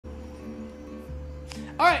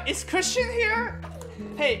Alright, is Christian here?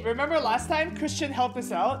 Hey, remember last time Christian helped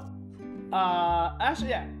us out? Actually,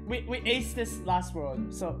 yeah, we aced this last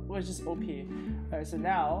world, so we're just OP. Alright, so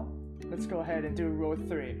now, let's go ahead and do road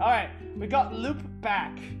 3. Alright, we got loop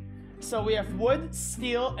back. So we have wood,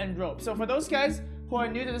 steel, and rope. So for those guys who are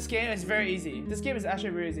new to this game, it's very easy. This game is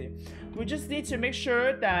actually very easy. We just need to make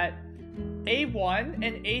sure that A1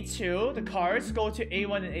 and A2, the cars, go to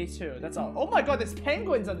A1 and A2. That's all. Oh my god, there's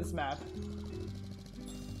penguins on this map.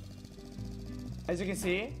 As you can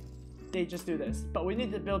see, they just do this. But we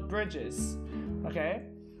need to build bridges. Okay?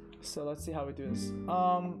 So let's see how we do this.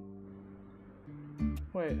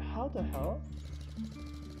 Wait, how the hell?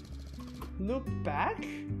 Loop back?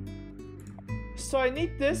 So I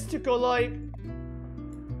need this to go like...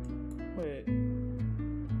 Wait.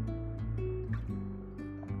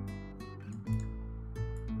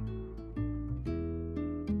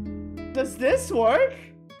 Does this work?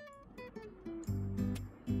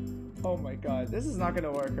 Oh my god, this is not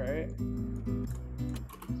gonna work, right?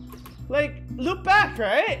 Like, loop back,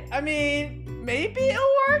 right? I mean, maybe it'll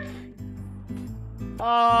work?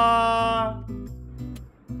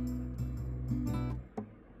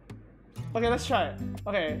 Okay, let's try it.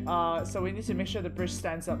 Okay, so we need to make sure the bridge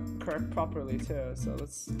stands up properly too. So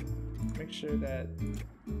let's make sure that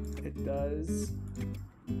it does.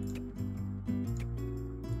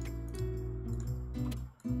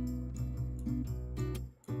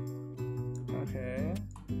 Okay.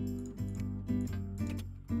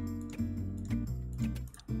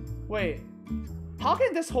 Wait, how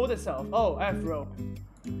can this hold itself? Oh, I have rope.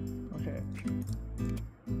 Okay.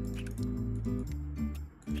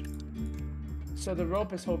 So the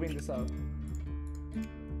rope is holding this up.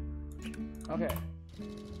 Okay.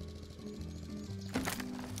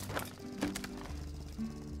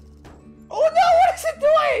 Oh no, what is it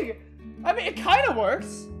doing? I mean, it kind of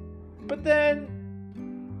works, but then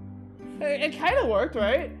it kind of worked,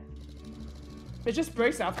 right? It just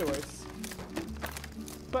breaks afterwards.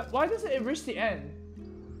 But why doesn't it reach the end?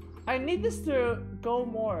 I need this to go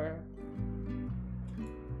more.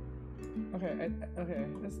 Okay, okay.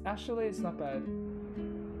 It's not bad.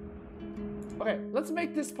 Okay, let's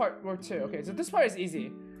make this part work too. Okay, so this part is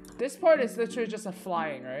easy. This part is literally just a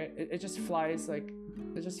flying, right? It just flies like,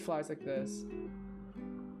 this.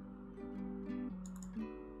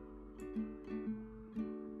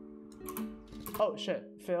 Oh shit!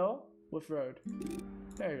 Fill with road.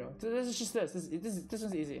 There you go. So this is just this. This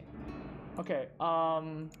one's easy. Okay.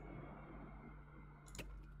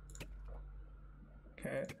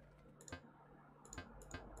 Okay.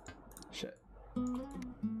 Shit.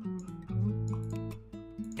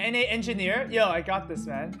 NA engineer? Yo, I got this,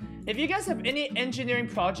 man. If you guys have any engineering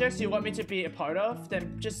projects you want me to be a part of,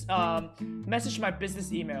 then just message my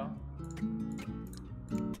business email.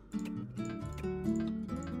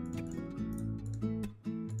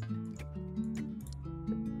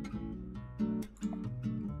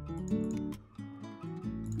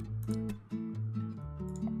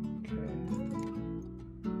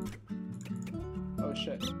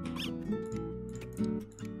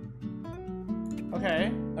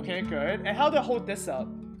 Okay, okay, good. And how do I hold this up?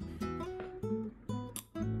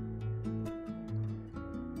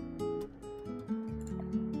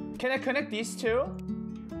 Can I connect these two?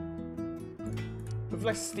 With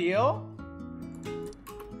like steel?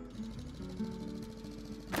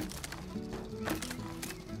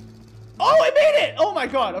 Oh, I made it! Oh my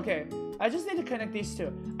god, okay. I just need to connect these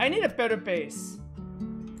two. I need a better base.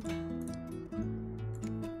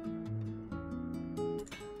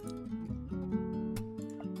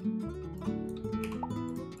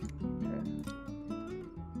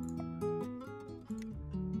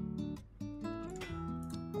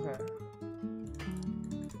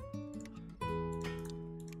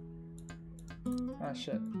 Ah,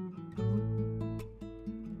 shit.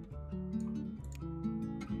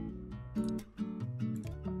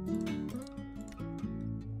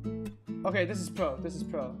 Okay, this is pro. This is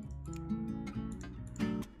pro.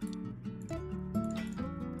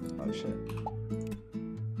 Oh, shit.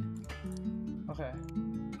 Okay.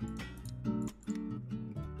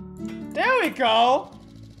 There we go!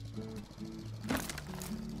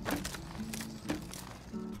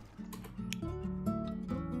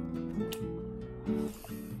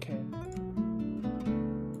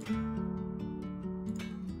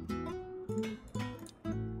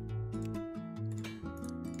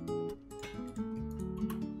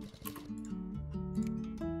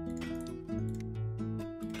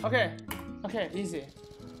 Okay, okay, easy.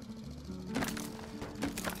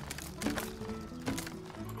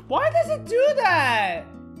 Why does it do that?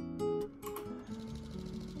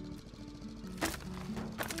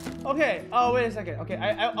 Okay. Oh, wait a second. Okay.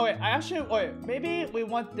 Oh, wait. I actually. Wait. Maybe we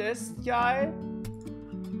want this guy.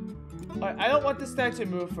 Wait, I don't want this guy to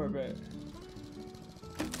move for a bit.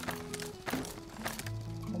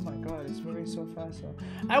 Oh my god, it's moving so fast.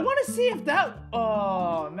 I want to see if that.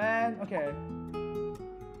 Oh man. Okay.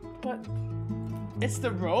 But it's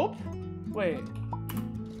the rope. Wait.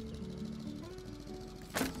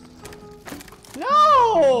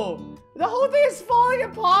 No! The whole thing is falling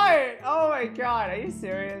apart! Oh my god, are you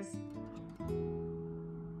serious?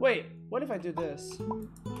 Wait, what if I do this?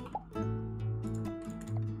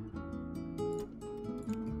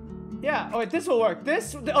 Yeah, oh wait, this will work.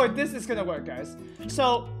 This is gonna work, guys.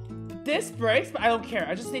 So, this breaks, but I don't care.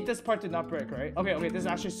 I just need this part to not break, right? Okay, this is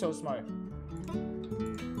actually so smart.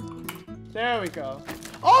 There we go.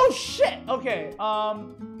 Oh shit! Okay,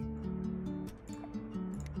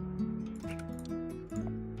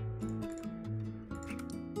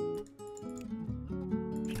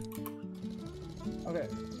 Okay.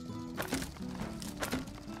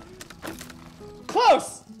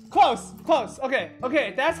 Close! Close!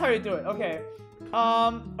 Okay, that's how you do it. Okay.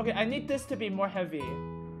 Okay, I need this to be more heavy.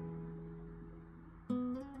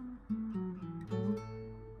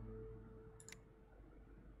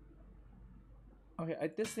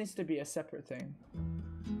 Okay, this needs to be a separate thing.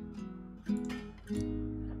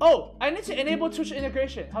 Oh, I need to enable Twitch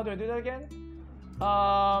integration. How do I do that again?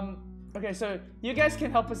 Okay, so you guys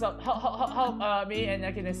can help us out. Help me, and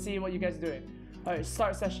I can see what you guys are doing. All right,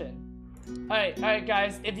 start session. All right,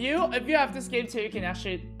 guys. If you have this game too, you can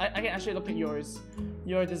actually I can actually look at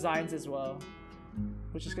your designs as well,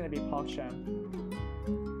 which is gonna be PogChamp.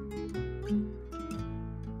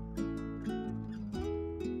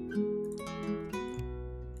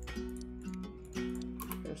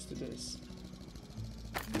 Let's do this.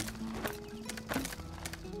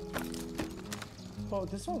 Oh,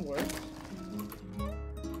 this one worked.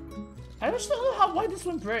 I just don't know why this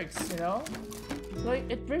one breaks, you know? Like,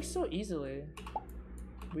 it breaks so easily.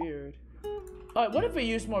 Weird. Alright, what if we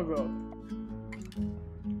use more rope?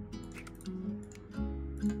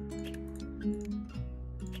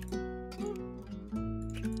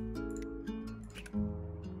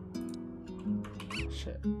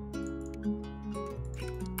 Shit.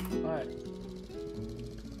 Alright.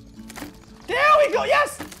 There we go!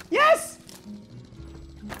 Yes! Yes!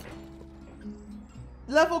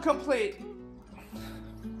 Level complete.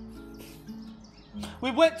 We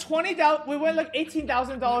went like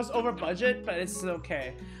 $18,000 over budget, but it's still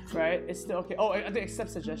okay, right? It's still okay. Oh, I have to accept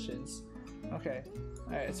suggestions. Okay,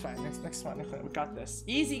 all right, it's fine. Next one. We got this.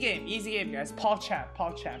 Easy game, guys.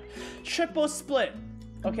 PogChamp. Triple split.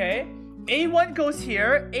 Okay, A1 goes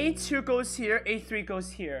here, A2 goes here, A3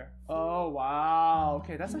 goes here. Oh wow.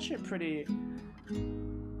 Okay, that's actually pretty.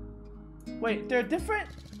 Wait, they're different.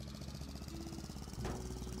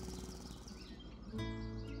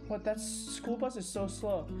 What, that school bus is so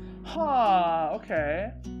slow. Huh,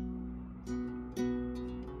 okay.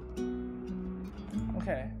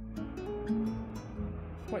 Okay.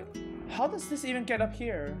 Wait, how does this even get up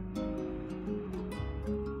here?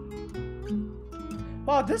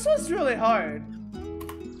 Wow, this one's really hard.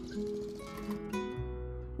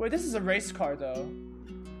 Wait, this is a race car though.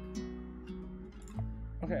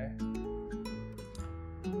 Okay.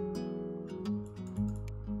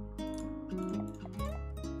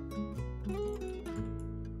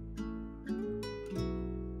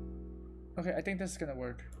 Okay, I think this is gonna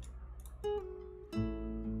work.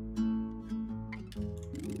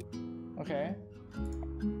 Okay.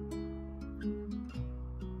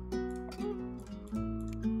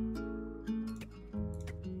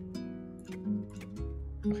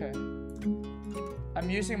 Okay. I'm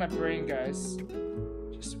using my brain, guys.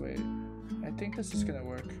 Just wait. I think this is gonna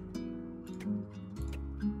work.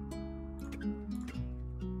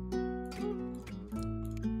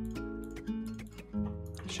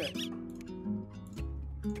 Shit.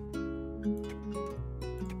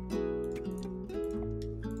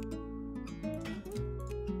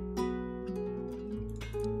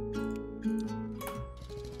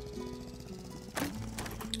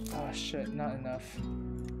 Oh shit, not enough.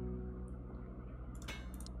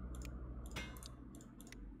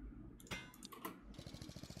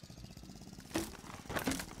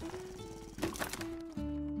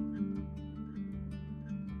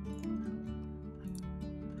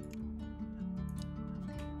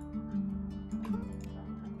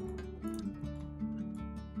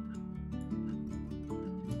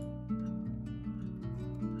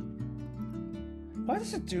 Why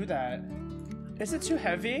does it do that? Is it too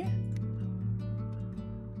heavy?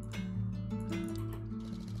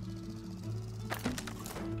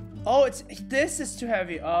 Oh, this is too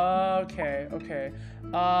heavy. Okay, okay.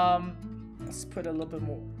 Let's put a little bit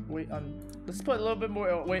more weight on. Let's put a little bit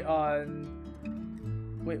more weight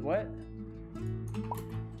on. Wait, what?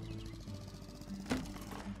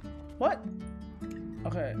 What?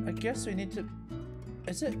 Okay, I guess we need to.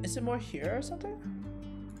 Is it more here or something?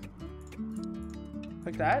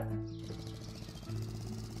 Like that?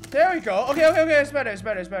 There we go. Okay, okay, okay. It's better. It's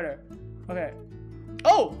better. It's better. Okay.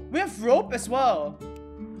 Oh, we have rope as well.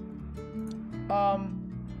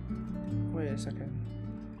 Wait a second.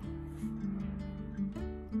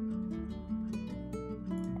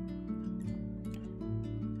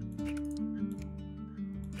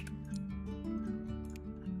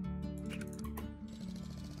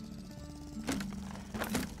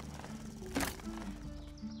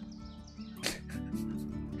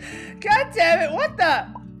 God damn it, what the?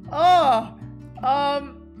 Oh,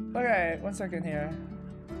 okay, 1 second here.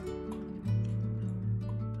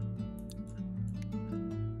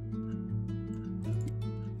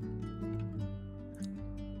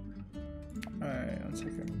 Alright, 1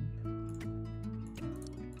 second.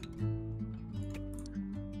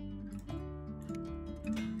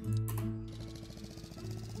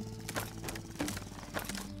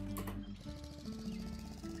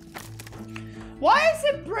 Why is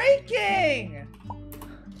it breaking?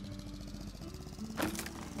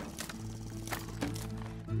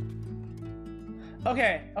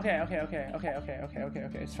 Okay,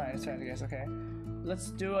 it's fine, guys, okay.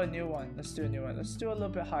 Let's do a new one. Let's do a little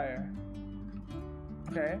bit higher.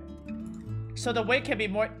 Okay. So the weight can be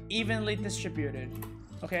more evenly distributed.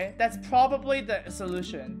 Okay, that's probably the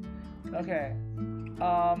solution. Okay.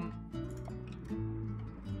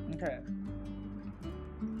 Okay.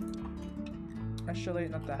 Actually,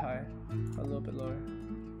 not that high. A little bit lower.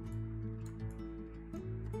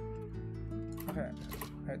 Okay.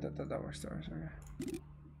 Alright, that works. Okay.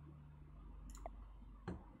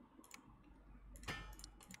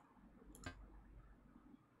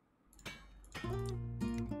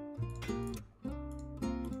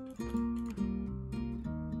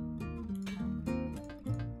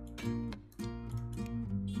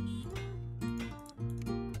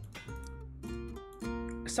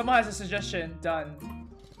 Someone has a suggestion. Done.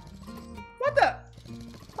 What the?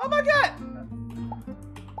 Oh my god!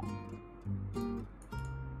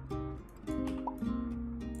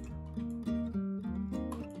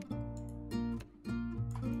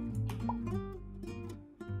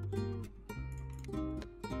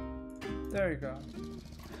 There you go.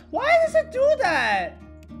 Why does it do that?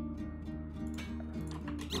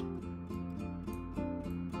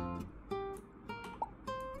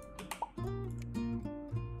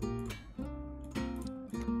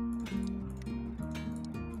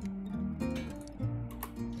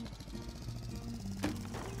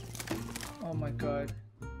 Oh my god.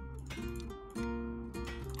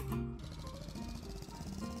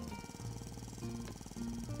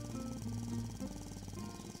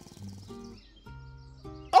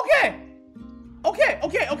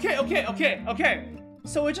 Okay.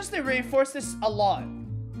 So we just need to reinforce this a lot.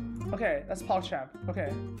 Okay, that's PogChamp.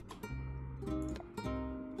 Okay.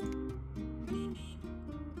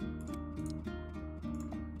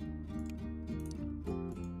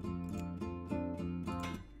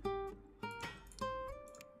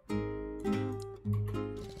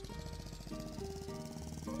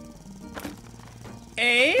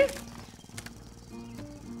 A?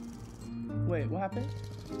 Wait, what happened?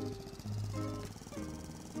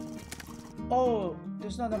 Oh,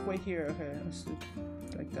 there's not enough weight here. Okay, let's do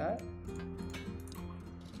like that.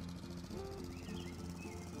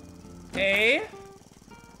 A,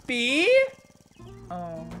 B.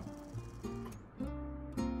 Oh,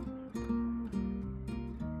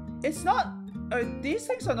 it's not. These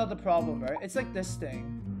things are not the problem, right? It's like this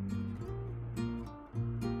thing.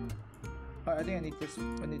 Oh, I think I need this.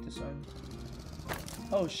 I need this one.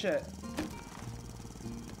 Oh shit.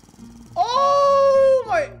 Oh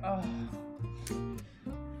my. Oh.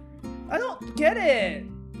 I don't get it.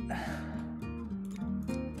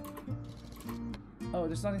 Oh,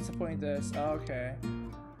 there's nothing supporting this. Oh, okay.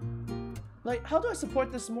 Like, how do I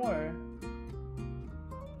support this more?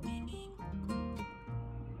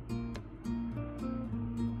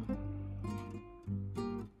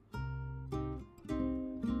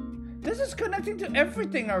 This is connecting to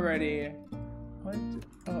everything already. What?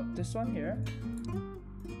 Oh, this one here.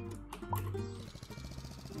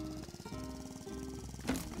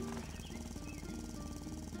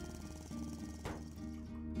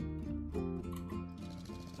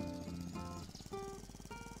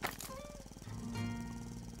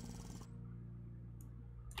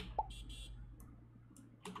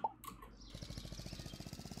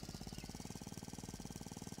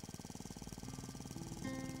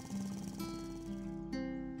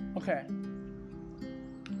 Okay.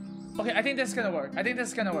 Okay, I think this is gonna work. I think this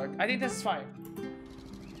is gonna work. I think this is fine.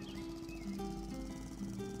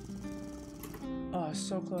 Oh,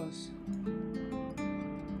 so close.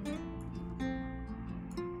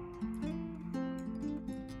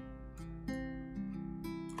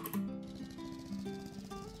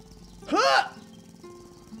 Huh!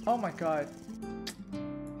 Oh my god.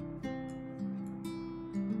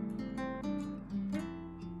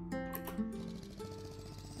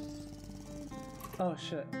 Oh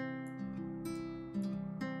shit.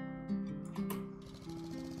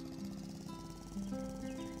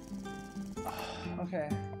 Okay.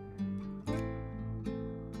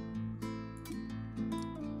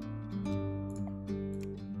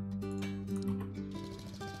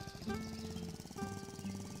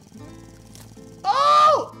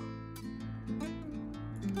 Oh!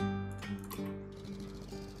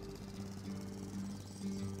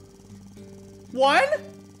 One?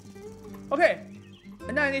 Okay.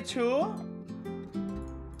 And now I need two.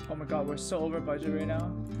 Oh my god, we're so over budget right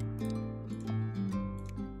now.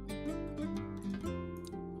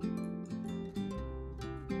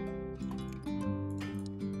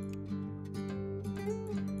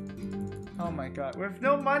 Oh my god, we have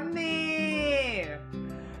no money!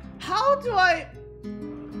 How do I...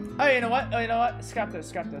 Oh, you know what? Oh, you know what? Scrap this,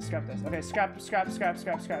 scrap this, scrap this. Okay, scrap.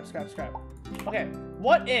 Okay,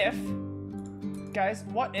 what if... Guys,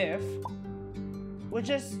 what if... we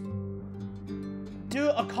just... do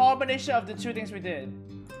a combination of the two things we did?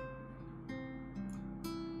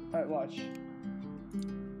 Alright, watch.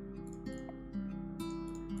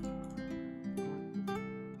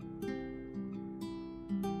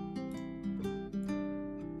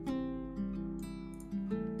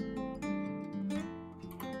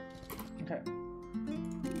 Okay.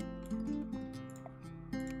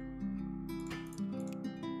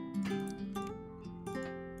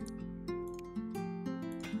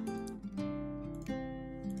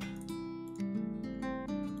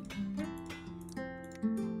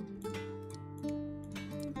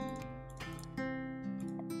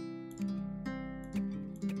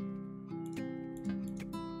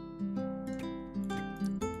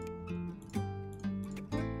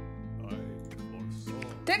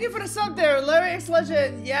 Thank you for the sub there, Larry X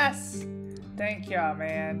Legend. Yes, thank you,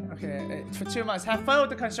 man. Okay, for 2 months. Have fun with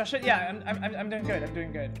the construction. Yeah, I'm doing good. I'm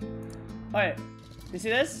doing good. Alright, you see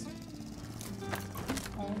this?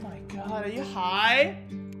 Oh my god, are you high?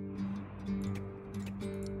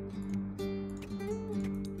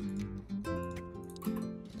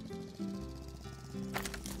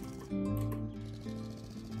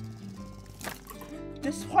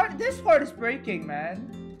 This part is breaking, man.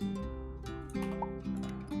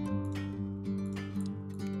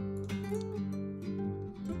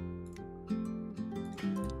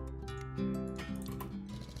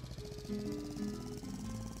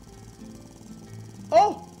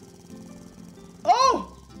 Oh!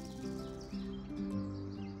 Oh!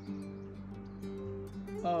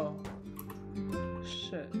 Oh.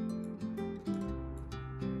 Shit.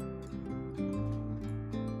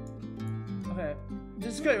 Okay.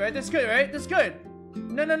 This is good, right? This is good, right? This is good.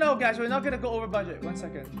 No, guys. We're not gonna go over budget. 1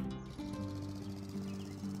 second.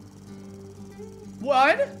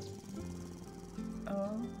 What?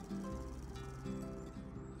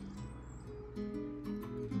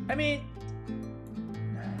 I mean...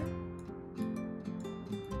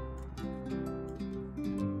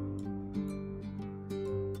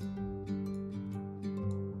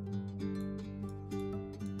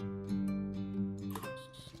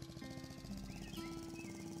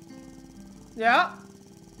 Yeah.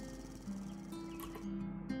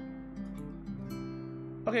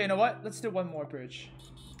 Okay, you know what? Let's do one more bridge.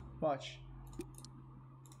 Watch.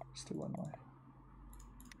 Let's do one more.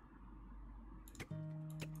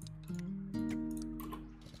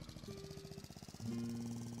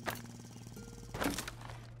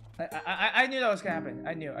 I knew that was gonna happen.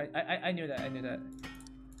 I knew that.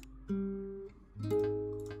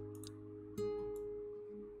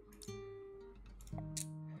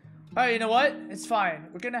 Alright, you know what? It's fine.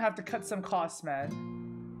 We're gonna have to cut some costs, man.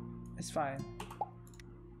 It's fine.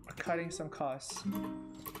 We're cutting some costs.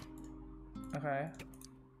 Okay.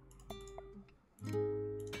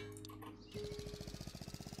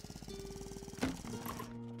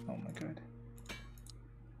 Oh my god.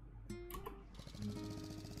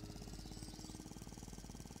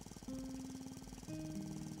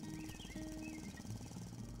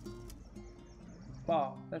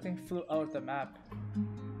 Wow, that thing flew out of the map.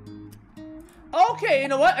 Okay, you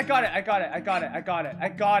know what? I got it.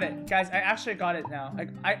 Guys, I actually got it now.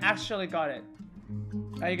 I actually got it.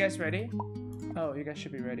 Are you guys ready? Oh, you guys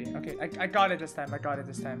should be ready. Okay, I got it this time. I got it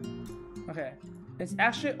this time. Okay. It's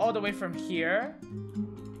actually all the way from here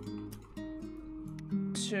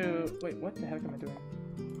to... Wait, what the heck am I doing?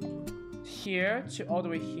 Here to all the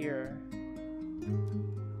way here.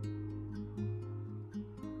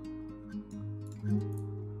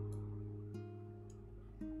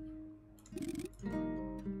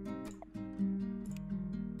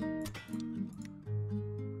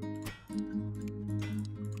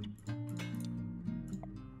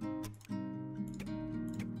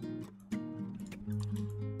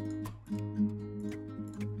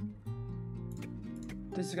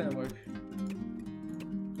 This is gonna work.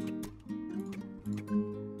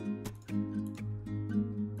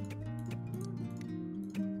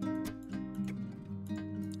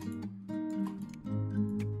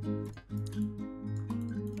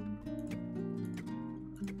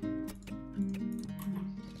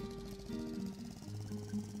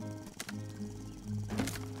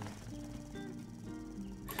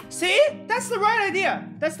 See? That's the right idea.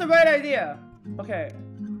 That's the right idea. Okay.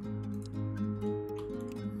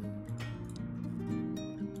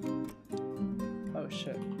 Oh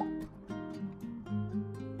shit.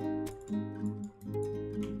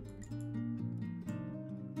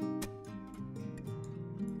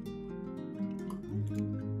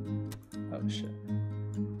 Oh shit.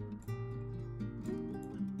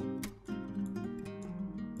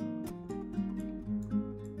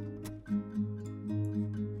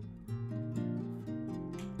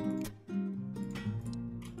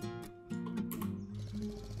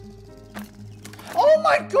 Oh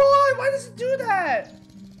my god, why does it do that?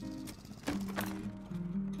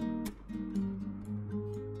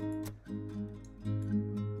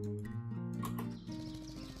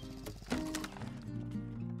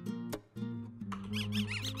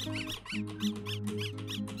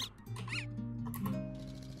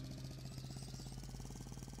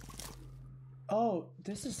 Oh,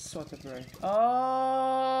 this is sort of right. Oh.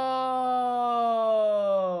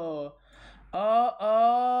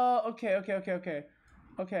 Oh, okay.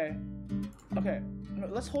 Okay. No,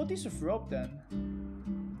 let's hold these with rope then.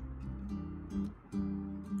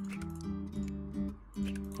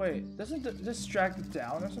 Wait, doesn't this drag it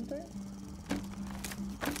down or something?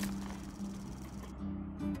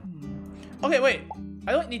 Okay, wait.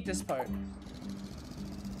 I don't need this part.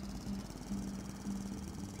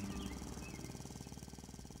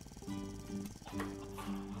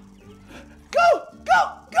 Go!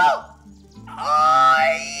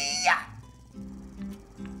 Oh, yeah!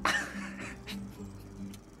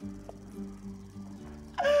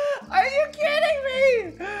 Are you kidding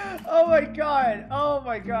me? Oh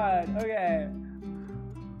my god. Okay.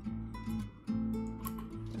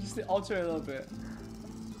 Just to alter it a little bit.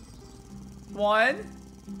 1,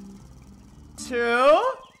 2.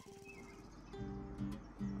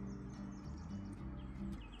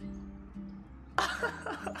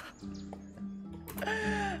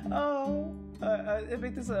 Oh, I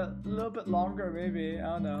make this a little bit longer, maybe.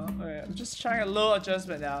 I don't know. Okay, I'm just trying a little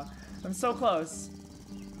adjustment now. I'm so close.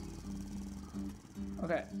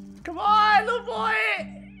 Okay, come on, little boy!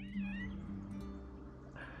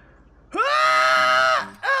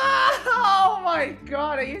 Ah! Ah! Oh my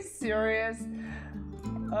god, are you serious?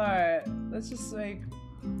 All right, let's just make.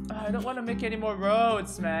 I don't want to make any more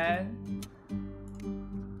roads, man.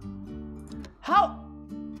 How?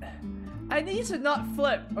 I need to not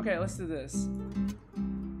flip. Okay, let's do this.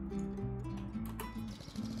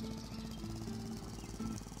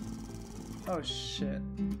 Oh shit.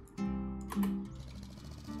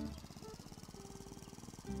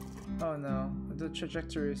 Oh no, the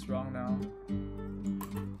trajectory is wrong now.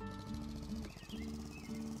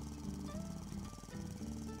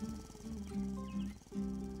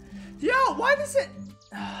 Yo, why does it?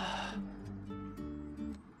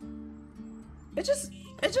 It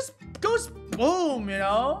just goes boom, you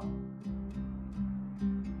know?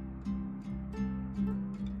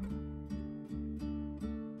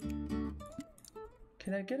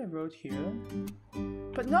 Can I get a road here?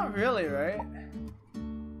 But not really, right?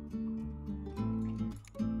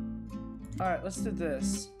 Alright, let's do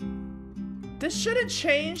this. This shouldn't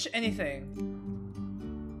change anything.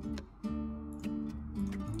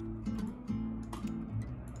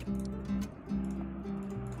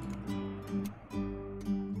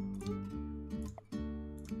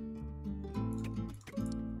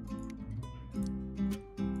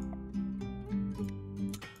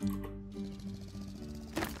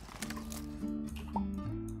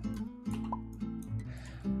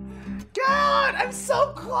 God, I'm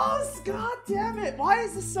so close. God damn it. Why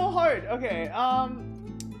is this so hard? Okay,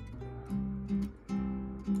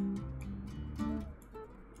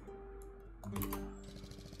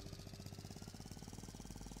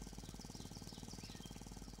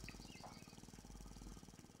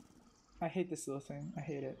 I hate this little thing. I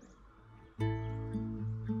hate it.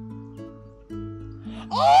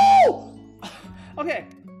 Oh! Okay.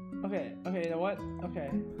 Okay, you know what?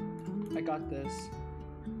 Okay. I got this.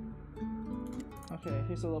 Okay,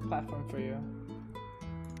 here's a little platform for you.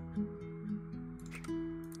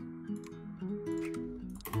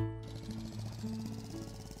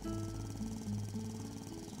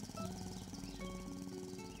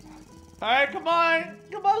 Alright, come on!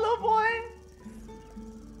 Come on, little boy!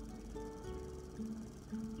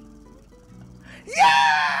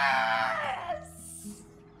 Yes!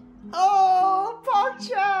 Oh,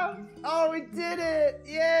 PogChamp! Oh, we did it!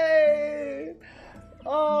 Yay!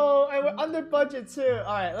 Oh, and we're under budget too.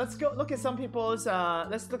 Alright, let's go look at some people's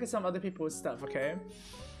let's look at some other people's stuff, okay?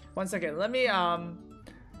 One second. Let me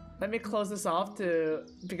close this off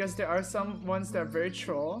because there are some ones that are very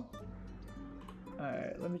troll.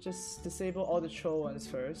 Alright, let me just disable all the troll ones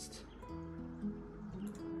first.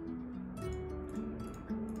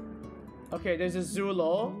 Okay, there's a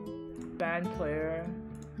Zulo, band player.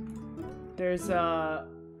 There's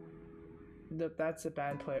that's a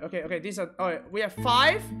band player. Okay, these are. Alright, we have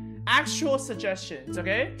 5 actual suggestions,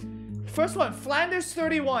 okay? First one, Flanders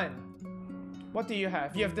 31. What do you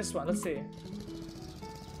have? You have this one, let's see.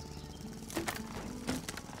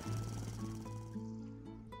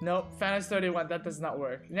 Nope, Flanders 31, that does not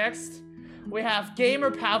work. Next, we have Gamer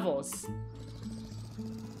Pavels.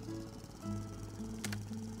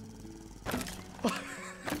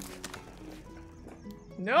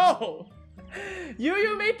 No!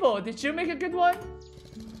 Yu Maple, did you make a good one?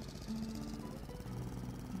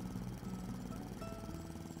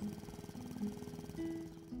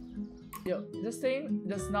 Yo, this thing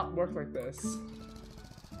does not work like this.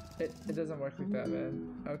 It doesn't work like that,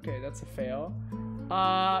 man. Okay, that's a fail.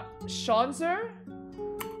 Shanzer?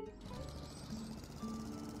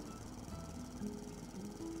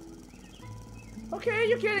 Okay,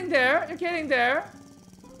 you're getting there. You're getting there.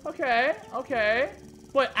 Okay, okay.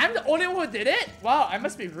 Wait, I'm the only one who did it? Wow, I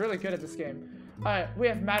must be really good at this game. Alright, we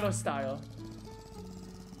have Matto Style.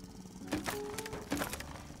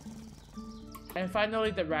 And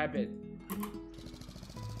finally, the rabbit.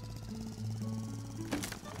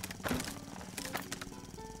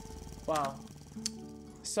 Wow.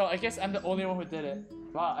 So I guess I'm the only one who did it.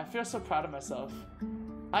 Wow, I feel so proud of myself.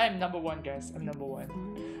 I am number 1, guys. I'm number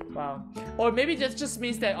 1. Wow. Or maybe that just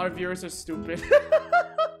means that our viewers are stupid.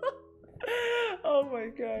 Oh my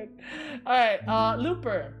god. Alright,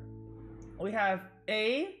 Looper. We have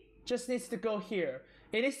A just needs to go here.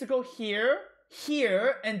 It needs to go here,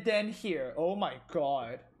 here, and then here. Oh my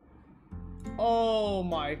god. Oh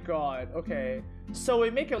my god. Okay. So we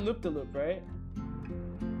make a loop-de-loop, right?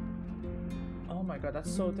 Oh my god,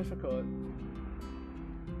 that's so difficult.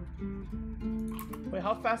 Wait,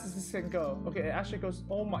 how fast does this thing go? Okay, it actually goes.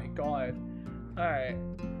 Oh my god. Alright.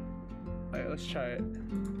 Alright, let's try it.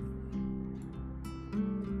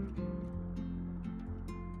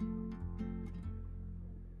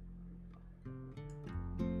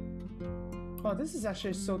 Oh, this is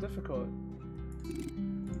actually so difficult.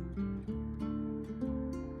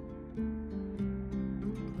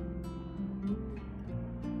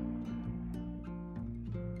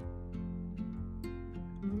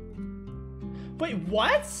 Wait,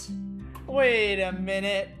 what? Wait a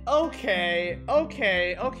minute. Okay,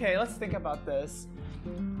 let's think about this.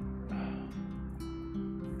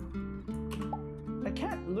 I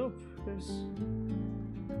can't loop. There's...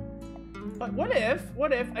 But what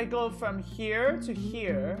if I go from here to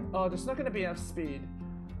here? Oh, there's not gonna be enough speed.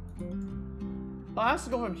 Oh, I have to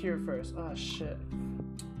go from here first. Oh, shit.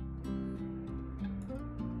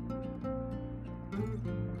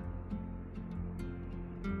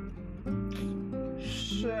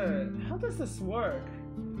 Shit. How does this work?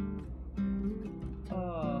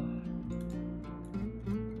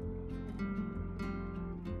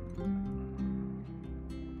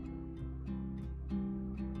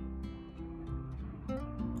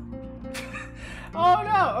 Oh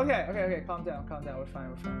no! Okay, calm down, we're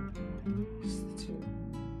fine. Just 2.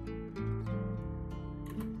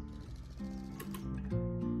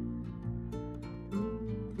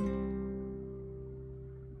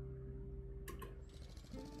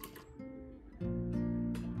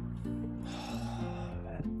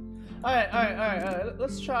 Alright,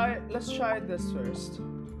 let's try this first.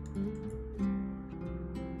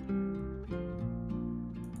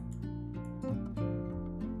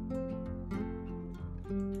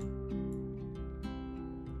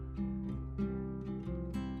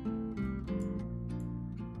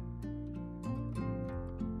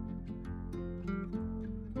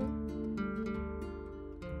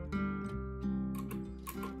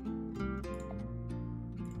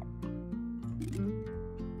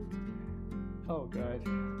 Oh god.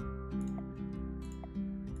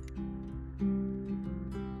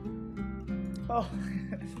 Oh.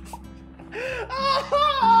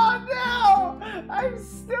 Oh no! I'm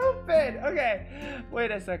stupid. Okay,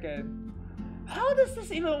 wait a second. How does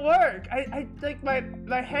this even work? I like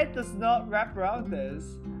my head does not wrap around this.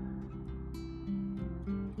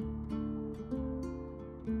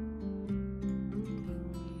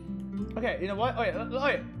 Okay, you know what?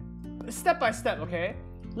 Okay, step by step. Okay,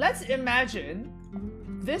 let's imagine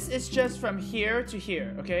this is just from here to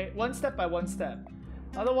here. Okay, one step by one step.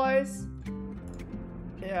 Otherwise.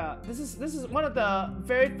 Yeah, this is one of the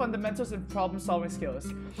very fundamentals in problem-solving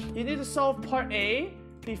skills. You need to solve part A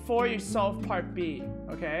before you solve part B,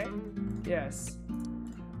 okay? Yes.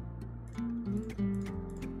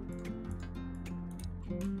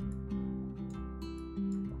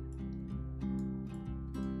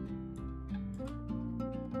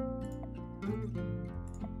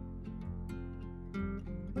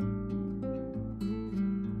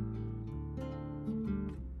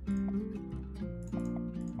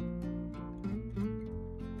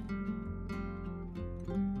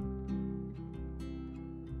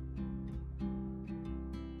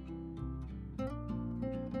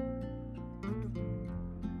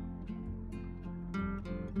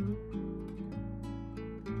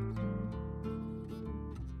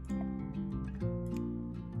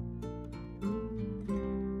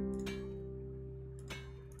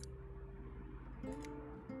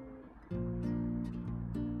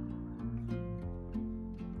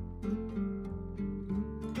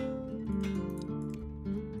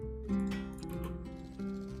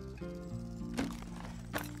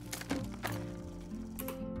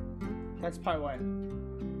 That's part one.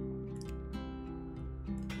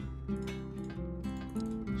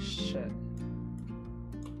 Shit.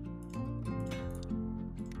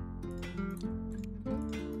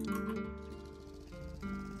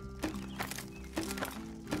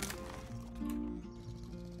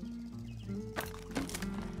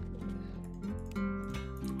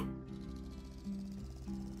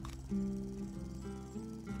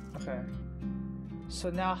 Okay.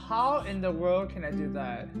 So now how in the world can I do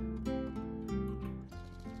that?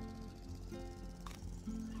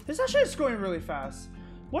 This actually is going really fast.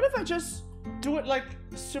 What if I just do it like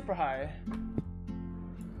super high?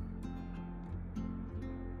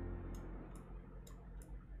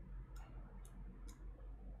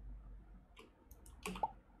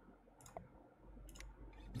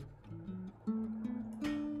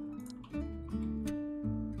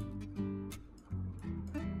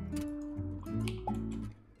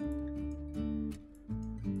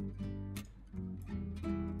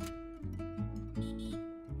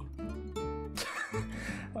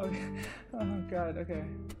 Okay. Oh god, okay.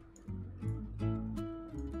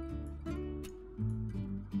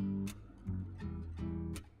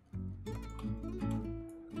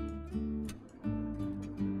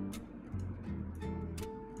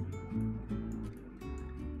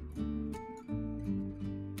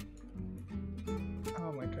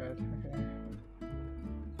 Oh my god, okay.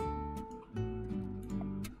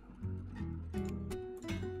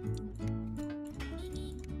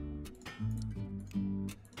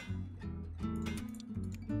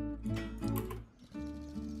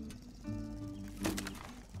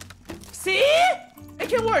 See? It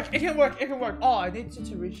can work, it can work, it can work. Oh, I need you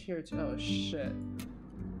to reach here too. Oh shit.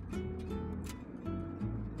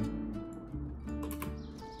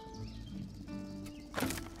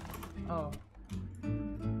 Oh.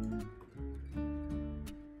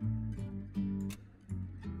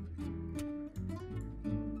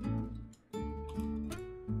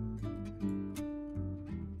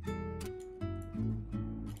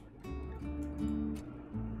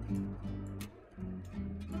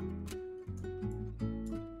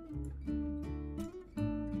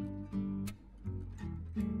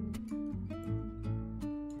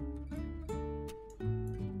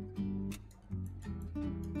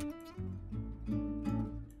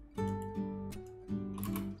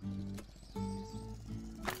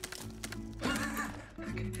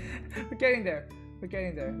 We're getting there. We're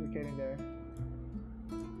getting there. We're getting there.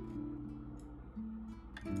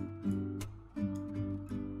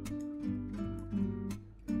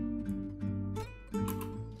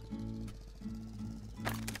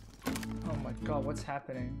 Oh my god, what's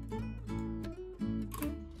happening?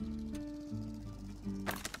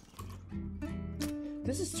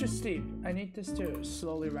 This is too steep. I need this to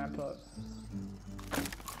slowly ramp up.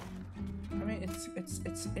 I mean, it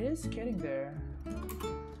is getting there.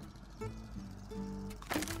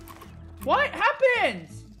 What happened?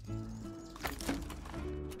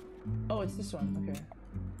 Oh, it's this one. Okay.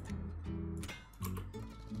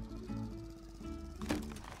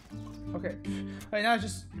 Okay. Right now it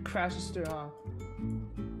just crashes through, huh?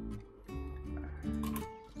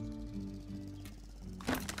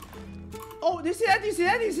 Oh, do you see that? Do you see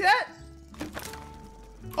that? Do you see that?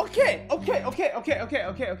 Okay, okay, okay, okay, okay,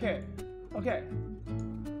 okay, okay. Okay.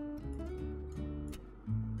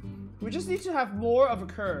 We just need to have more of a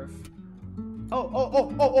curve. Oh, oh,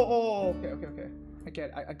 oh, oh, oh, oh, oh, okay, okay, okay. I get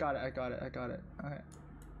it. I got it. I got it. I got it. Okay.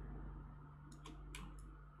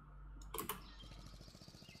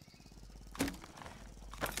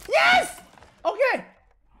 Yes! Okay!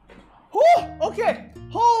 Oh, okay!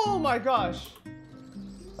 Oh my gosh!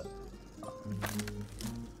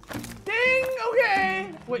 Ding! Okay!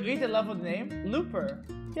 Wait, we need to level the name? Looper.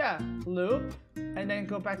 Yeah, loop. And then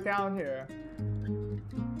go back down here.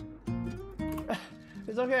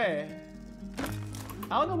 It's okay.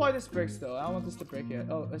 I don't know why this breaks though. I don't want this to break yet.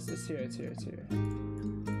 Oh, it's here, it's here, it's here.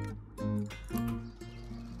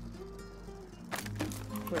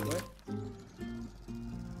 Wait, what?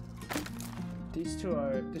 These two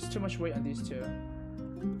are... There's too much weight on these two.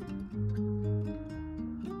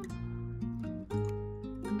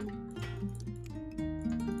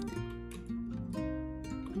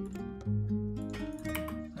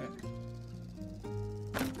 Right.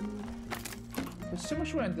 There's too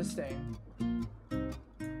much weight on this thing.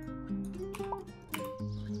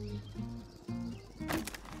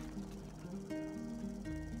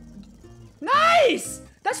 Nice!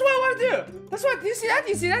 That's what I want to do! That's what... Do you see that? Do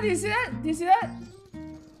you see that? Do you see that? Do you see that?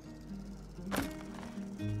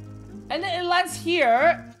 And then it lands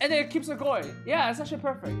here, and then it keeps it going. Yeah, it's actually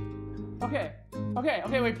perfect. Okay. Okay,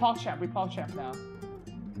 okay, we PogChamp. We PogChamp now.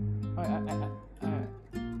 Alright.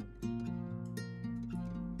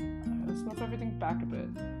 Let's move everything back a bit.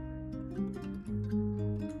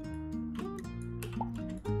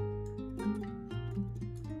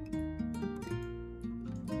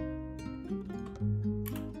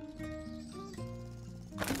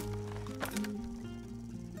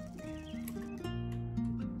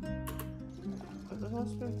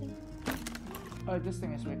 Oh, this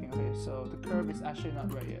thing is working. Okay, so the curve is actually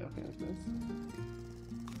not right yet. Okay, like this.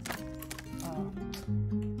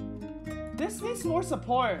 This needs more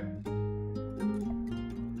support.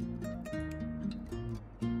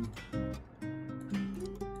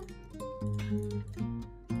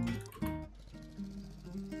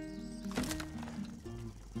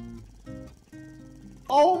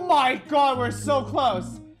 Oh my god, we're so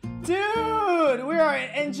close. Dude, we are an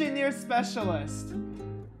engineer specialist.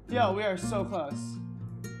 Yo, we are so close.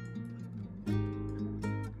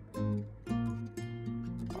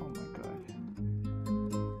 Oh my god.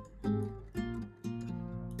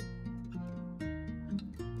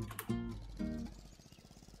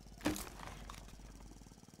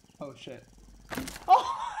 Oh shit. Oh!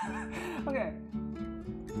 Okay.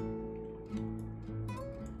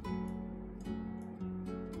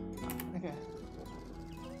 Okay.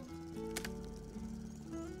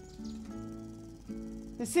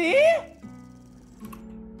 You see?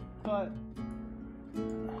 But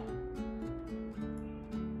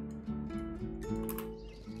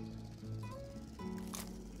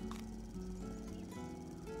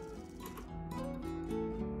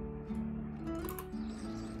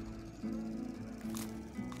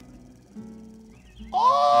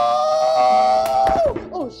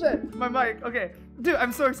oh shit, my mic. Okay, dude,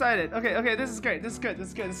 I'm so excited. Okay, okay, this is great. This is good. This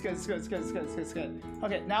is good. This is good. This is good. This is good. This is good. This is good.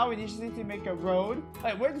 Okay, now we just need to make a road.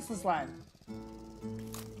 Wait, where does this land?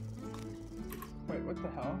 Wait, what the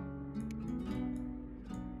hell?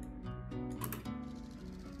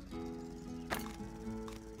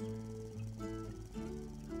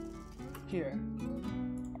 Here.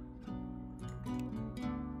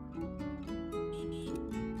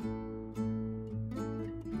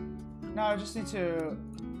 Now I just need to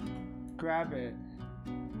grab it.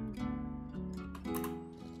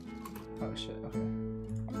 Oh shit, okay.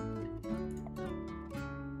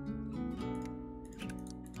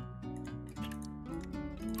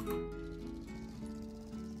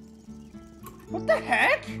 What the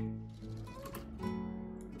heck?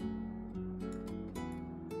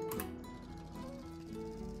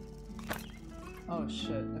 Oh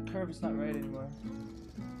shit, the curve is not right anymore.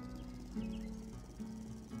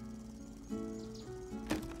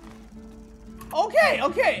 Okay,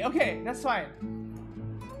 okay, okay, that's fine.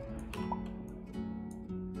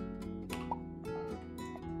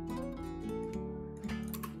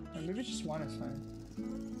 Or maybe just one is fine.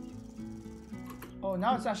 Oh,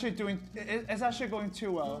 now it's actually doing, it's actually going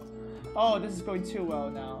too well. Oh, this is going too well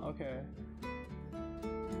now, okay.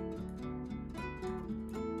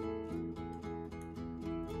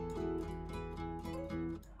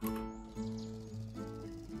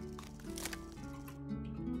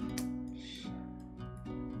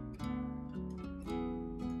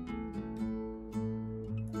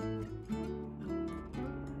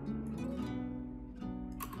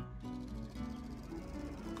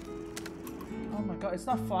 god, it's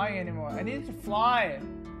not flying anymore. I need to fly.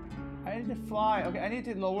 I need to fly. Okay, I need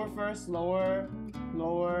to lower first. Lower,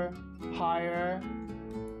 lower, higher,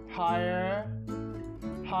 higher,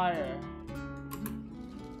 higher.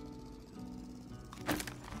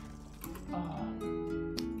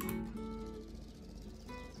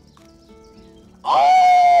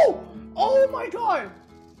 Oh! Oh my god!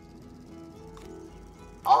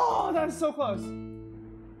 Oh, that's so close.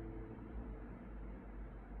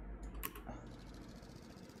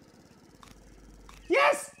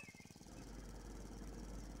 Yes!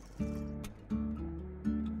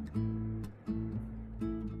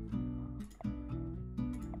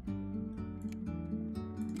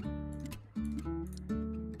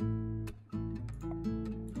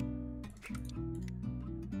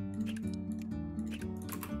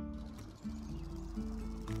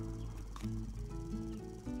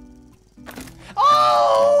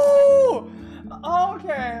 Oh!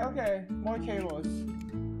 Okay, okay. More cables.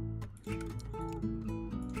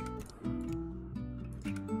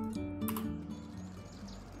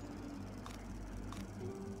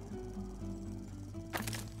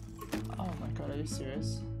 Oh my god, are you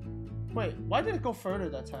serious? Wait, why did it go further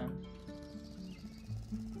that time?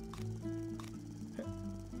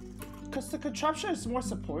 Because the contraption is more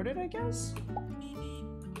supported, I guess?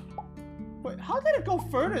 Wait, how did it go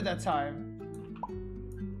further that time?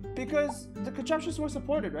 Because the contraption is more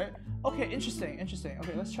supported, right? Okay, interesting, interesting.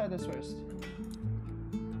 Okay, let's try this first.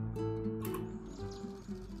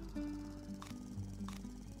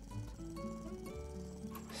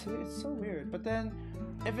 See, it's so weird. But then,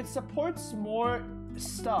 if it supports more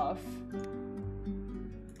stuff...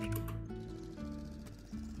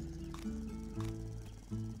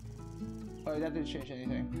 Oh, that didn't change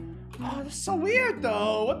anything. Oh, that's so weird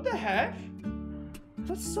though! What the heck?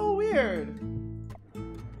 That's so weird.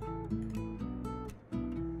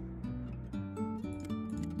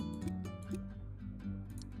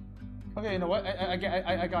 Okay, you know what? I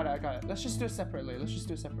got it. Let's just do it separately. Let's just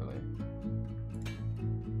do it separately.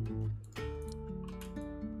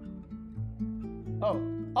 Oh.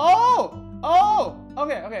 Oh! Oh!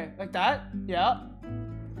 Okay, okay. Like that? Yeah.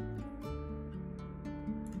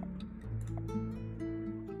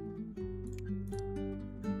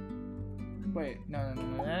 Wait, no,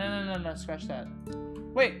 scratch that.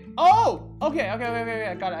 Wait, oh! Okay, I got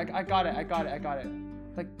it.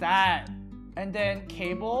 Like that. And then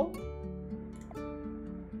cable.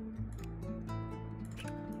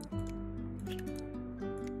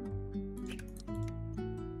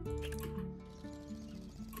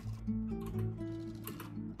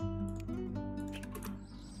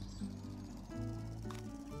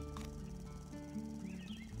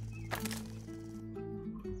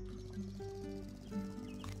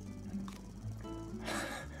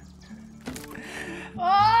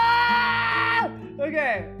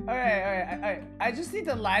 Okay. I just need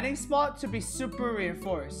the landing spot to be super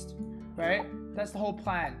reinforced, right? That's the whole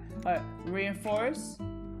plan. Reinforce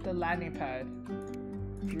the landing pad.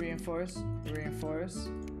 Reinforce.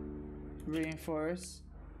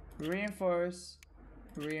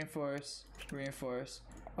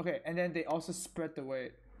 Okay, and then they also spread the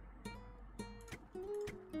weight.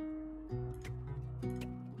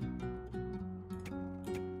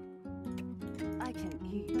 I can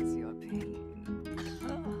ease your pain.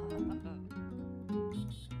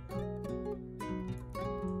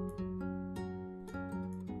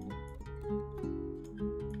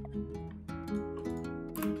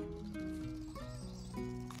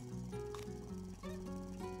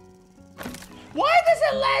 Why does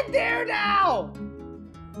it land there now?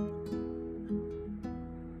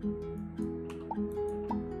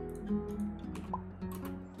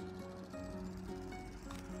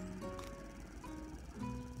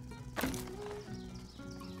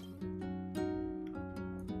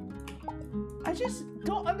 I just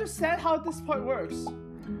don't understand how this part works.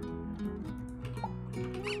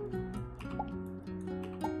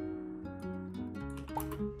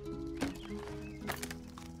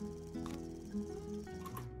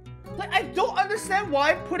 Like, I don't understand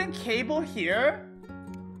why putting cable here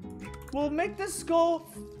will make this go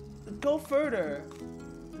further.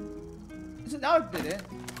 So now it didn't.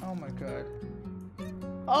 Oh my god.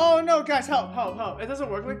 Oh no, guys, help. It doesn't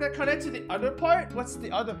work like that. Connect to the other part? What's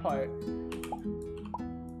the other part?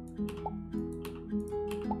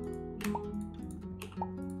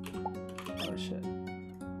 Oh shit.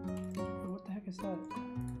 What the heck is that?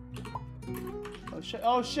 Oh shit.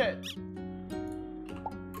 Oh shit.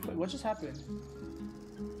 Wait, what just happened?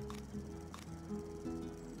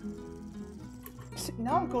 See,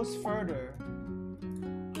 now it goes further.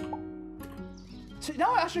 See,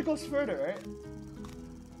 now it actually goes further, right?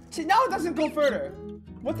 See, now it doesn't go further.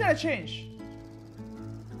 What did I change?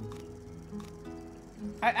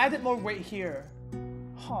 I added more weight here.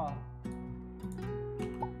 Huh.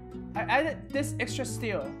 I added this extra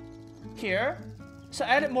steel here. So I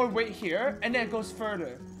added more weight here, and then it goes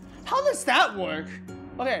further. How does that work?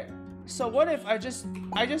 Okay, so what if I just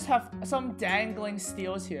have some dangling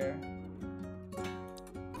steels here?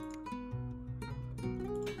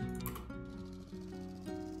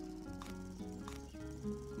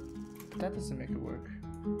 That doesn't make it work.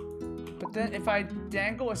 But then if I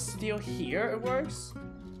dangle a steel here, it works?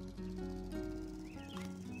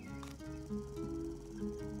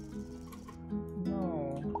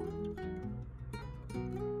 No.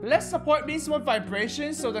 Less support means more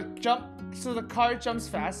vibration, so the car jumps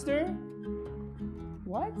faster?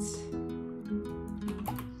 What?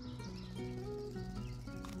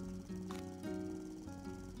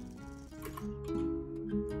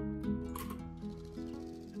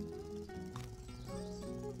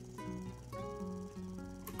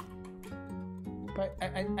 But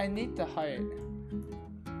I need the height.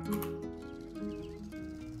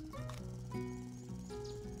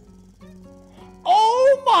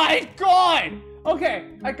 Oh my god! Okay,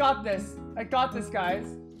 I got this. I got this, guys.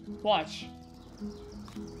 Watch.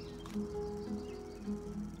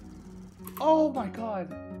 Oh my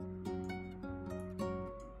god.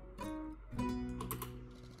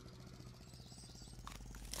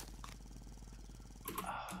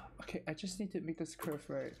 Okay, I just need to make this curve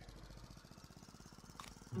right.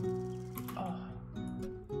 Oh.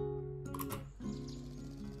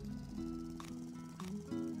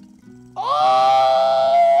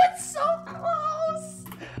 Oh, it's so close!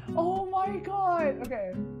 Oh my god.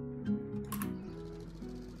 Okay.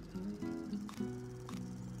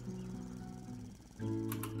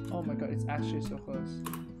 Oh my god, it's actually so close.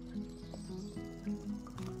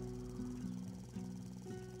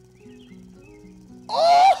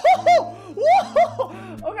 Oh! Whoa!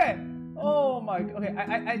 Okay. Oh my. Okay.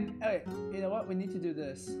 Okay. You know what? We need to do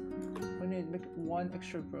this. We need to make one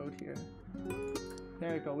extra road here.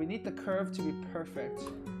 There you go. We need the curve to be perfect.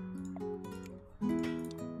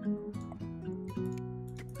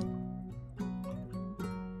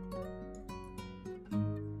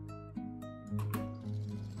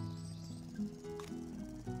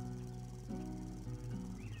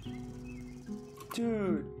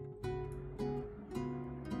 Dude.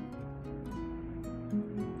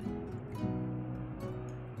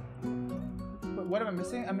 But what am I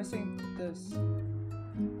missing? I'm missing this.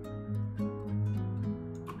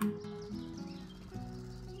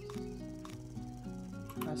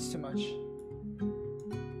 That's too much.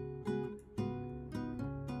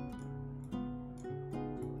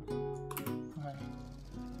 Okay.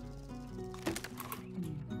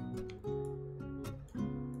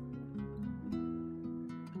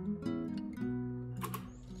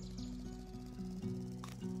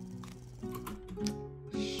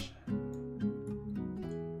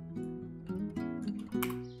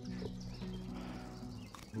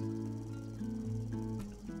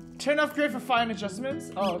 Turn off grid for fine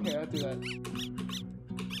adjustments? Oh, okay, I'll do that.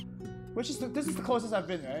 Which is this is the closest I've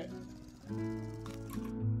been, right?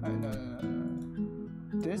 No.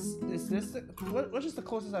 This is this the, which is the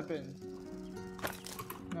closest I've been?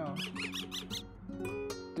 No.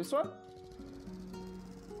 This one?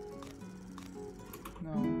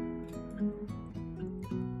 No.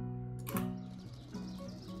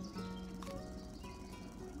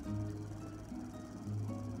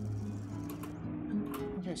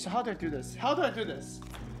 Okay, so how do I do this? How do I do this?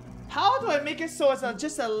 How do I make it so it's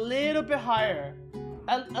just a little bit higher?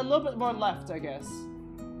 A little bit more left, I guess.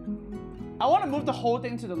 I want to move the whole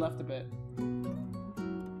thing to the left a bit.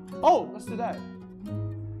 Oh, let's do that.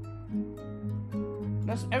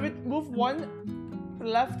 Let's move one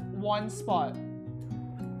left, one spot.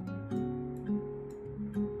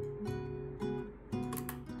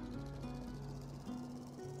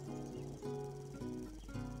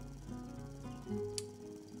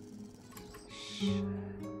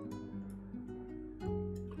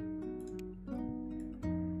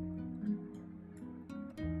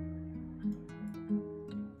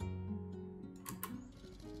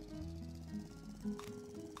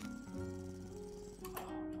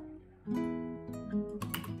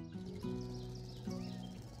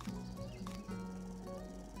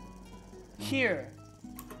 Here.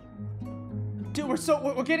 Dude,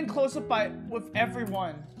 we're getting close up with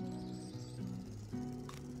everyone.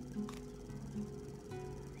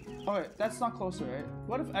 Okay, that's not closer, right?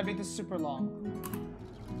 What if I make this super long?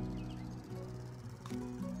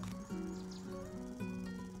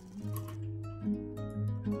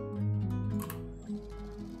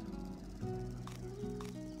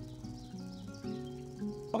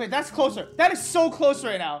 Okay, that's closer. That is so close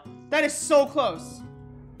right now. That is so close.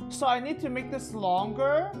 So I need to make this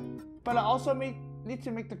longer, but I also need to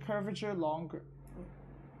make the curvature longer.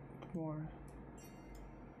 More.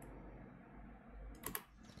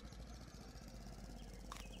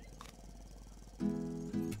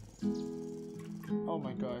 Oh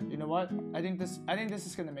my god. You know what? I think this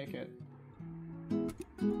is gonna make it.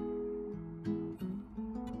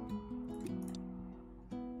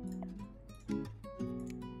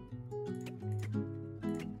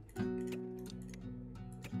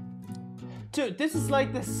 Dude, this is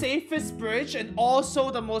like the safest bridge and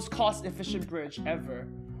also the most cost-efficient bridge ever.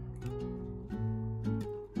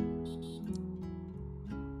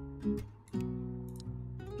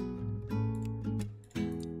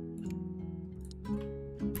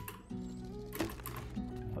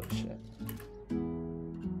 Oh shit.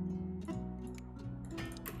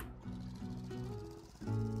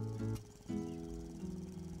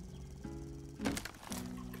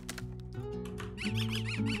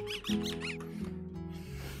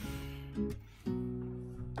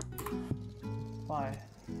 Why?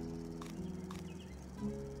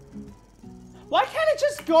 Why can't it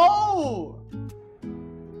just go?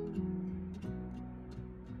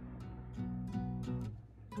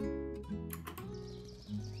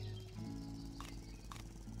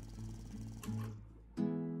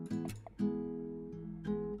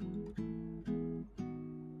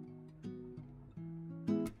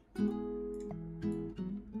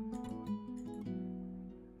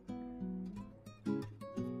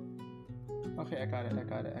 Okay, I got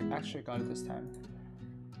it. I actually got it this time.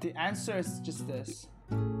 The answer is just this.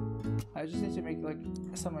 I just need to make like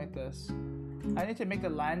something like this. I need to make the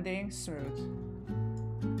landing smooth.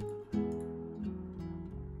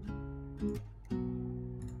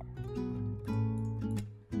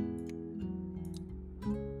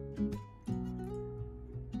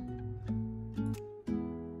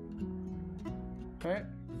 Okay.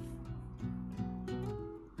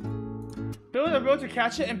 Build a road to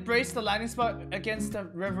catch it and brace the landing spot against the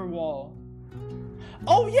river wall.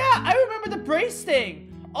 Oh yeah, I remember the brace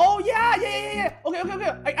thing. Oh yeah. Okay.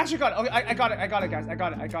 I actually got it. Okay, I got it, guys. I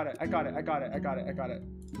got it.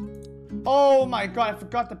 Oh my god, I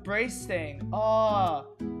forgot the brace thing. Oh,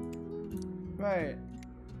 right.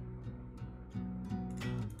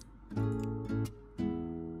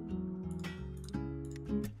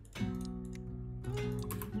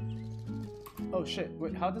 Oh shit,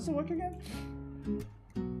 wait, how does it work again?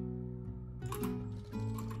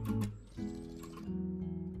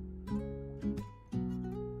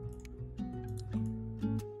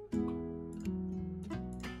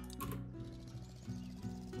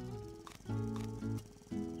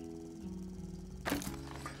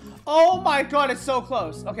 Oh my god, it's so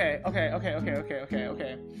close. Okay.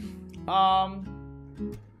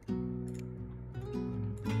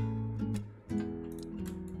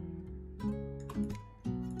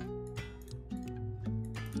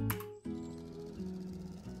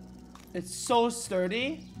 It's so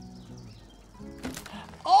sturdy.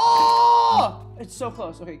 Oh! It's so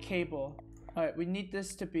close. Okay, cable. Alright, we need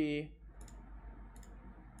this to be...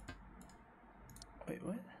 Wait,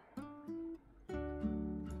 what?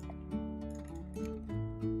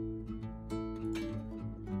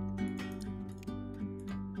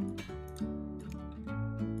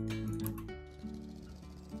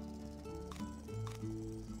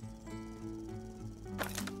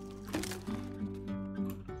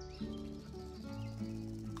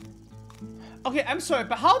 Okay, I'm sorry,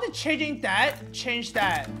 but how did changing that change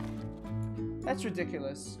that? That's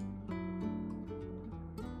ridiculous.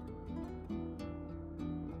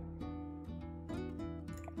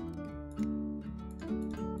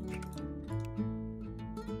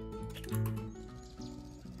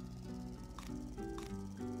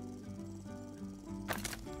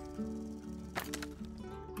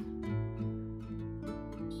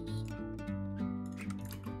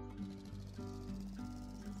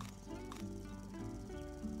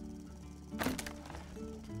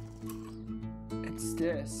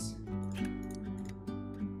 This.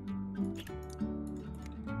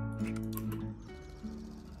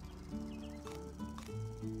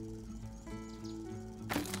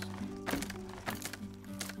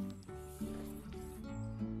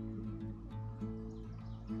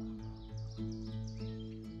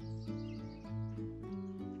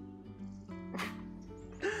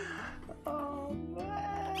 Oh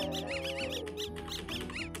man.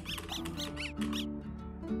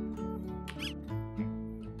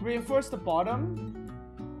 Reinforce the bottom?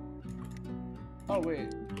 Oh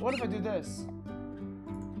wait, what if I do this?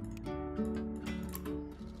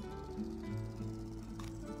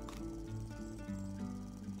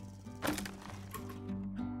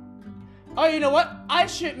 Oh, you know what? I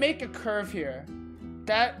should make a curve here.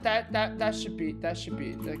 That should be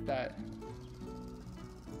like that.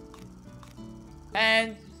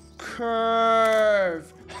 And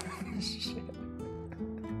curve. Shit.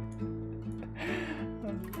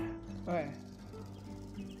 Okay.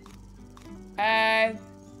 And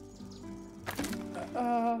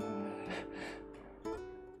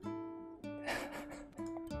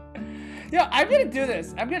yo, I'm gonna do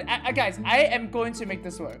this. Guys, I am going to make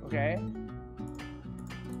this work, okay?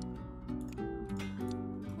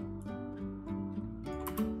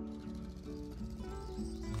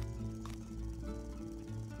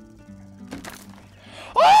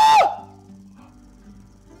 Oh!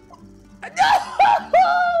 No!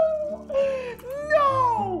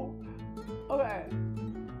 No! Okay.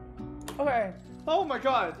 Okay. Oh my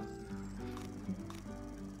god.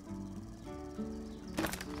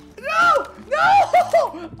 No! No!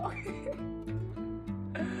 Okay.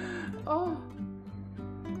 Oh.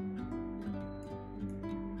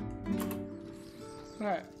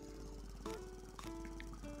 Alright.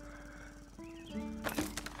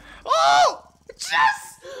 Oh!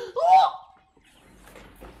 Yes! Oh!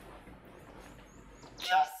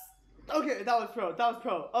 Yes! Okay, that was pro. That was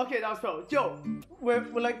pro. Okay, that was pro. Yo, we're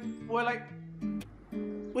like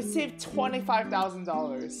we saved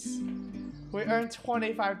 $25,000. We earned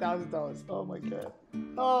 $25,000. Oh my god.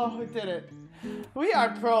 Oh, we did it. We are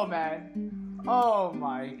pro, man. Oh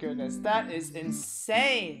my goodness, that is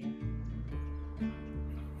insane.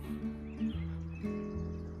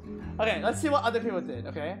 Okay, let's see what other people did,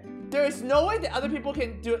 okay? There is no way that other people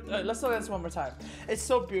can do it. Let's look at this one more time. It's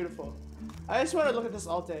so beautiful. I just want to look at this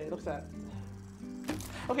all day. Look at that.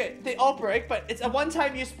 Okay, they all break, but it's a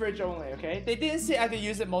one-time use bridge only, okay? They didn't say I could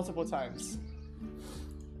use it multiple times.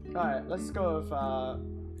 Alright, let's go with,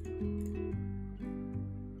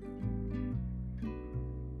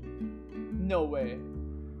 no way.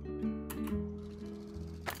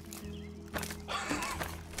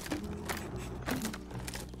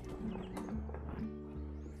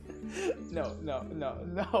 No.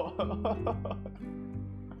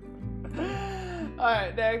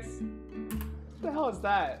 Alright, next. What the hell is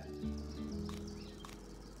that?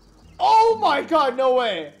 Oh my god, no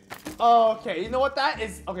way! Oh, okay, you know what that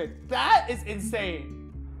is? Okay, that is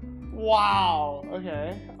insane. Wow.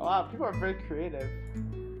 Okay. Wow, people are very creative.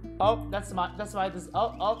 Oh, that's my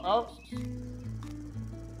oh.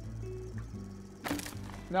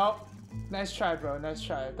 No. Nice try, bro. Nice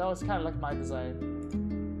try. That was kind of like my design.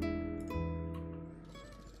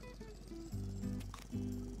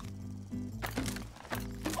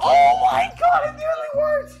 Oh my god, it nearly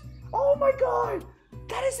worked! Oh my god!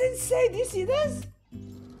 That is insane! Do you see this?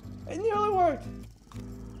 It nearly worked.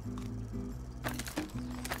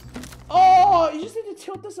 Oh, you just need to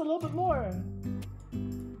tilt this a little bit more.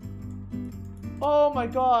 Oh my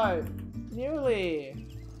god. Nearly.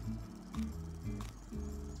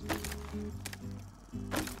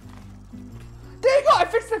 There you go! I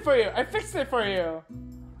fixed it for you! I fixed it for you!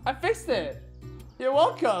 I fixed it! You're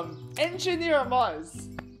welcome! Engineer Amaz!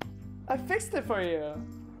 I fixed it for you!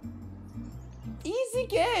 Easy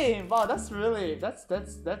game! Wow, that's really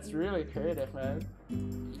creative, man.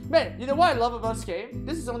 Man, you know what I love about this game?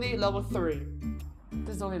 This is only level 3.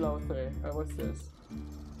 This is only level 3. Alright, what's this?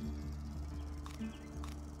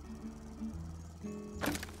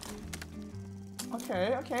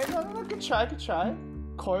 Okay, no, good try.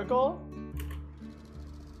 Corgo?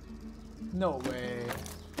 No way.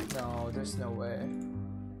 No, there's no way.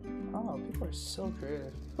 Oh, people are so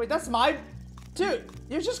creative. Wait, that's my... Dude,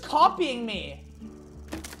 you're just copying me!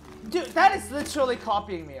 Dude, that is literally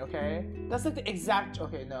copying me, okay? That's like the exact...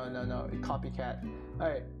 Okay, no. Copycat.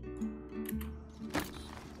 Alright.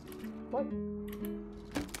 What?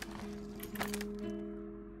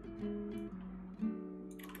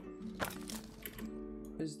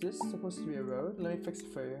 Is this supposed to be a road? Let me fix it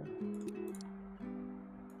for you.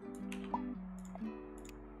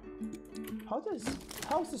 How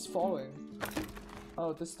is this falling?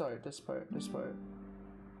 Oh, this part.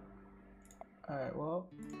 Alright, well.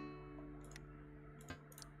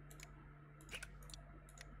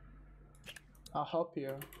 I'll help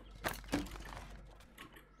you.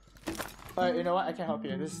 Alright, you know what? I can't help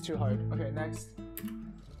you. This is too hard. Okay, next.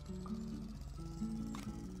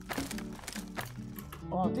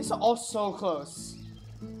 Oh, these are all so close.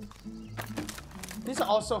 These are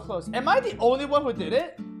all so close. Am I the only one who did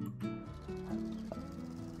it?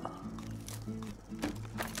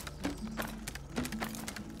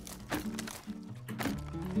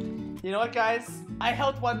 You know what, guys? I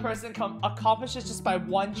helped one person accomplish this just by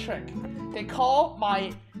one trick. They call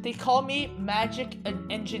me Magic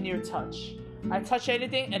and Engineer Touch. I touch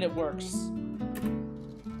anything and it works.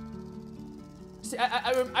 See,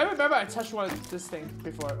 I remember I touched one of this thing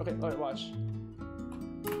before. Okay, alright, watch.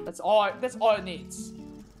 That's all it needs.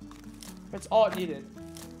 That's all it needed.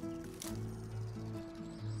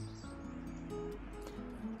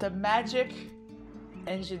 The magic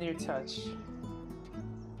engineer touch.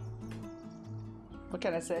 What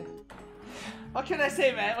can I say? What can I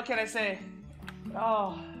say, man? What can I say?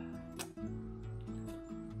 Oh.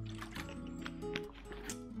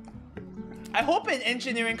 I hope an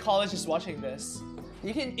engineering college is watching this.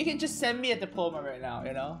 You can just send me a diploma right now,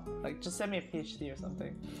 you know? Like, just send me a PhD or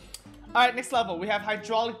something. Alright, next level. We have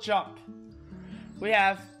hydraulic jump. We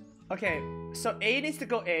have... Okay, so A needs to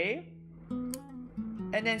go A.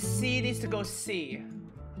 And then C needs to go C.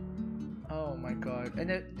 Oh my god. And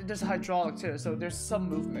then there's a hydraulic too, so there's some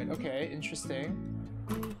movement. Okay, interesting.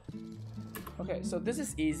 Okay, so this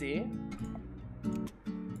is easy.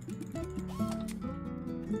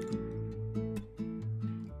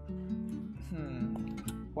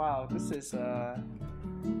 Wow, this is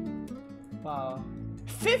wow.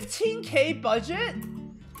 15K budget?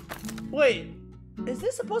 Wait, is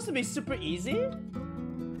this supposed to be super easy?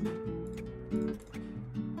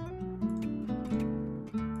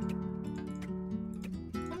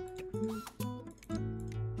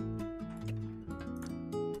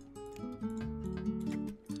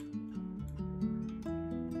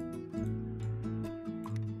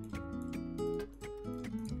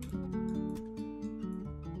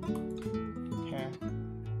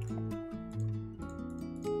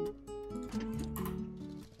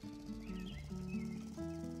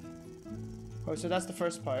 Oh, so that's the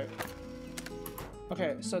first part.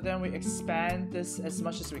 Okay, so then we expand this as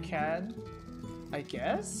much as we can, I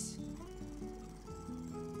guess?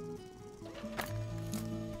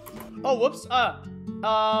 Oh, whoops! I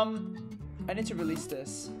need to release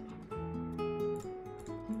this.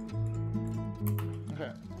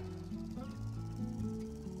 Okay.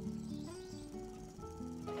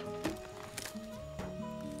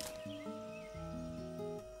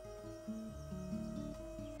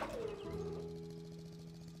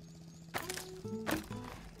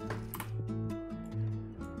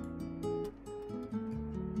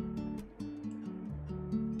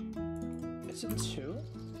 Is it 2?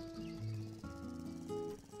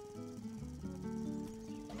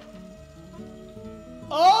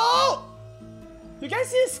 Oh! You guys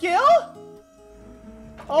see the scale?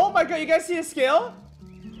 Oh my god, you guys see the scale?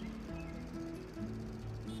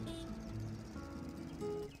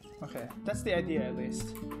 Okay, that's the idea at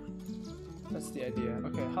least. That's the idea.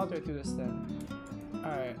 Okay, how do I do this then?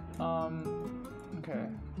 Alright, okay.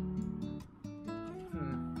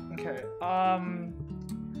 Okay,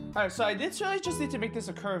 alright, so I literally just need to make this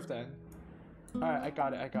a curve then. Alright, I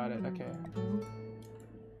got it, okay.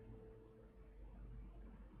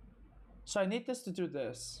 So I need this to do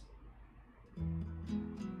this.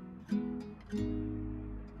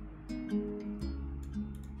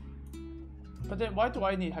 But then why do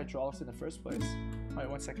I need hydraulics in the first place? Alright,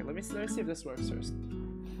 1 second, let me see if this works first.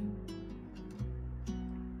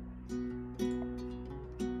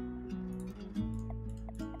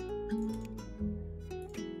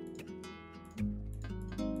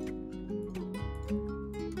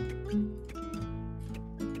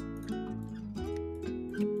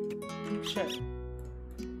 Shit.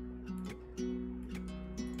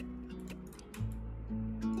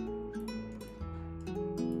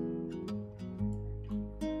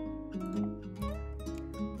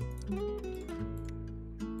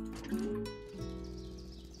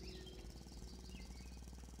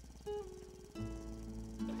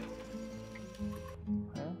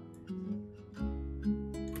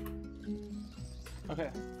 Okay,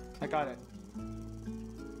 I got it.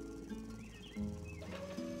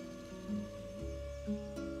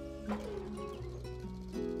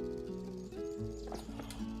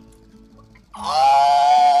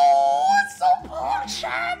 Oh, it's so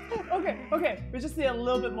bullshit! Okay, we just need a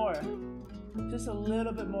little bit more. Just a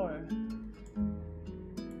little bit more.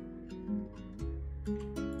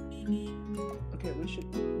 Okay, we should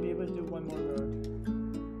be able to do one more row.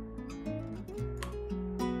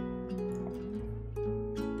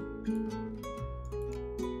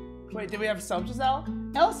 Wait, did we have a sub just now?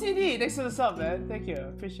 LCD, thanks for the sub, man. Thank you,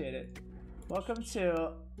 appreciate it. Welcome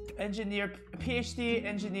to PhD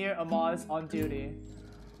engineer Amaz on duty.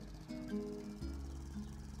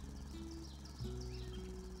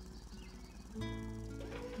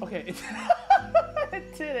 Okay,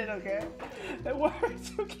 it did it, okay? It worked,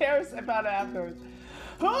 who cares about it afterwards?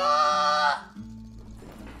 Ah!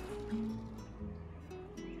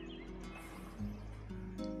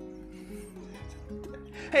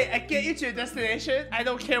 Hey, I get you to your destination. I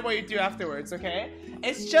don't care what you do afterwards, okay?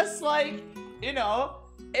 It's just like, you know,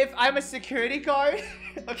 if I'm a security guard,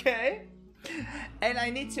 okay? And I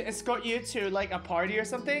need to escort you to like a party or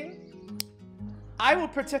something, I will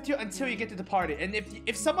protect you until you get to the party. And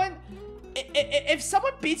if someone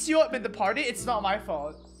beats you up in the party, it's not my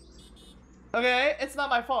fault. Okay? It's not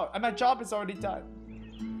my fault. And my job is already done.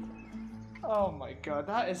 Oh my god,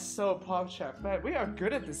 that is so PogChamp. Man, we are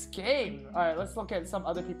good at this game. Alright, let's look at some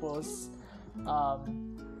other people's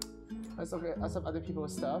let's look at some other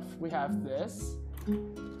people's stuff. We have this.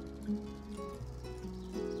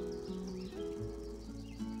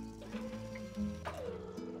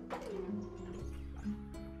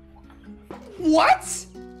 What?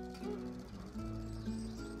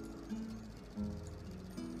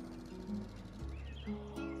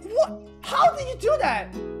 What? How did you do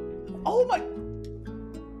that? Oh my...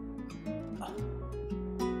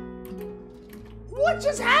 What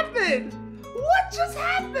just happened? What just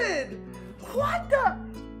happened? What the...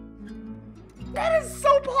 That is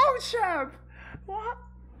so PogChamp. What?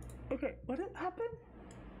 Okay, what did happen?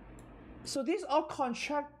 So these are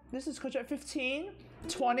contract... This is contract 15,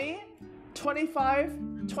 20,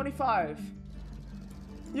 25, 25.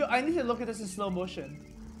 Yo, I need to look at this in slow motion.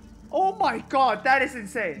 Oh my god, that is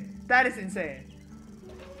insane. That is insane.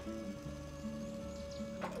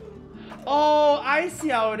 Oh, I see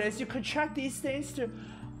how it is. You contract these things to...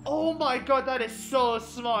 Oh my god, that is so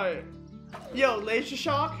smart. Yo, Laser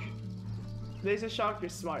Shock. Laser Shock, you're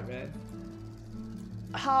smart, man.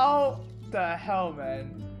 How the hell,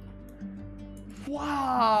 man?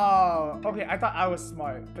 Wow. Okay, I thought I was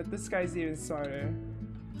smart, but this guy's even smarter.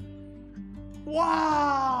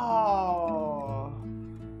 Wow.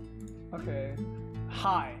 Okay.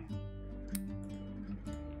 Hi.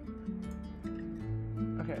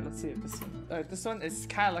 Okay, let's see if this one. This one is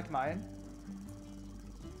kind of like mine.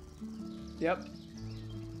 Yep.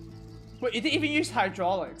 Wait, it didn't even use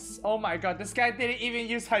hydraulics. Oh my god, this guy didn't even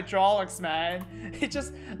use hydraulics, man. He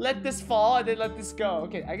just let this fall and then let this go.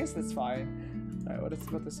 Okay, I guess that's fine. Alright, what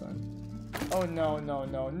about this one? Oh no, no,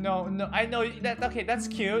 no, no, no. I know that. Okay, that's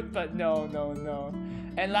cute, but no, no, no.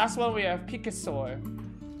 And last one we have Picasso.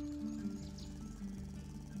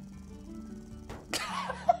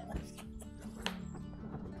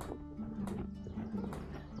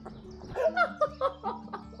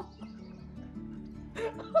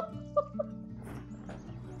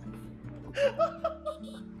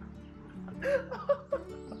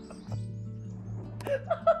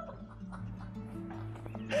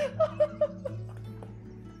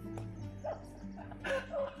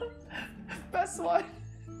 Best one.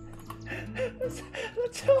 That's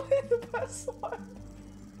totally the best one.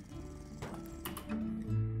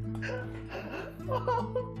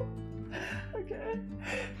 Oh. Okay.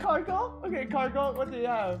 Cargo? Okay, cargo, what do you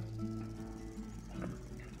have?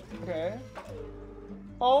 Okay.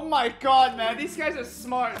 Oh my god, man. These guys are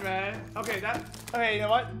smart, man. Okay, okay, you know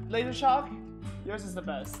what? Laser Shock, yours is the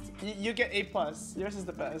best. You get A+. Yours is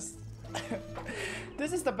the best.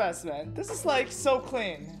 This is the best, man. This is like so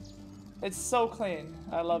clean. It's so clean.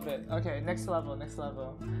 I love it. Okay, next level, next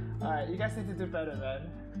level. Alright, you guys need to do better, man.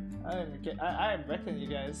 I am wrecking you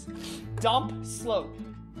guys. Dump slope.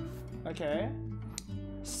 Okay.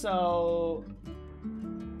 So...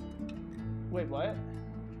 Wait, what?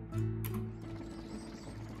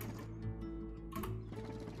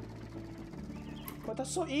 But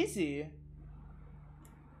that's so easy.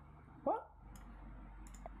 What?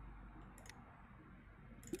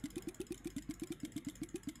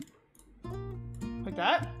 Like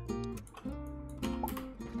that?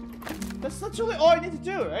 That's literally all I need to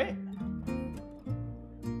do, right?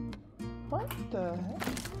 What the heck?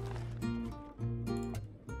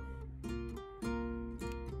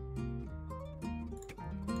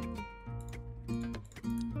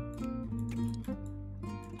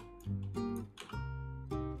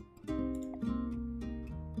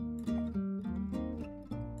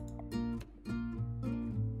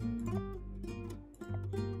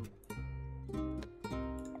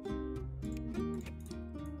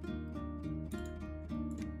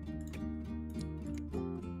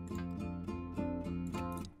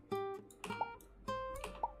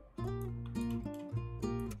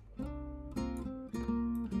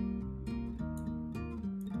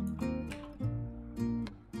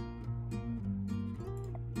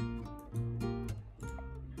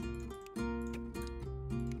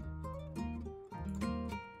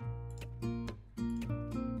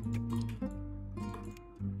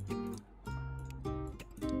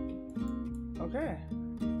 Okay.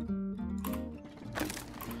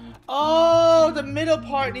 Oh, the middle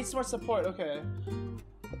part needs more support. Okay.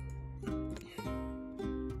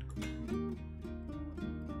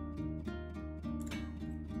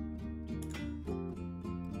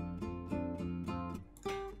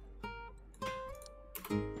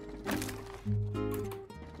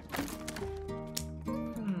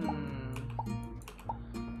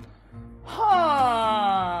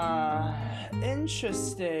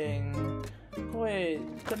 interesting. Wait,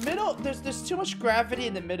 the middle, there's too much gravity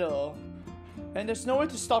in the middle. And there's nowhere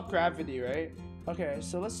to stop gravity, right? Okay,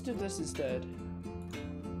 so let's do this instead.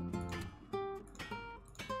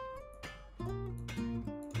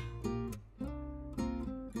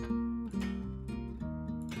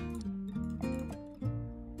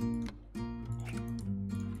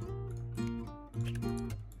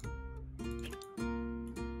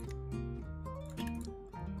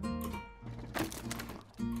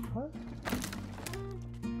 What?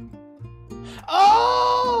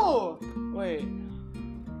 Oh! Wait.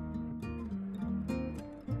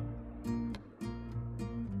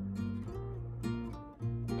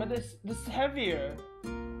 But this is heavier.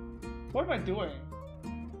 What am I doing?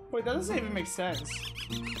 Wait, that doesn't even make sense.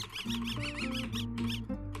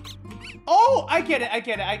 Oh, I get it. I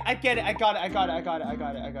get it. I get it. I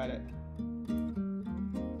got it.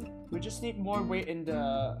 We just need more weight in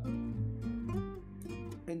the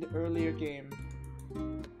earlier game.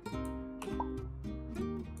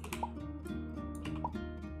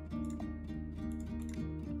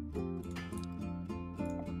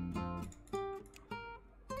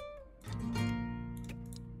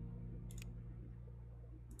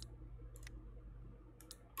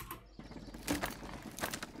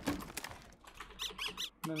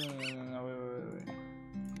 No, wait.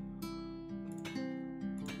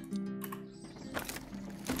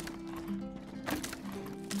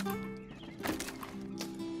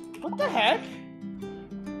 What the heck?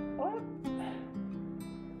 What?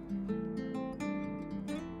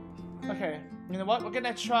 Okay, you know what? We're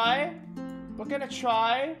gonna try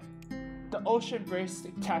the ocean brace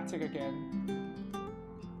tactic again.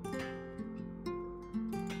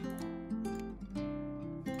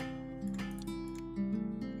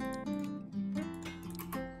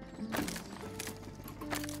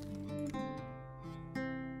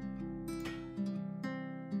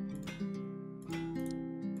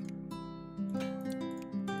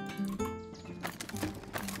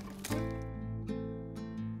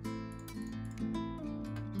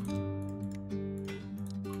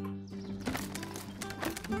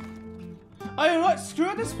 Oh, you know what?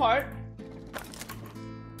 Screw this part.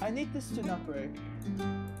 I need this to not break.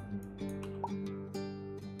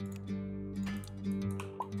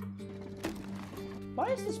 Why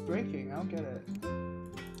is this breaking? I don't get it.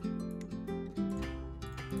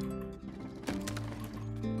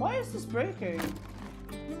 Why is this breaking?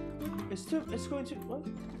 It's going to, what?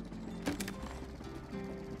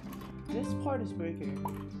 This part is breaking.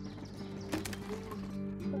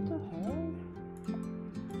 What the hell?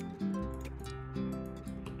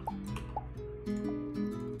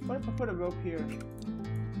 What if I put a rope here?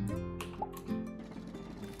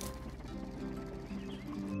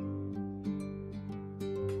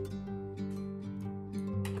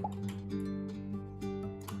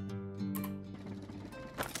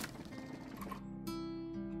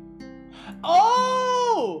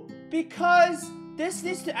 Oh! Because this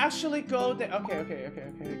needs to actually go there. Okay.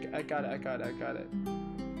 I got it.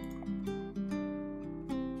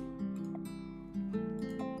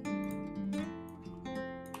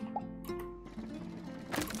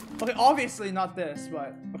 Okay, obviously not this,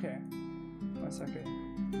 but okay. 1 second.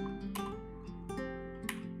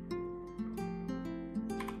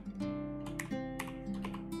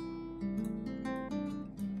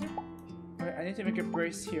 Okay, I need to make a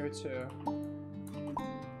brace here too.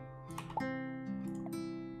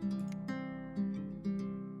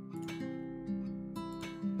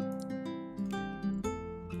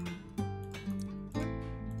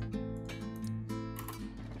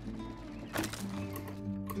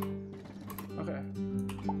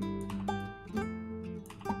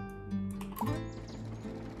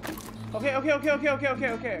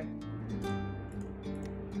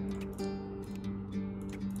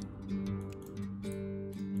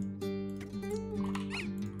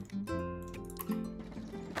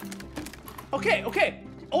 Okay. Okay.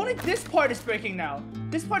 Only this part is breaking now.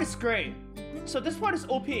 This part is great. So this part is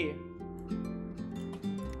OP. Can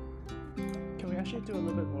we actually do a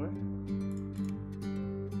little bit more?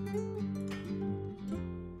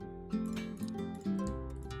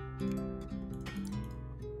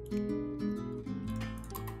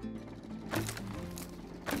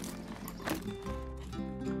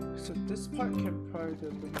 So this part can probably do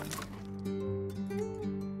a bit more.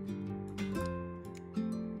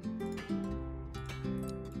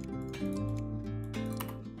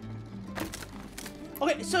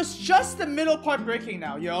 Okay, so it's just the middle part breaking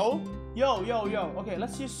now, yo. Okay,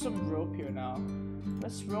 let's use some rope here now.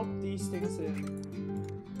 Let's rope these things in.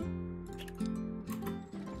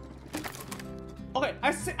 Okay,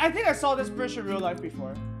 I think I saw this bridge in real life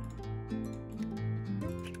before.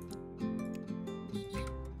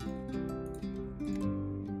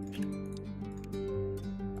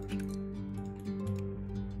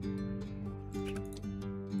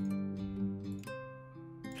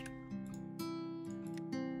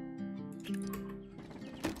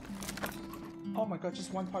 Oh my god,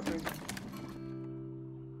 just one part breaking.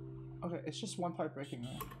 Okay, it's just one part breaking,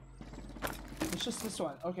 right? It's just this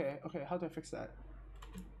one. Okay, okay, how do I fix that?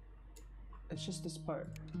 It's just this part.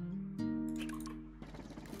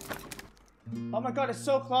 Oh my god, it's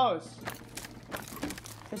so close!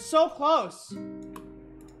 It's so close!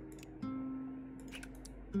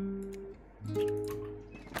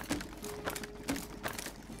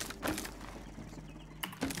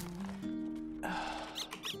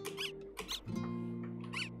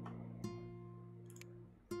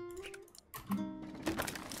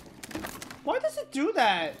 Why does it do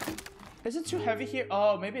that? Is it too heavy here?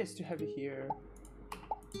 Oh, maybe it's too heavy here.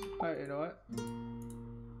 Alright, you know what?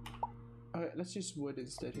 Alright, let's use wood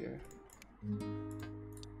instead here.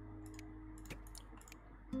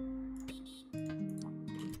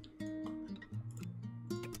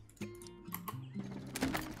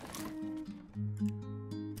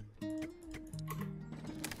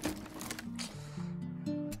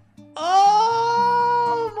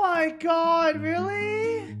 Oh my god,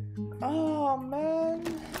 really? Oh man.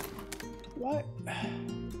 What?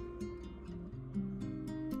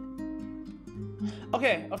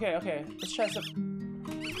 Okay, okay, okay. Let's try some.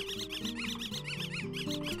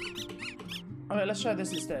 Okay, let's try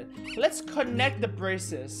this instead. Let's connect the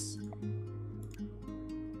braces.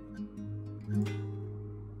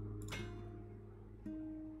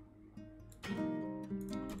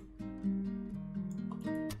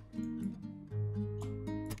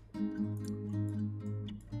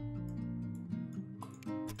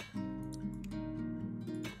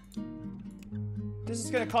 This is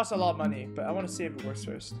gonna cost a lot of money, but I want to see if it works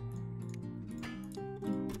first.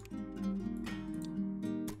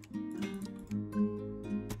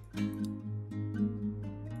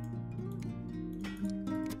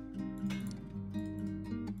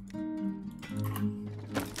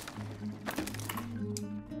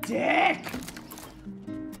 Dick!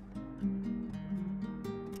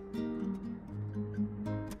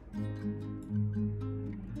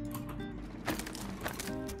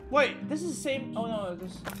 Wait, this is the same. Oh no,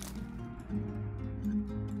 this.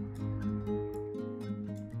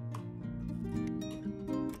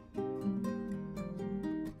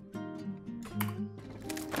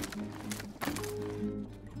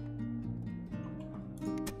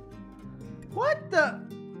 What the?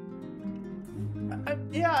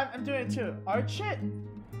 Yeah, I'm doing it too. Arch it?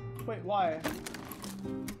 Wait, why?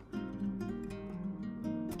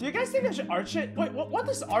 Do you guys think I should arch it? Wait, what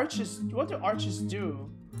does arches? What do arches do?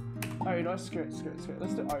 Alright, you know what? Screw it, screw it, screw it.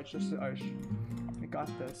 Let's do arch, let's do arch. I got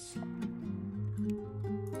this.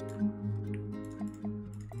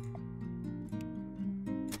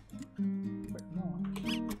 Wait, no.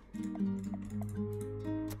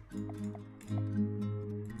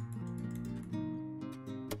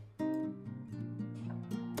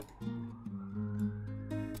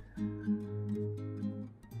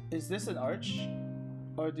 Is this an arch?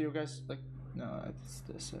 Or do you guys like, no, it's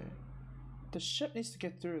this way. The ship needs to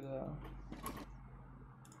get through though.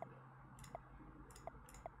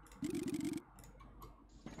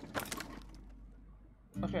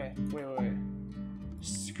 Okay, wait.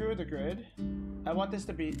 Screw the grid. I want this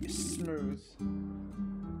to be smooth.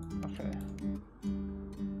 Okay.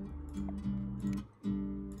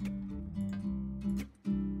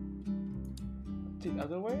 The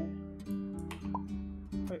other way?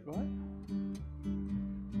 Wait, what?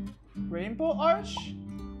 Rainbow arch?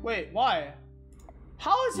 Wait, why?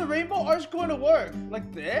 How is a rainbow arch going to work?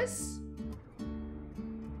 Like this?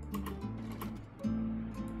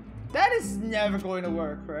 That is never going to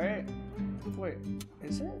work, right? Wait,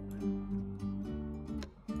 is it?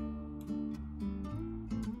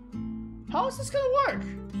 How is this gonna work?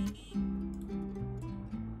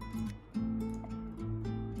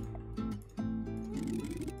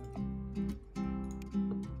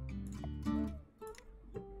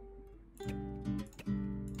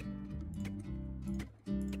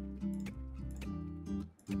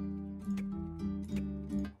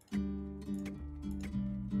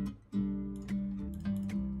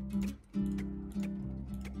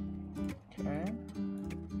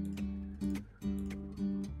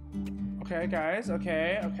 Okay, guys,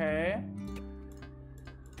 okay.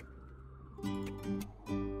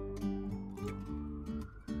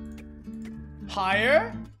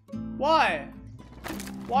 Higher? Why?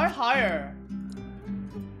 Why higher?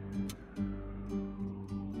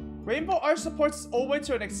 Rainbow arch supports Owen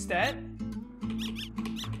to an extent?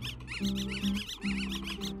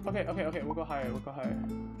 Okay, we'll go higher,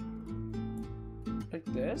 Like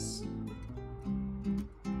this?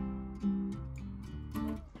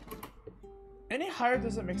 Any higher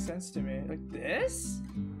doesn't make sense to me. Like this?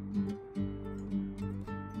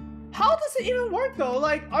 how does it even work though?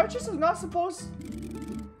 Like, archers are not supposed...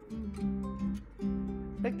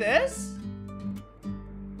 Like this?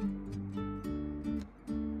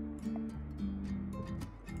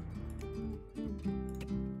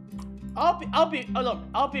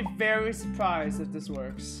 I'll be very surprised if this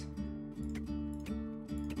works.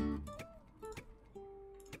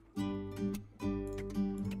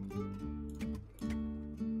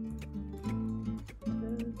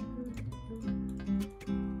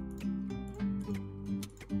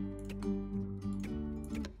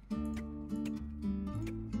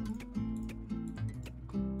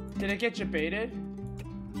 Did it get jebaited?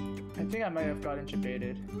 I think I might have gotten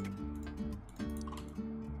jebaited.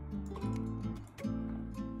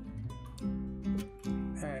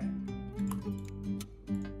 Hey.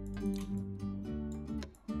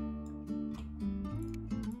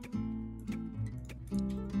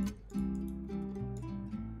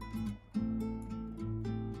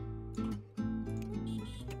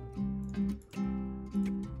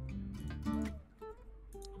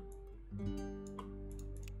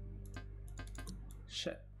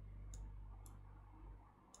 Shit.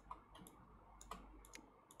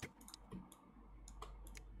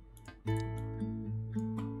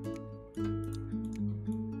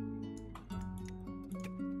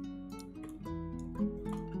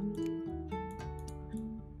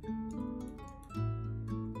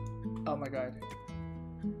 Oh my god.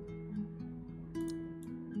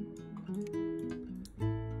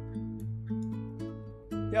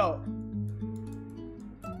 Yo.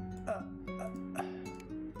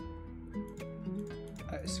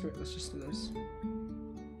 Alright, screw it, let's just do this.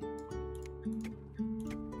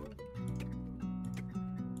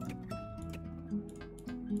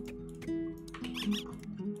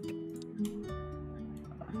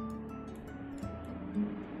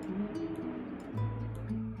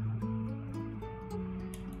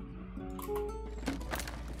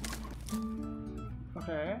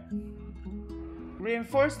 Okay.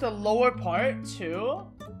 Reinforce the lower part too?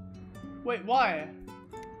 Wait, why?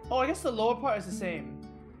 Oh, I guess the lower part is the same.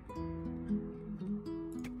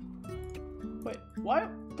 Wait, why?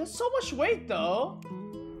 There's so much weight though.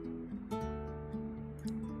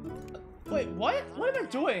 Wait, what? What am I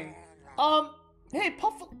doing? Hey,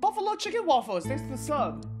 Buffalo Chicken Waffles, thanks for the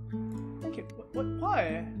sub. Thank you. What?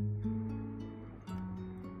 Why?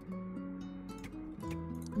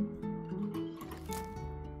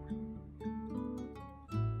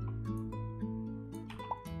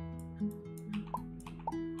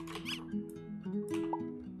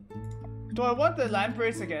 Do I want the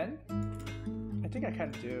lampreys again? I think I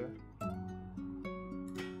kind of do.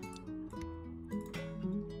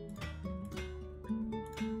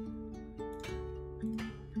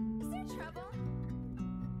 Is there trouble?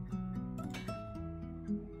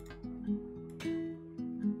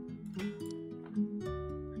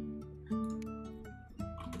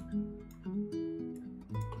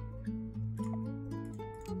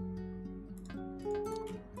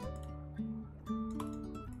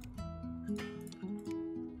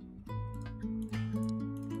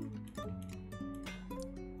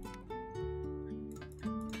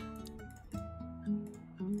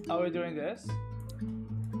 Are we doing this?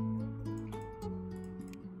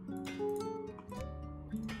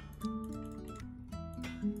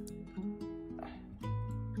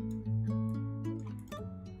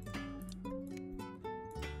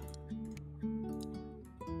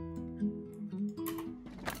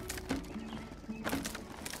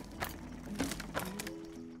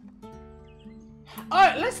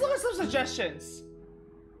 Alright, let's look at some suggestions.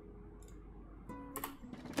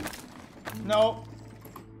 No.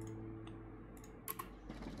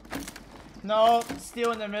 No,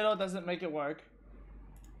 steel in the middle doesn't make it work.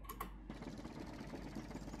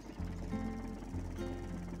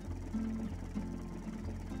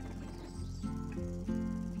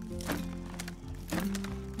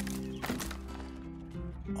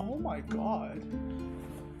 Oh my god.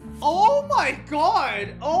 Oh my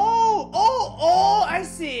god! Oh, I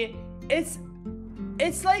see.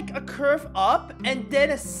 It's like a curve up and then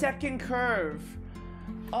a second curve.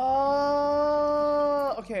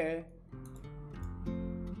 Oh, okay.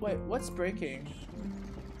 Wait, what's breaking?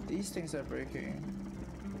 These things are breaking.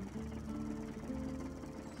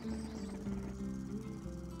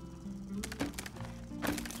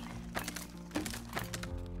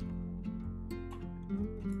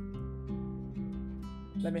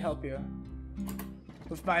 Let me help you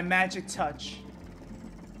with my magic touch.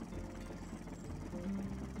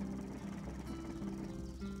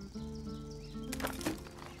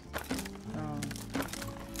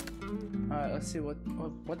 Alright, let's see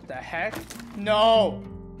what the heck? No!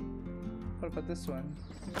 What about this one?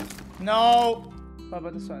 No! What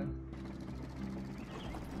about this one?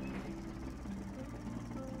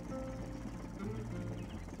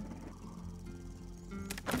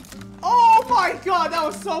 Oh my god, that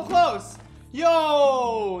was so close!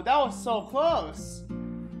 Yo! That was so close!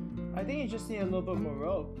 I think you just need a little bit more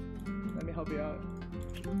rope. Let me help you out.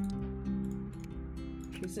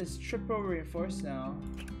 This is triple reinforced now.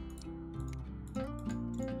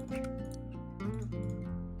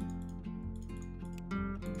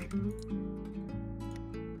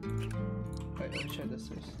 Wait, let me try this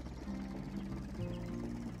first.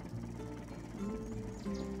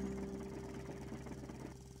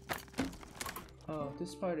 Oh,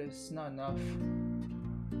 this part is not enough.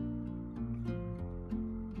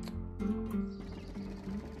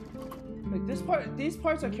 Like this part, these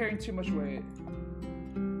parts are carrying too much weight.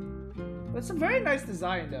 It's a very nice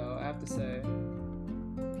design though, I have to say.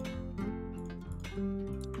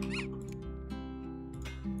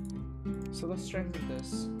 So let's strengthen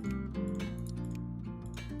this.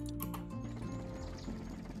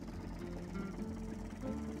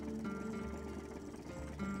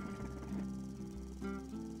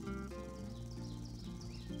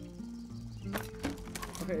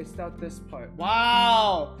 Okay, it's not this part.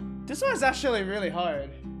 Wow! This one's actually really hard.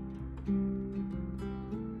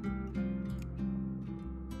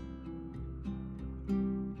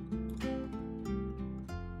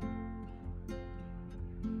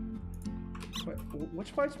 Wait,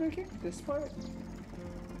 which part's breaking? This part?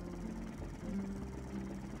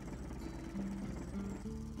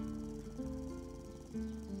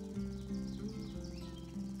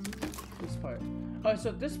 This part. Oh,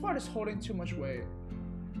 so this part is holding too much weight.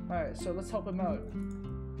 Alright, so let's help him out.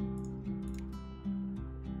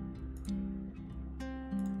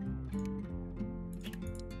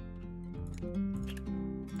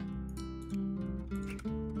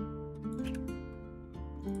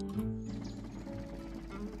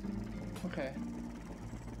 Okay.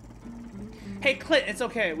 Hey, Clint, it's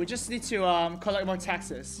okay. We just need to collect more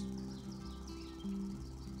taxes.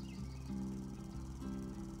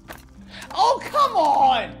 Oh, come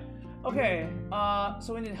on! Okay,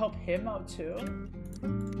 so we need to help him out too.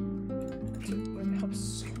 Dude, we need to help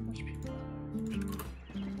so much people.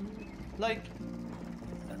 Like,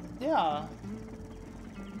 yeah.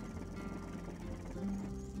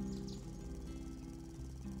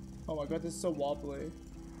 Oh my god, this is so wobbly.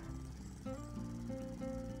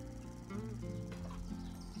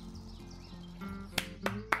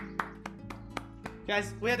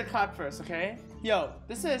 Guys, we have to clap first, okay? Yo,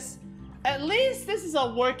 this is... At least this is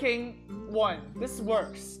a working one. This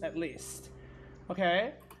works, at least.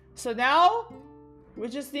 Okay? So now, we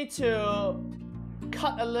just need to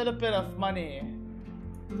cut a little bit of money.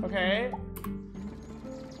 Okay?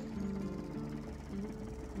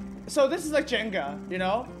 So this is like Jenga, you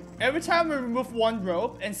know? Every time we remove one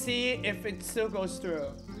rope and see if it still goes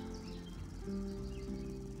through.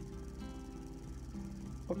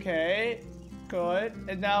 Okay. Good.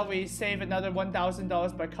 And now we save another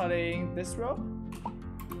 $1,000 by cutting this rope.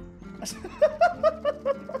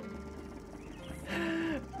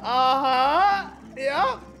 Uh-huh.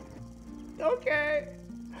 Yep. Okay.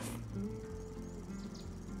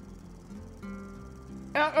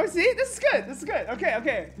 Oh, see? This is good. This is good. Okay,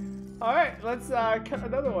 okay. Alright, let's cut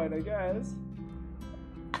another one, I guess.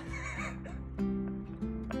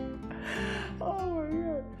 Oh my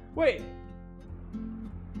god. Wait.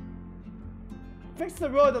 Fix the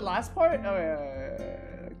row of the last part? Oh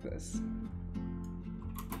yeah, like this.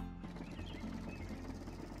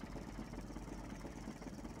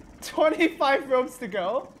 $25 ropes to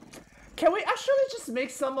go. Can we actually just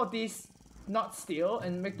make some of these not steel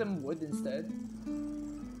and make them wood instead?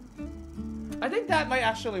 I think that might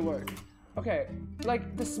actually work. Okay,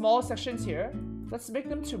 like the small sections here, let's make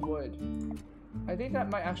them to wood. I think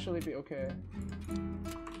that might actually be okay.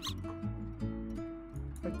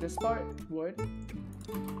 Like this part, wood.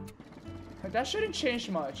 Like that shouldn't change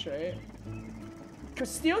much, right?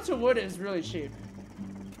 Because steel to wood is really cheap.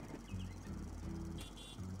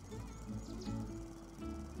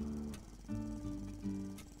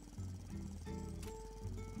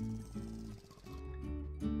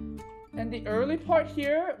 And the early part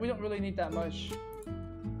here, we don't really need that much.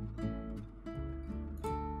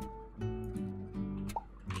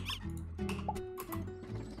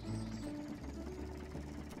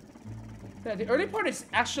 Yeah, the early part is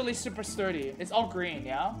actually super sturdy. It's all green,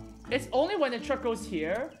 yeah? It's only when the truck goes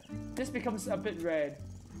here, this becomes a bit red.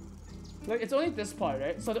 Like, it's only this part,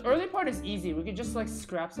 right? So the early part is easy. We can just, like,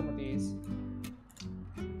 scrap some of these.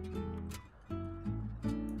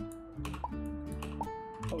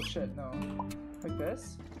 Oh shit, no. Like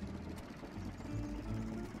this?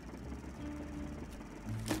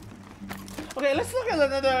 Okay, let's look at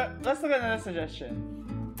another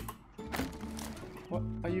suggestion. What,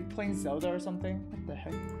 are you playing Zelda or something? What the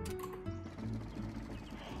heck?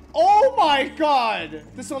 Oh my god!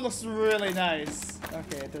 This one looks really nice.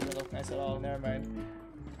 Okay, it doesn't look nice at all, never mind.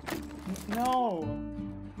 No!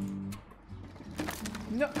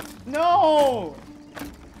 No! No!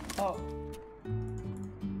 Oh.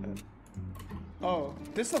 Oh,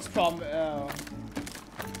 this looks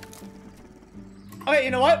Okay,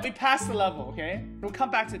 you know what? We passed the level, okay? We'll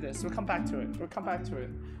come back to this. We'll come back to it. We'll come back to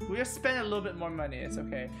it. We'll just spend a little bit more money. It's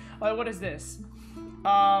okay. Alright, what is this?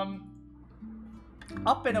 Up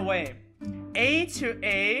and away. A to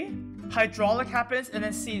A, hydraulic happens, and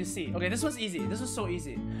then C to C. Okay, this was easy. This was so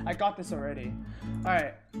easy. I got this already.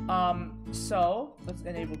 Alright, so let's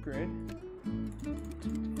enable grid.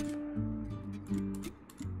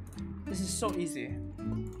 This is so easy.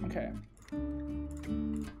 Okay.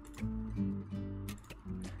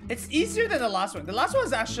 It's easier than the last one. The last one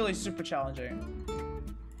is actually super challenging.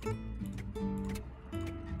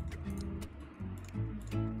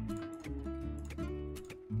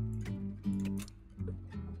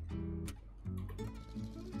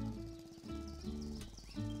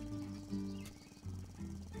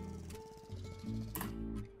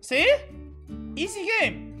 See? Easy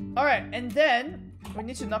game. Alright, and then we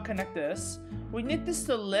need to not connect this. We need this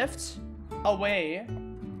to lift away.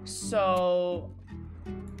 So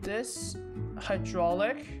this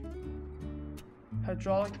hydraulic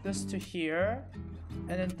this to here,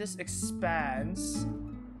 and then this expands.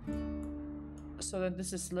 So then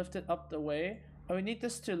this is lifted up the way. And we need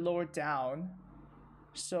this to lower down.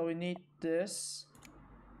 So we need this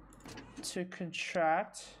to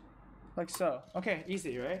contract. Like so. Okay,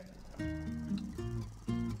 easy, right?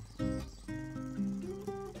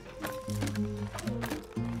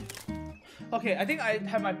 Okay, I think I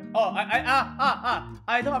have my... Oh,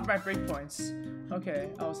 I don't have my breakpoints. Okay,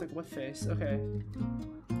 I was like, what face? Okay.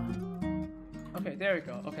 Okay, there we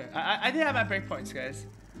go. Okay, I didn't have my breakpoints, guys.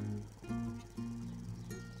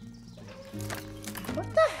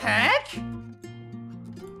 What the heck?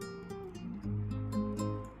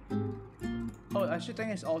 Oh, I should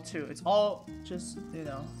think it's all two. It's all just, you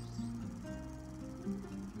know.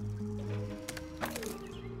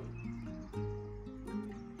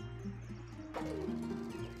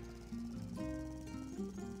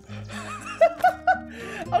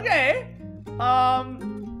 Okay.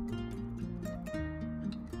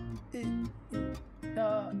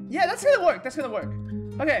 Yeah, that's gonna work. That's gonna work.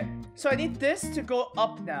 Okay, so I need this to go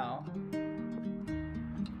up now.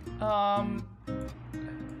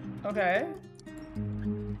 Okay.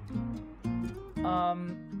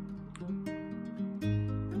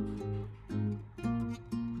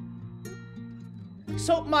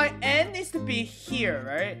 So my end needs to be here,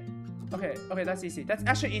 right? Okay, okay, that's easy. That's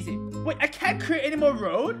actually easy. Wait, I can't create any more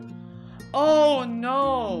road? Oh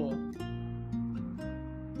no.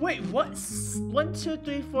 Wait, what? 1, 2,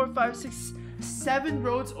 3, 4, 5, 6, 7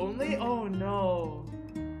 roads only? Oh no.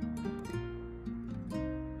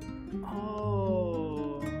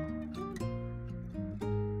 Oh.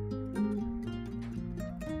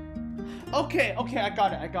 Okay, okay, I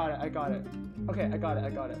got it. Okay, I got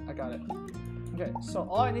it. Okay, so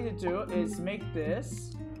all I need to do is make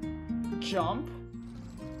this jump.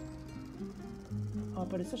 Oh,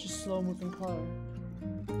 but it's such a slow moving car.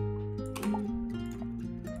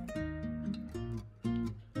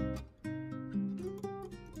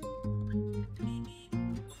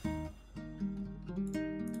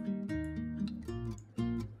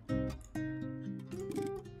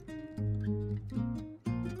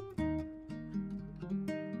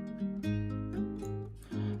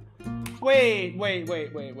 Wait.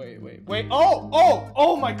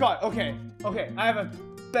 Oh my god. Okay. I have a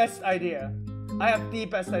best idea. I have the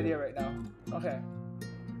best idea right now. Okay.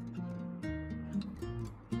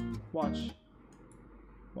 Watch.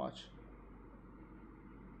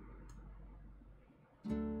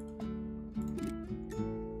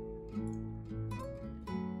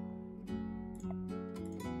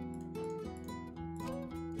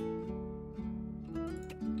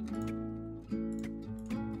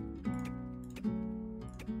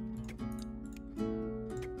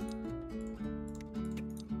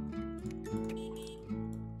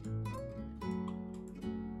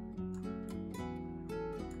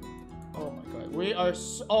 We are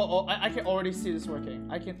so, I can already see this working.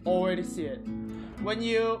 I can already see it. When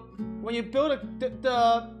you build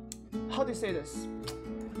the how do you say this?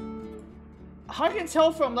 How I can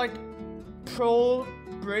tell from like pro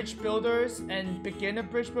bridge builders and beginner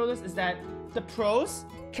bridge builders is that the pros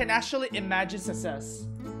can actually imagine success.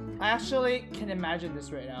 I actually can imagine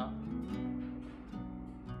this right now.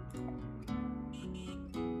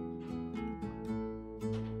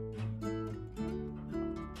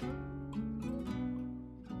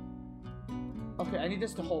 I need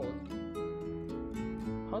this to hold.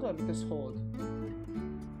 How do I make this hold?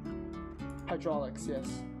 Hydraulics, yes.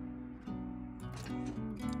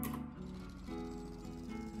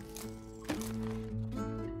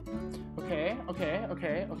 Okay.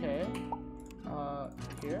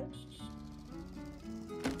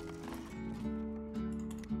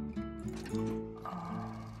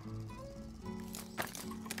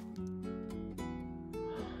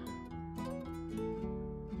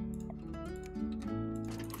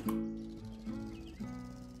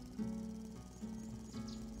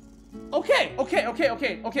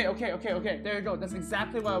 Here. Okay. There you go. That's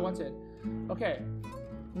exactly what I wanted. Okay.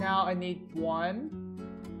 Now I need 1,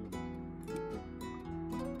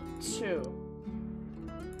 2.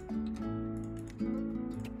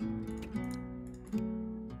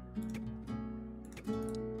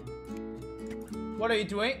 What are you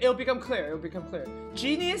doing? It'll become clear.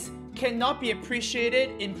 Genius cannot be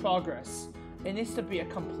appreciated in progress. It needs to be a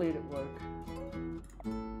completed work.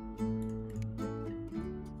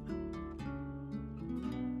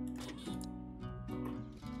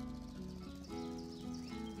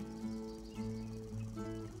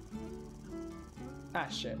 Ah,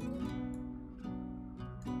 shit.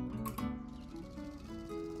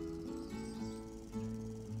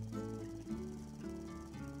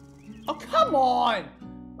 Oh, come on!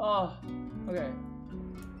 Oh, okay.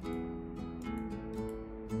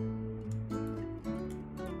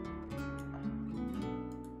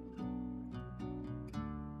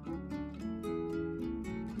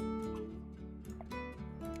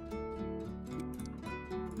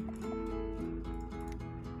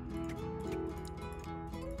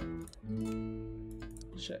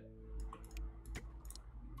 Shit.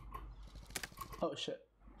 Oh, shit.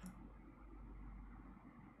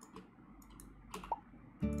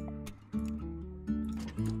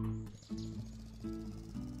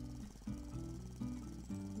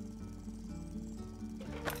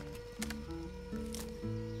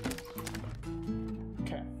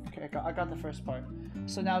 I got the first part.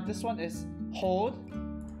 So now this one is hold.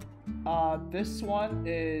 This one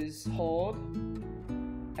is hold.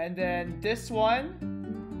 And then this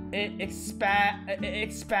one, it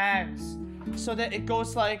expands. So that it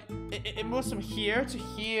goes like, it moves from here to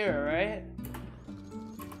here, right?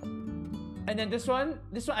 And then this one,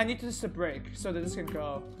 I need this to break so that this can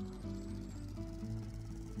go.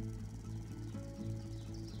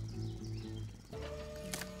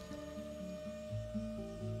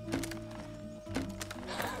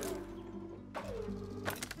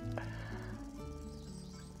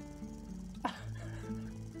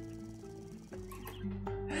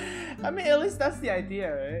 I mean, at least that's the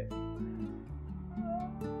idea, right?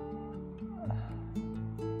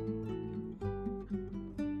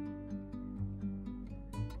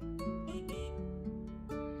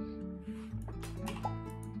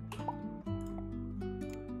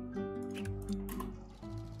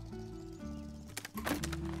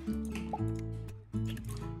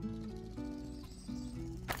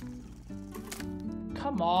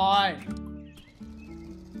 Come on.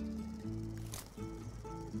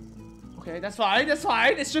 Okay, that's fine,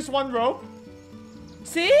 It's just one rope.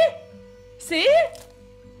 See? See?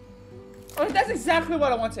 Oh, that's exactly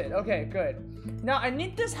what I wanted. Okay, good. Now I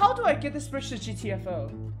need this. How do I get this bridge to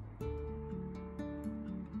GTFO?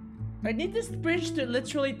 I need this bridge to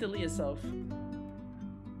literally delete itself.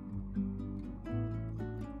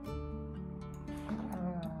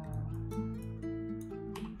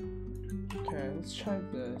 Okay, let's try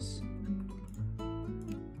this.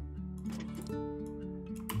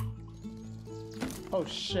 Oh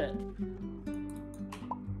shit.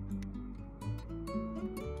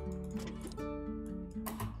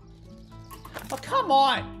 Oh, come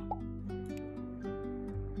on!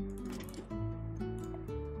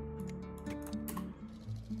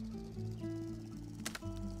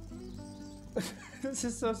 This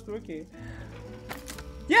is so spooky.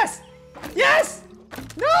 Yes! Yes!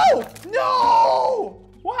 No! No!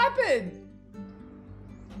 What happened?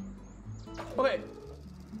 Okay.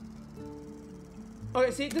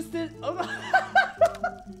 Okay, see, this did. Oh no.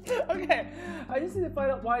 Okay, I just need to find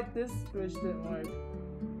out why this bridge didn't work.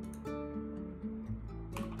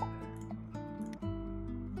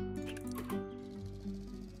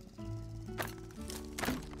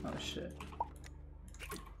 Oh shit.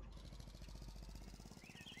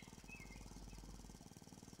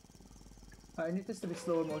 I need this to be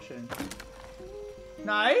slower motion.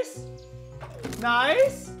 Nice!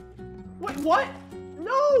 Nice! Wait, what?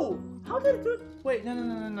 No! How did it do it? Wait,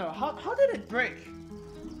 no. How did it break?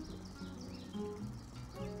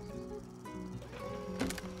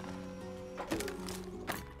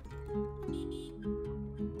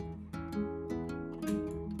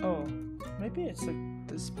 maybe it's like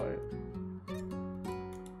this part.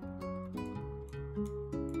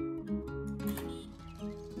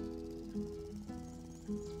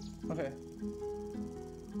 Okay.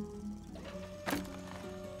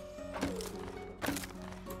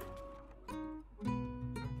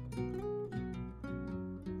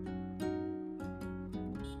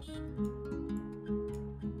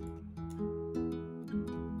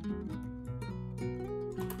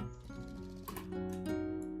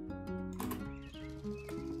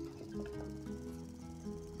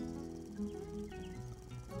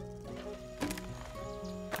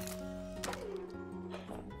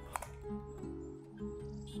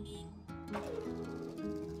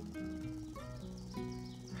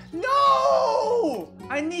 No!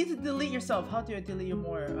 I need to delete yourself. How do I delete you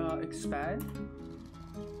more? Expand?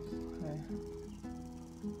 Okay.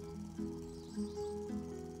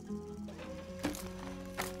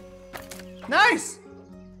 Nice!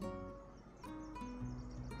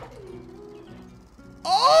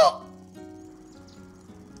 Oh!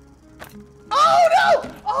 Oh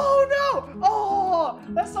no! Oh no! Oh!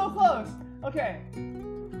 That's so close! Okay.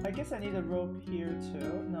 I guess I need a rope here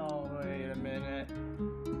too. No, wait a minute.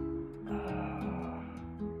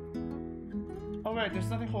 Oh wait, there's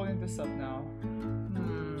nothing holding this up now.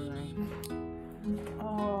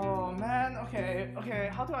 Oh man, okay, okay.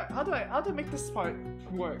 How do I make this part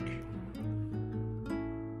work?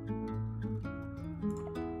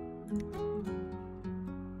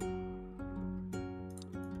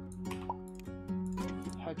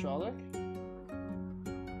 Hydraulic?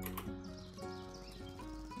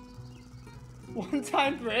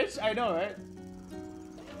 One-time bridge? I know, right?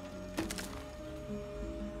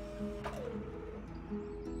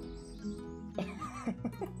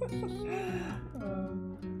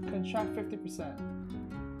 Contract 50%.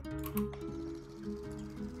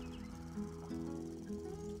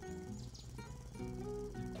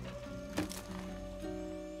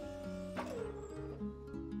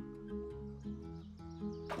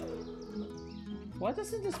 Why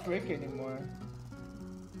doesn't this break anymore?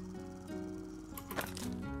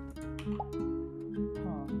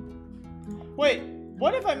 Huh. Wait,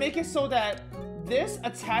 what if I make it so that this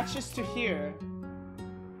attaches to here?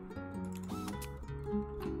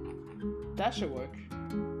 That should work.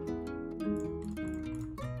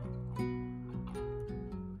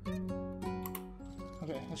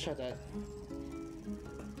 Okay, let's try that.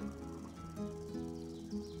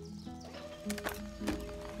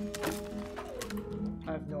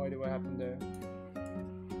 I have no idea what happened there.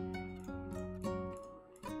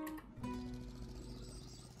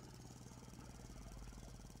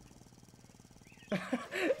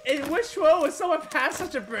 In which world would someone pass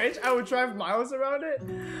such a bridge? I would drive miles around it?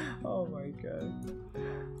 Oh my god.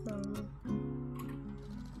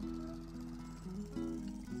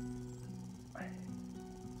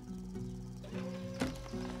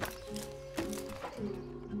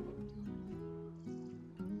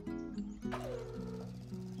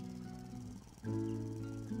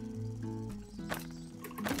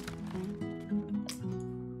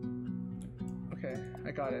 Okay,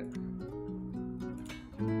 I got it.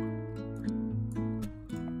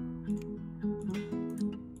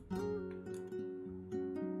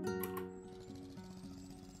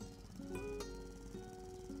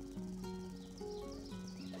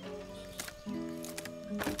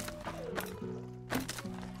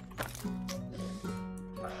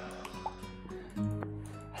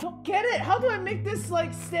 I don't get it! How do I make this,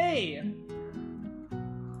 like, stay?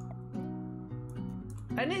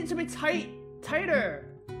 I need it to be tighter.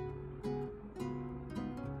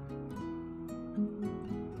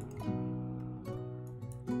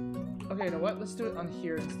 Okay, you know what? Let's do it on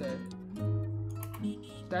here instead.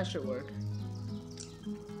 That should work.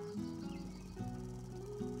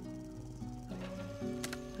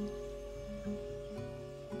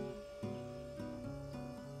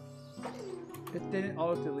 It didn't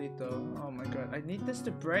auto-delete though. Oh my god, I need this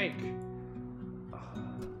to break.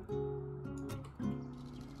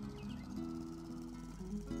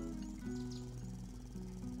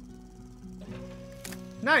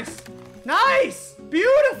 Nice! Nice!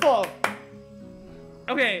 Beautiful!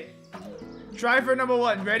 Okay. Driver number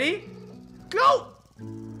one, ready? Go!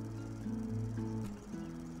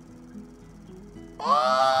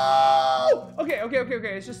 Oh! Okay.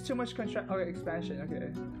 It's just too much expansion. Okay.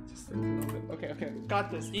 Just a little bit. Okay.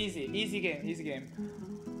 Got this. Easy game.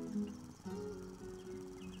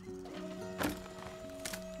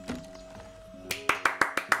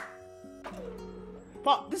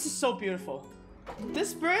 Wow, this is so beautiful.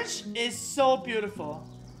 This bridge is so beautiful.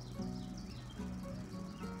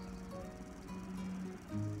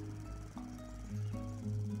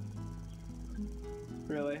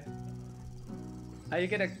 Are you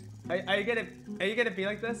gonna are you gonna be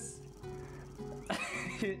like this?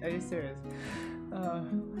 Are you serious?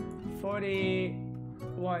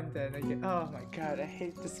 41 then again. Oh my god, I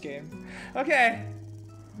hate this game. Okay.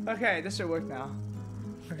 Okay, this should work now.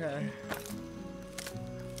 Okay.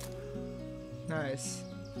 Nice.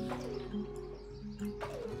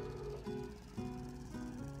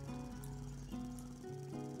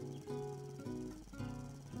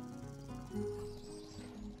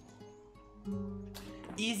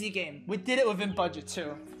 Easy game. We did it within budget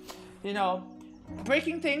too. You know,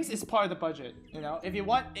 breaking things is part of the budget. You know, if you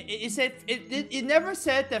want, it said it never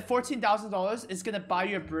said that $14,000 is gonna buy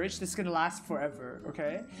you a bridge that's gonna last forever.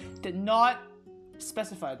 Okay, did not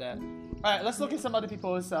specify that. All right, let's look at some other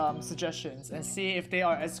people's suggestions and see if they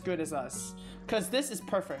are as good as us. Cause this is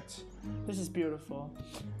perfect. This is beautiful.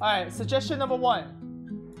 All right, suggestion number 1.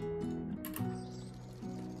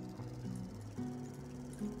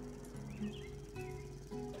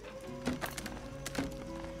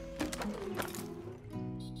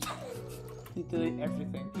 You delete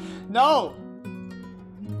everything. No!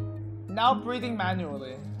 Now breathing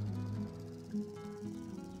manually.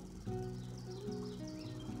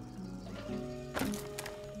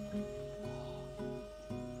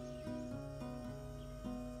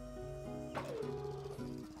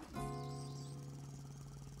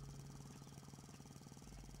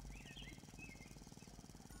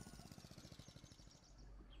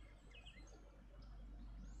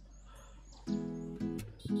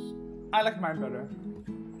 I like mine better.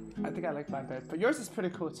 I think I like mine better. But yours is pretty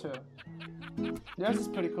cool too. Yours is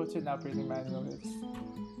pretty cool too, now breathing manually.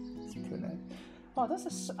 It's pretty nice. Oh,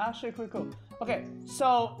 that's actually pretty cool. Okay,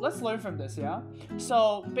 so let's learn from this, yeah?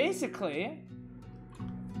 So basically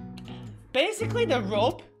the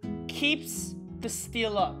rope keeps the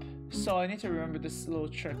steel up. So I need to remember this little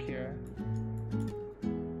trick here.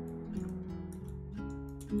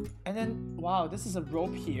 And then, wow, this is a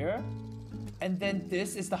rope here. And then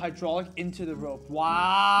this is the hydraulic into the rope.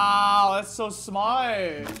 Wow, that's so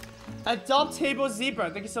smart. Adopt Table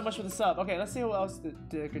Zebra, thank you so much for the sub. Okay, let's see who else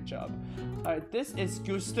did a good job. Alright, this is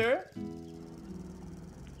Gooster.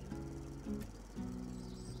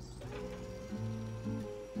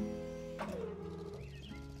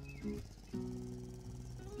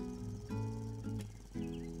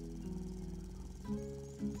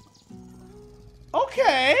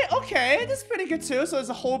 Okay, that's pretty good too. So it's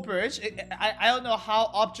a whole bridge. I don't know how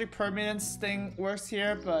object permanence thing works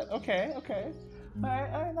here, but okay.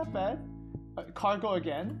 Alright, not bad. Cargo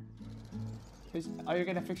again. Are you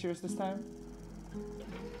gonna fix yours this time?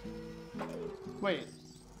 Wait,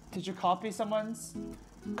 did you copy someone's?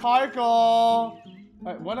 Cargo!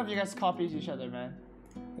 Alright, one of you guys copied each other, man.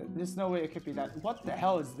 There's no way it could be that. What the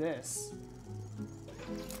hell is this?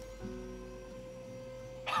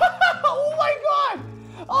 Oh my god!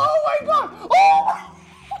 Oh my god! Oh my...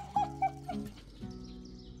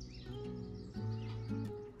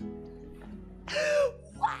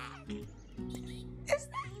 What is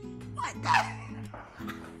that? What the...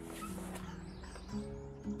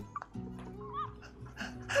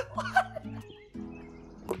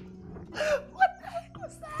 What the heck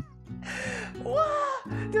was that?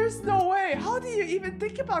 What? There's no way. How do you even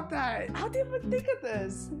think about that? How do you even think of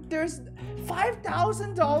this? There's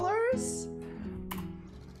 $5,000?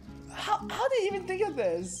 How do you even think of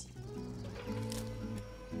this?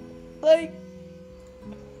 Like...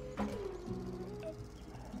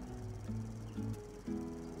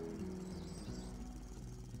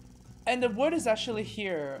 And the wood is actually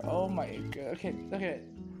here. Oh my god.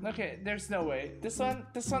 Okay, there's no way. This one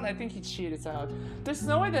I think he cheated somehow. There's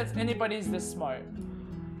no way that anybody's this smart.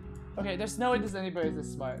 Okay, there's no way there's anybody's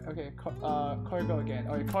this smart. Okay, cargo again.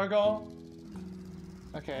 Okay, cargo.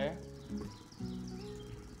 Okay.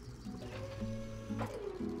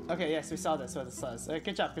 Okay, yes, we saw this. What this was.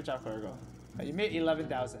 Good job, cargo. You made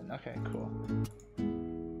 11,000. Okay, cool.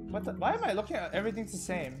 What the? Why am I looking at everything's the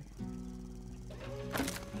same?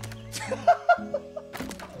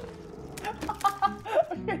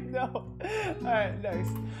 Okay, no. Alright,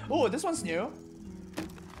 next. Oh, this one's new.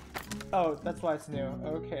 Oh, that's why it's new.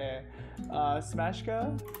 Okay.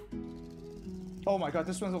 Smashka. Oh my god,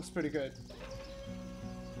 this one looks pretty good.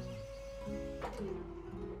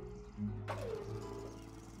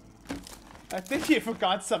 I think he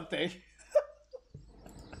forgot something.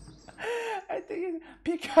 I think it's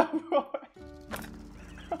pick up Roy.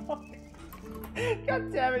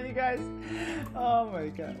 God damn it, you guys. Oh my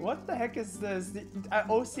god. What the heck is this?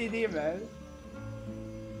 OCD, man.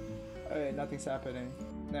 Okay, nothing's happening.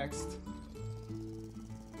 Next.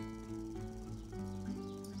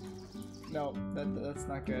 No, that's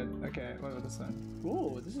not good. Okay, what about this one?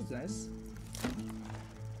 Ooh, this is nice.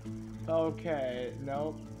 Okay,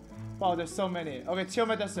 nope. Wow, there's so many. Okay,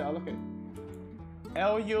 치우면 됐어요. Okay.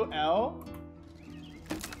 LUL.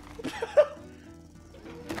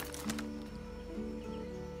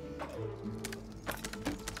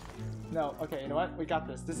 No, okay, you know what? We got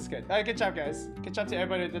this. This is good. Alright, good job, guys. Good job to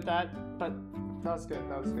everybody who did that. But that was good.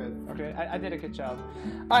 That was good. Okay, I did a good job.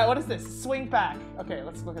 Alright, what is this? Swing back. Okay,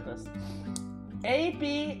 let's look at this. A,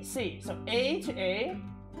 B, C. So A to A,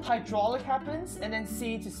 hydraulic happens, and then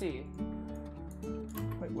C to C.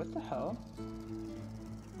 Wait, what the hell?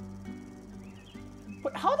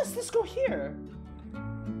 Wait, how does this go here?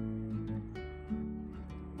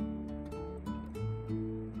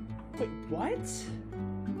 Wait, what?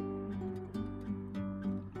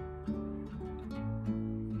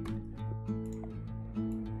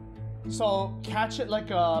 So, catch it like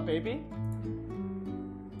a baby?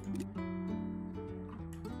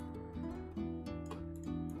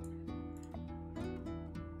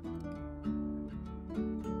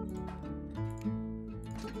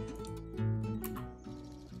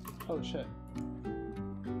 Holy shit.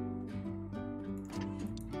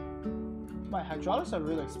 My hydraulics are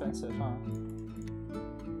really expensive, huh?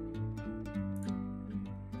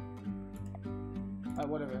 Alright,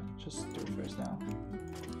 whatever. Just do it first now.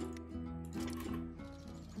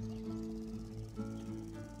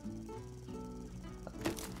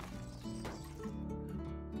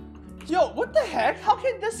 Yo, what the heck? How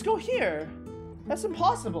can this go here? That's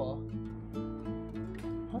impossible.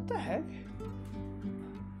 What the heck?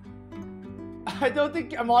 I don't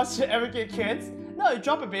think Amaz should ever get kids. No, you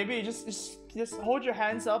drop a baby, you just hold your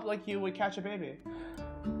hands up like you would catch a baby.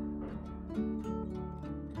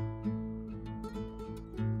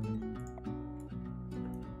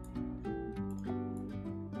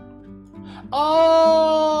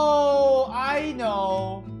 Oh, I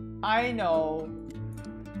know. I know.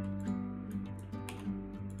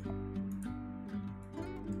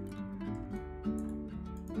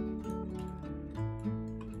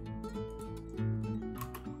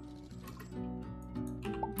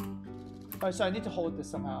 Oh, so I need to hold this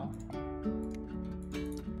somehow.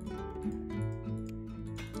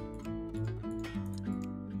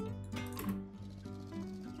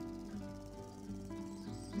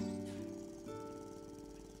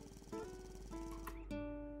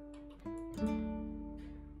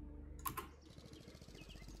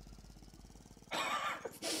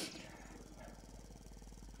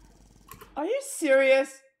 Are you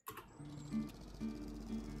serious?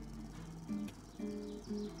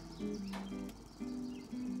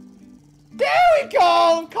 There we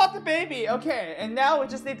go! Caught the baby! Okay, and now we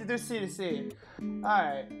just need to do C to C.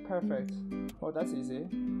 Alright, perfect. Oh, that's easy.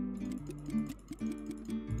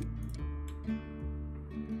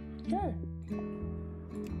 Okay.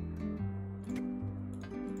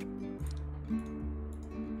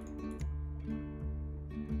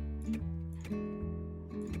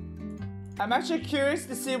 I'm actually curious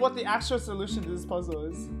to see what the actual solution to this puzzle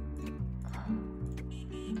is.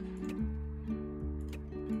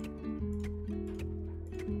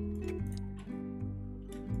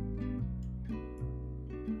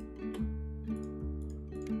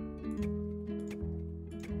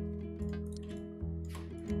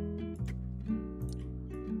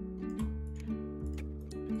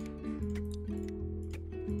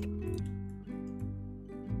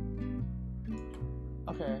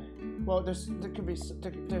 Okay. Well, there's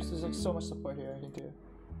like so much support here I can do.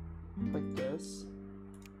 Like this.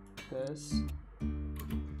 This.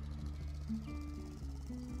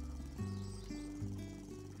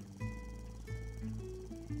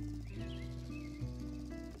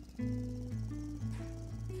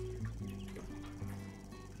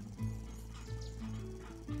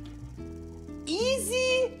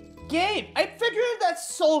 Easy game! I figured that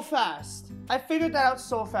so fast. I figured that out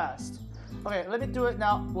so fast. Okay, let me do it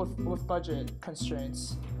now with budget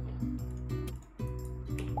constraints.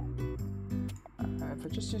 If I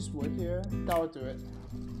just use wood here, that will do it.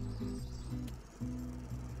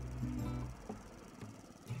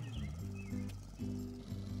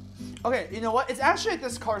 Okay, you know what? It's actually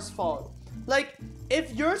this car's fault. Like,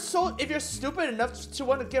 if you're stupid enough to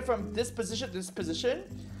want to get from this position to this position,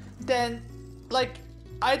 then like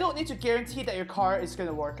I don't need to guarantee that your car is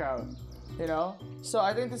gonna work out. You know? So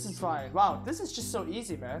I think this is fine. Wow, this is just so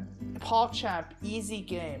easy, man. PogChamp, easy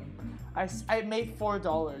game. I made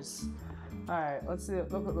 $4. Alright, let's see.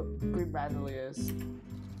 Look what Green randomly is.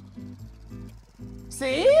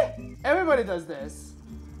 See? Everybody does this.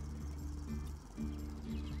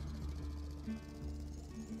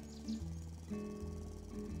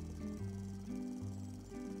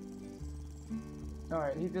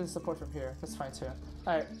 Alright, he does support from here. That's fine too.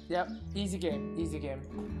 Alright, yep. Easy game. Easy game.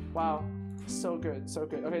 Wow. So good. So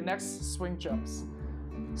good. Okay, next swing jumps.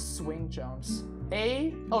 Swing jumps.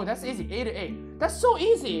 A. Oh, that's easy. A to A. That's so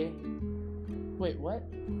easy. Wait, what?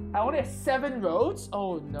 I only have 7 roads?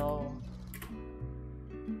 Oh no.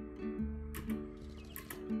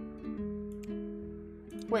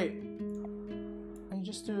 Wait. I can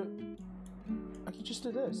just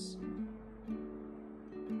do this.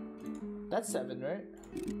 That's 7, right?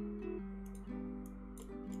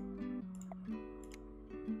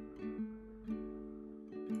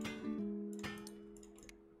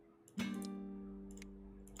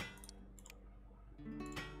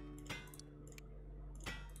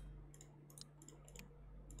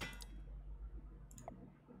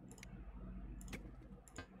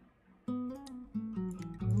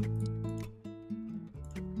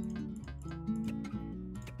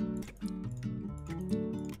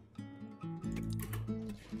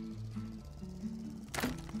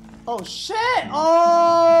 Oh shit!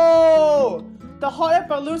 Oh! The hot air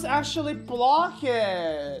balloons actually block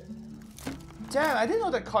it! Damn, I didn't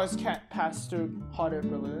know that cars can't pass through hot air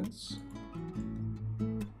balloons.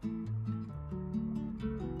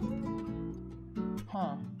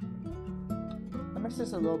 Huh. That makes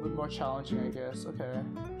this a little bit more challenging, I guess. Okay.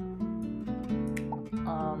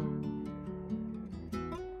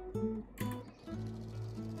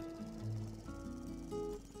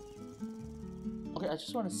 Okay, I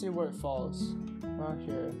just want to see where it falls. Not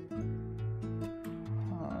here.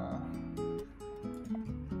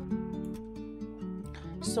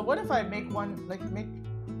 So what if I make one, like, make...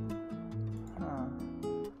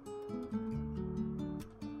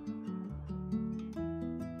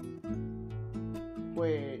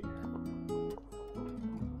 Wait.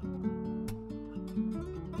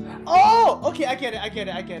 Oh! Okay, I get it. I got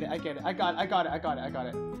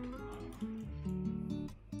it.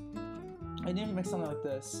 I need to make something like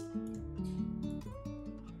this.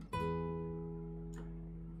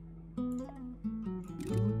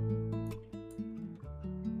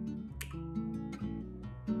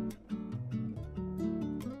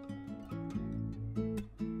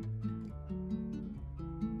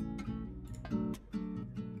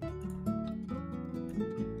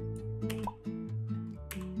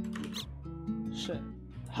 Shit.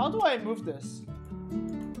 How do I move this?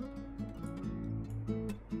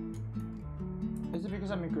 Is it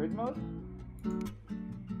because I'm in grid mode?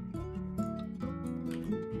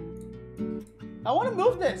 I want to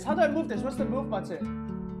move this! How do I move this? What's the move button?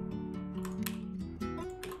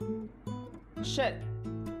 Shit.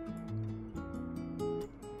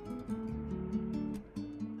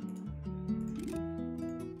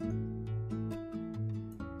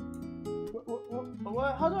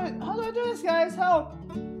 What? How do I do this, guys? Help!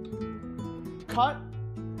 Cut?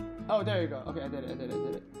 Oh, there you go. Okay, I did it.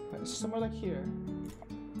 Okay, somewhere like here.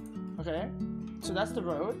 Okay, so that's the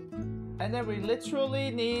road. And then we literally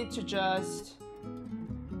need to just...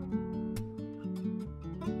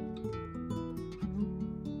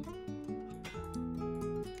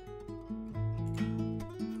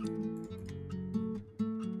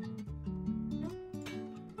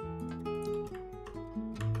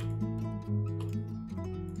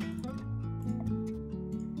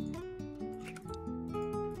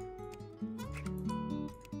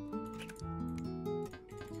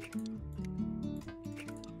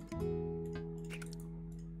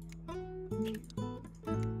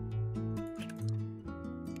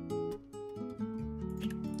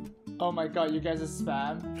 Oh my god, you guys are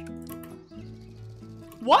spam.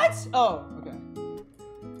 What? Oh, okay.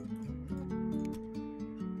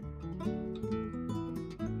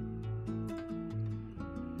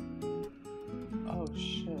 Oh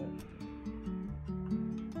shit.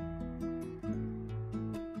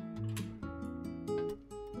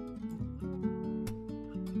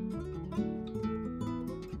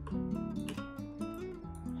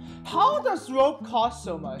 How does rope cost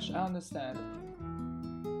so much? I don't understand.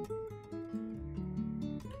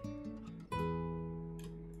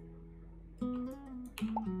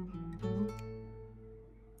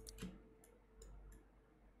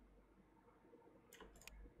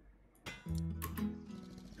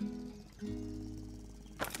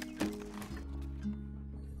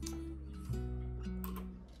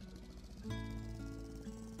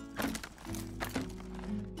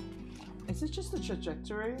 Is it just the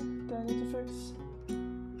trajectory that I need to fix?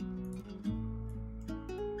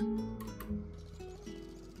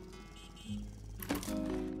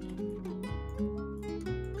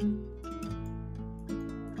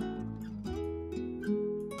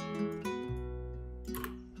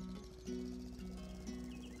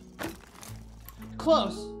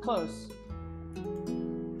 Close.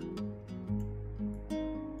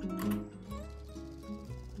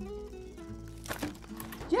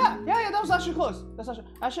 that was actually close. That's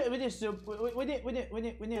actually we need to zoom. We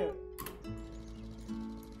need.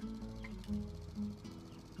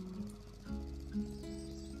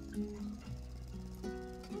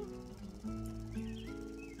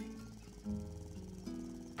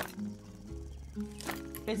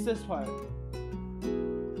 It's this part.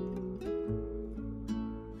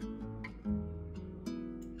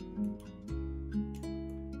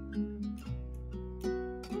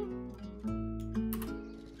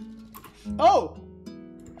 Oh!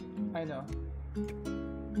 I know.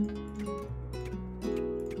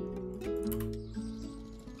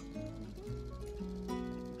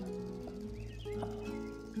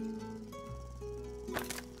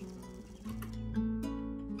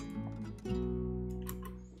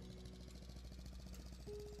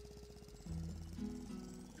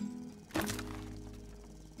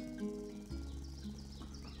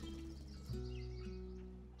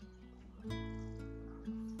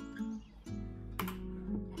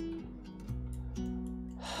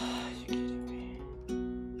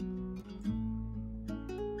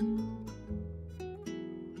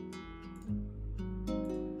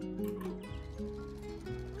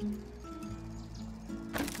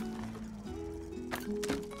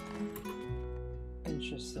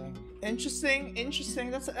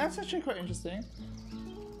 Interesting. That's actually quite interesting.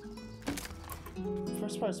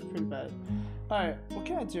 First part is pretty bad. Alright, what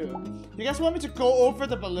can I do? You guys want me to go over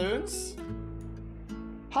the balloons?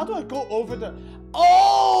 How do I go over the...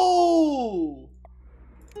 Oh!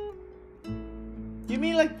 You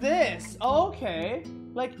mean like this? Oh, okay.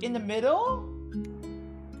 Like in the middle?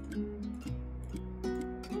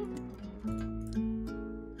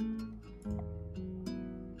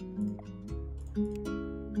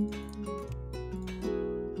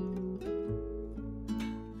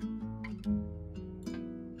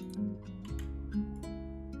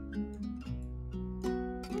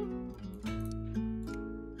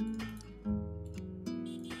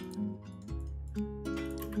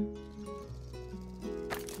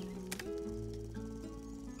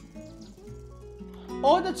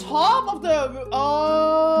 Oh, the top of the...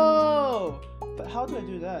 Oh! But how do I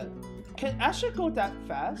do that? Can Asher go that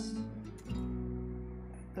fast?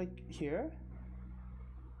 Like here?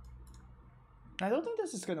 I don't think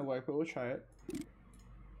this is gonna work, but we'll try it.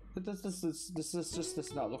 This just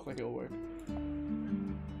does not look like it'll work.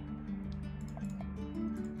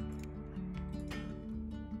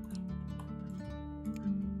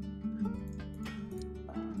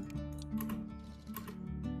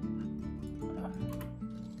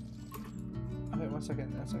 One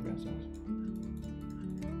second.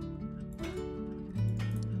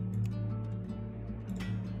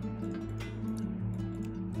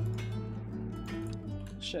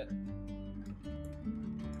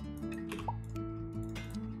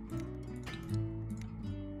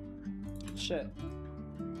 Shit.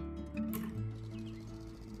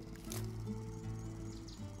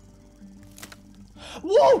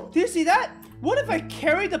 Whoa! Do you see that? What if I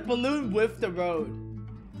carry the balloon with the road?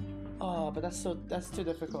 Oh, but that's too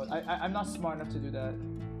difficult. I'm not smart enough to do that.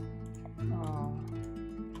 Oh.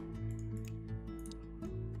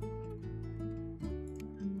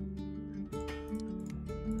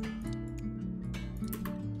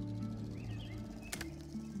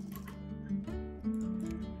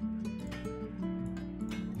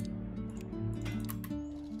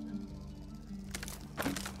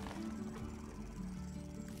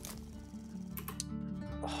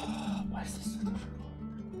 Why is this so difficult?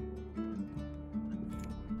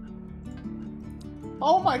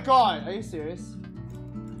 Oh my god, are you serious?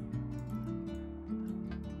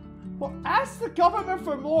 Well, ask the government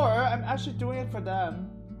for more. I'm actually doing it for them.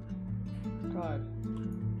 God.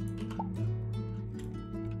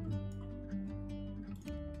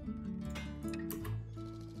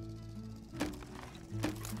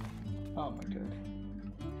 Oh my god.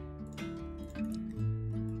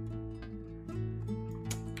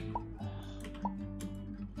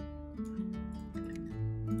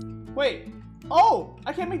 Wait. Oh,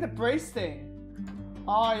 I can make the brace thing.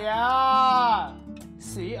 Oh yeah.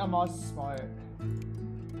 See, Amaz is smart.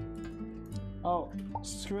 Oh,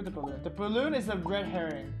 screw the balloon. The balloon is a red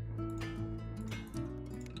herring.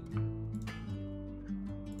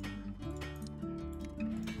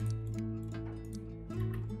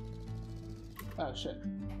 Oh shit.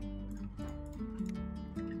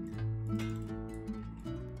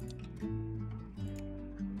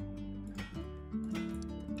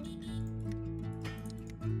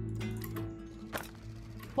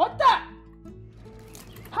 What the?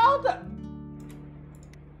 How the?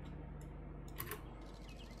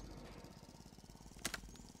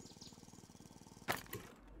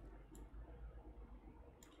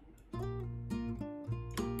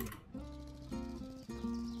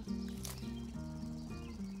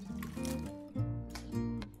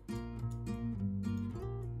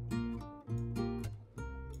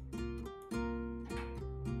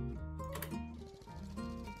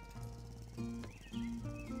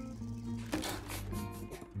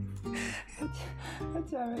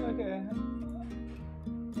 damn it, okay.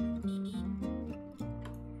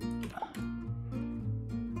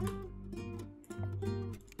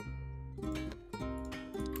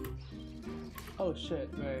 Oh shit,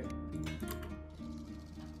 right.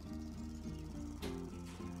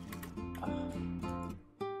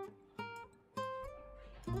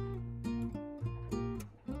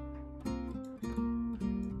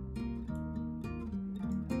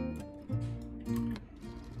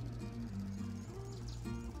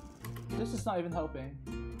 This is not even helping.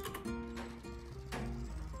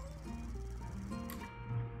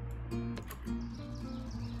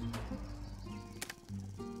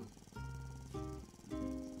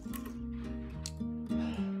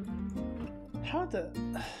 How the...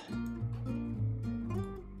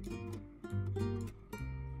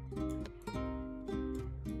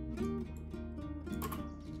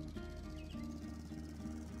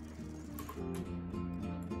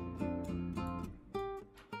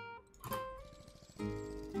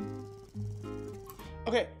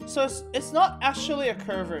 Okay, so it's not actually a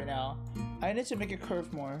curve right now. I need to make it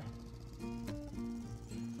curve more.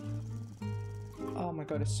 Oh my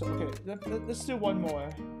god, it's so... Okay, let's do one more.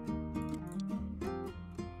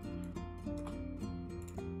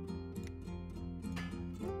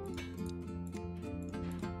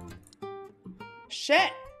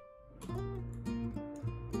 Shit!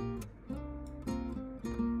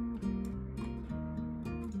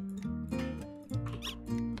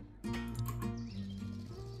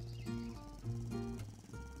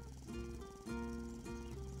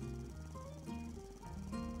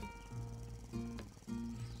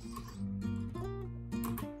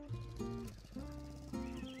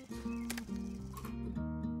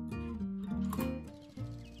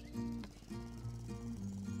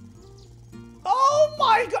 Oh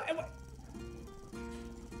my god!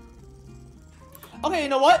 Okay, you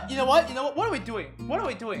know what? You know what? You know what? What are we doing? What are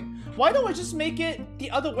we doing? Why don't we just make it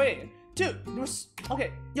the other way? Dude, there's...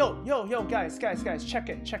 Okay, yo, guys, check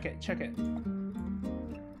it.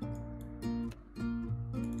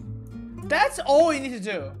 That's all we need to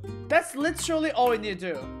do. That's literally all we need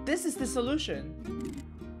to do. This is the solution.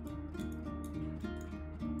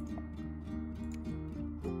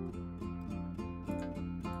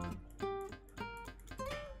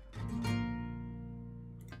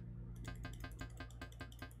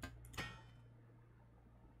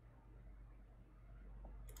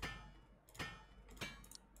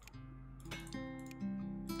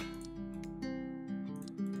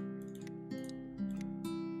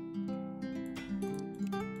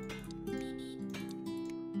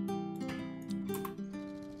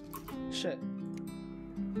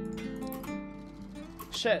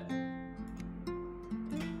 Shit.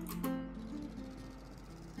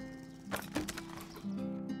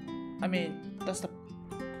 I mean, that's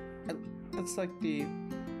like the...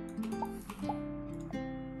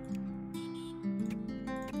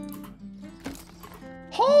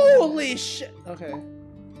 Holy shit! Okay.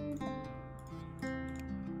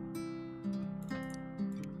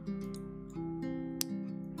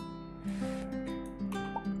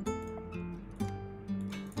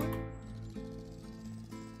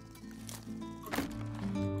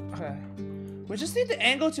 We just need the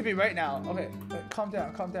angle to be right now. Okay, wait, calm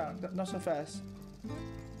down, not so fast.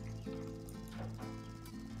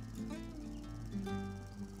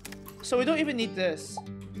 So we don't even need this.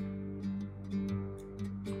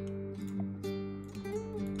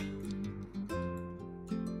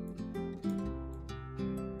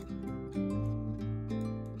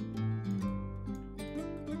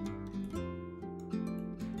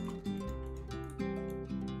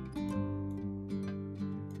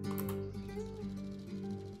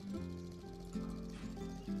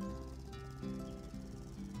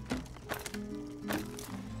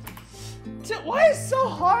 Why is it so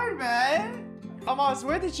hard, man? Amaz,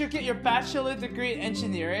 where did you get your bachelor degree in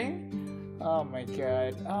engineering? Oh my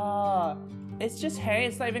god. It's just hay.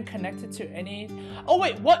 It's not even connected to any... Oh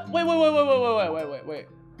wait, what? Wait.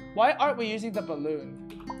 Why aren't we using the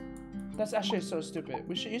balloon? That's actually so stupid.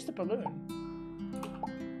 We should use the balloon.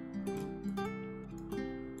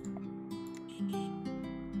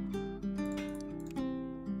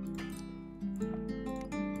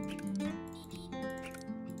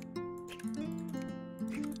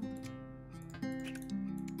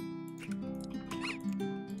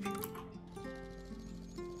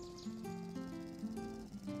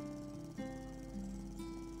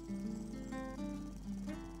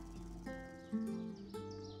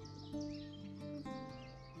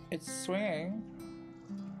 It's swinging.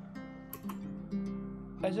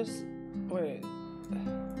 I just... Wait.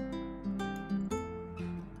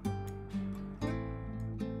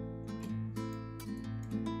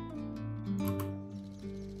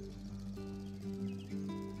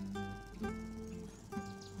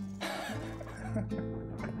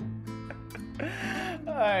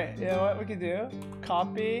 Alright, you know what we can do?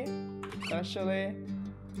 Copy, actually,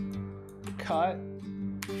 cut,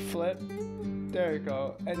 flip. There you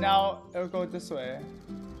go. And now it'll go this way.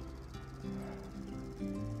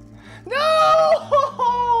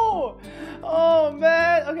 No! Oh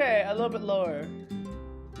man. Okay, a little bit lower.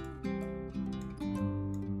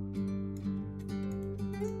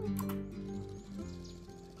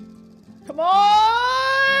 Come on!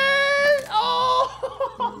 Oh!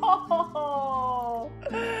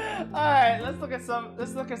 Alright, let's look at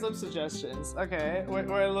some suggestions. Okay, we're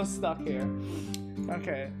a little stuck here.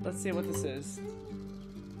 Okay, let's see what this is.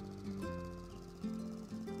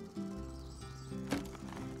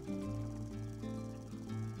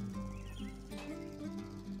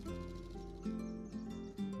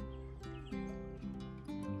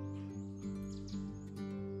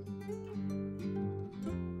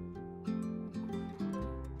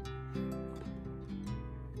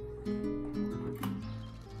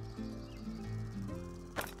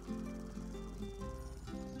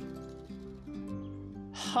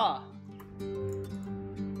 Huh.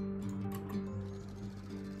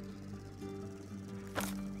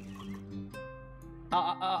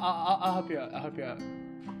 I'll help you out. I'll help you out.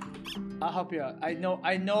 I'll help you out. I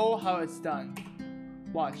know how it's done.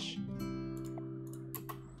 Watch.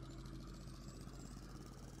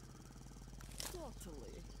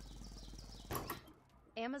 Totally.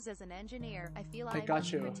 Amaz is an engineer. I feel I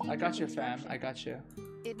got you. I got you, fam. I got you.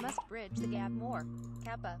 It must bridge the gap more.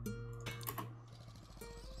 Kappa.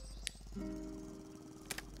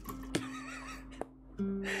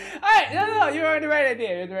 Alright, no, you were the right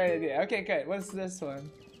idea. You're the right idea. Okay, good. What's this one?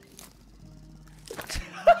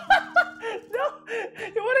 No,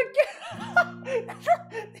 you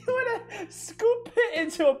wanna scoop it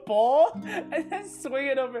into a bowl and then swing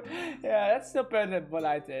it over. Yeah, that's still better than what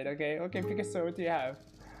I did. Okay, pick a sword. What do you have?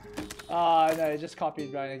 No, I just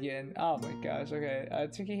copied mine again. Oh my gosh. Okay,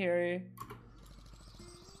 Tukihiri.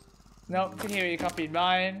 Nope, Tukihiri copied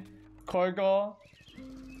mine. Korgol.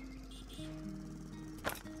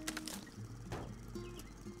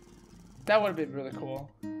 That would have been really cool.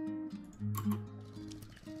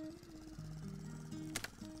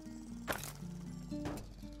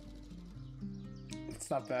 It's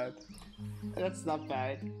not bad. That's not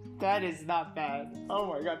bad. That is not bad. Oh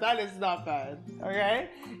my god, that is not bad. Okay?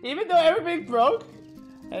 Even though everything broke,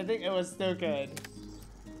 I think it was still good.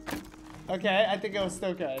 Okay, I think it was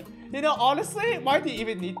still good. You know, honestly, why do you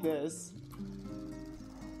even need this?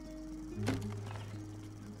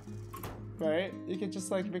 Right? You can just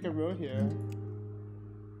like make a road here.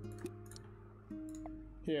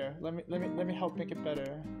 Here, let me help make it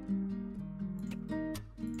better.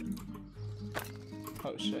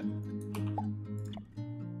 Oh shit.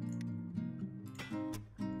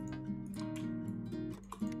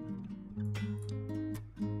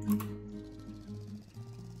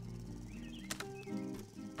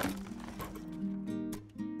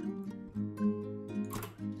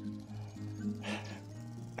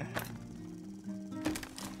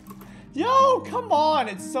 Yo, come on,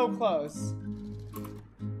 it's so close.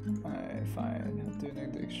 Alright, fine. I'm doing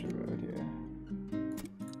the extra road here.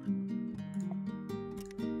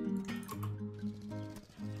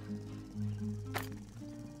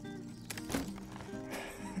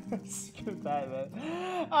 Screw that, man.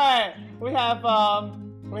 Alright, we have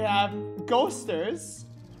ghosters.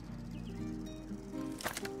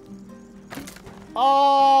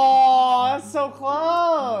 Oh, that's so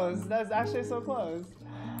close. That's actually so close.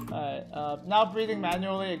 Alright, now breathing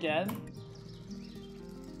manually again.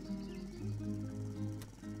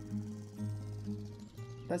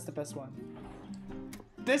 That's the best one.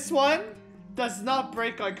 This one does not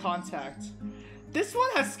break eye contact. This one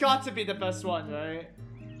has got to be the best one, right?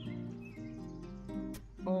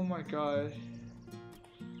 Oh my god.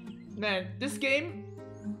 Man, this game...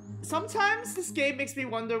 Sometimes this game makes me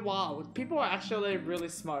wonder, wow, people are actually really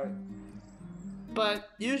smart. But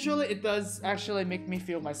usually it does actually make me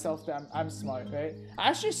feel myself that I'm smart, right? I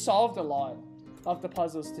actually solved a lot of the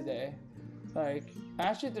puzzles today. Like, I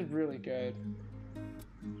actually did really good.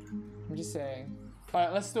 I'm just saying.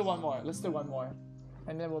 Alright, let's do one more. Let's do one more.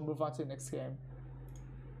 And then we'll move on to the next game.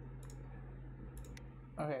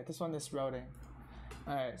 Okay, this one is routing.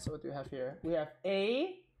 Alright, so what do we have here? We have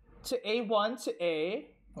A to A1 to A.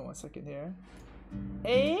 Oh, 1 second here.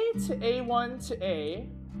 A to A1 to A.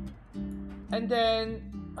 And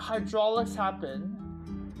then hydraulics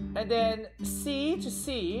happen. And then C to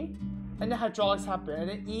C. And then hydraulics happen. And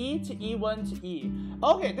then E to E1 to E.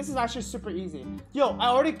 Okay, this is actually super easy. Yo, I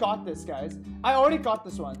already got this, guys. I already got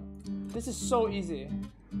this one. This is so easy.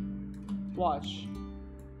 Watch.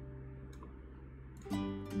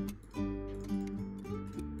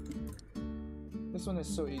 This one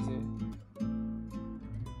is so easy.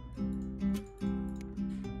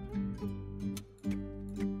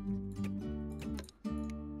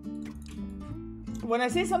 When I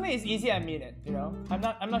say something is easy, I mean it, you know? I'm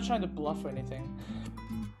not trying to bluff or anything.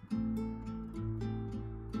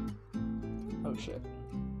 Oh shit.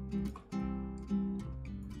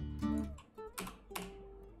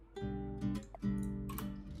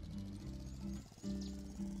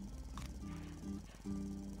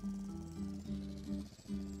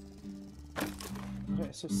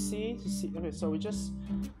 Okay, so C to C. Okay, so we just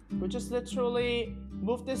literally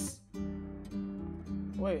move this.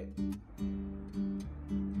 Wait.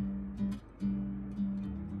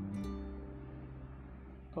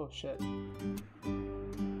 Oh shit.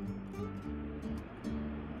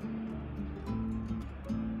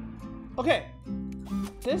 Okay.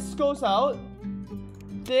 This goes out.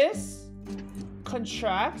 This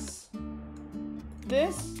contracts.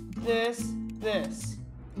 This.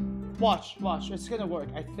 Watch. It's gonna work,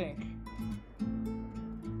 I think.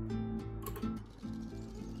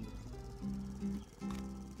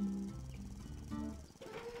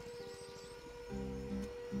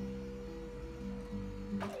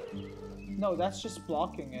 No, that's just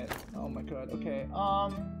blocking it. Oh my god, okay.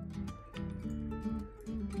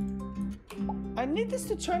 I need this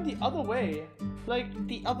to turn the other way. Like,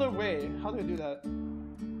 the other way. How do I do that?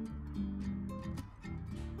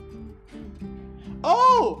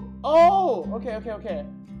 Oh! Oh! Okay.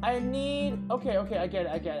 I need... Okay, I get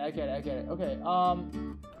it. Okay,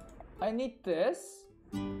 I need this.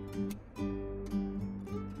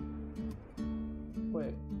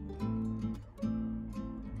 Wait.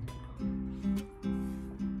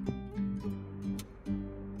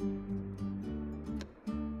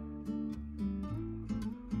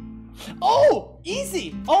 Oh!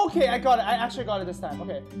 Easy! Okay, I got it. I actually got it this time.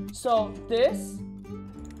 Okay. So, this...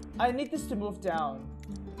 I need this to move down.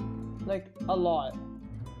 Like, a lot.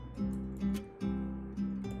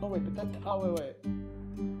 Oh, wait, but that... Oh, wait.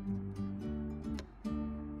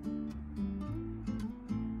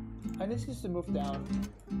 I need this to move down.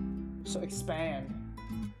 So, expand.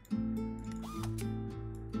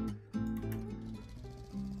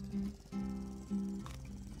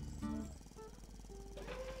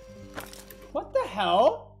 What the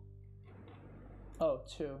hell? Oh,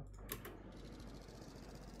 2.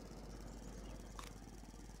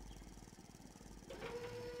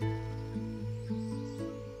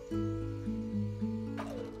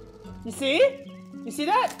 You see? You see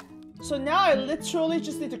that? So now I literally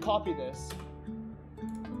just need to copy this.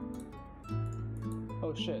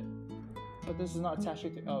 Oh shit. But this is not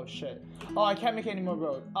attaching to... Oh shit. Oh, I can't make any more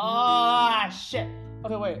road. Ah, shit.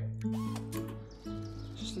 Okay, wait.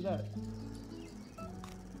 Just do that.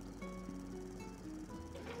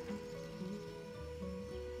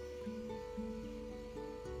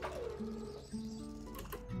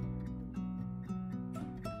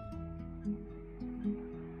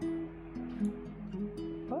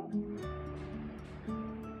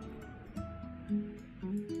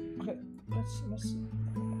 Let's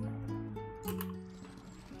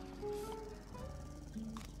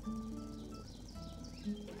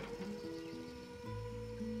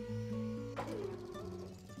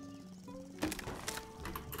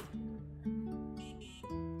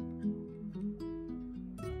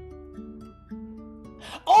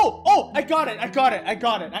Oh, I got it.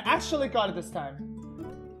 I actually got it this time.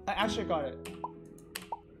 I actually got it.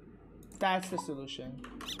 That's the solution.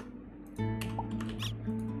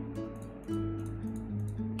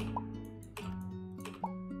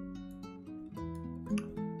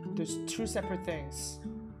 There's 2 separate things.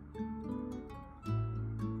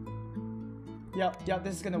 Yep,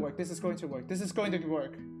 this is gonna work. This is going to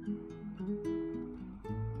work.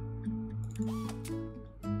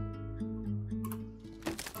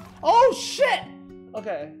 Oh shit!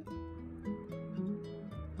 Okay.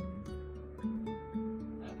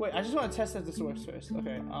 Wait, I just want to test if this works first.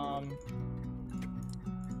 Okay,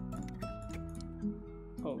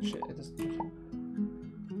 Oh shit, it doesn't.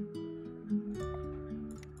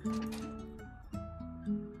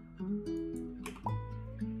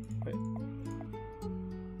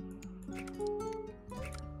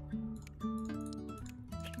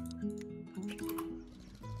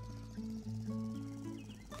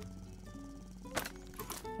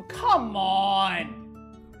 Come on!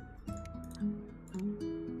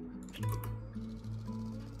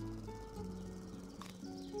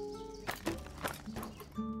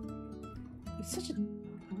 It's such a...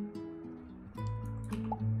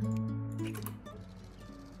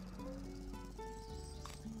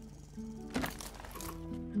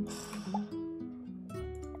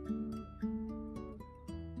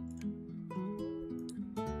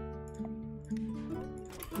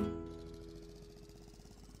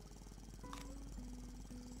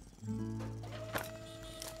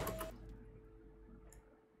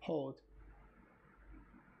 Hold.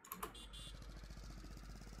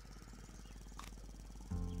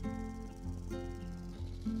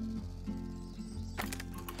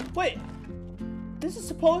 Wait! This is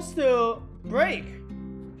supposed to break!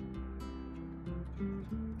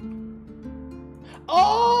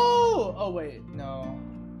 Oh! Oh wait, no.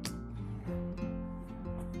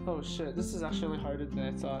 Oh shit, this is actually harder than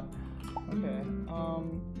I thought. Okay,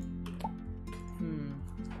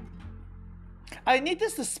 I need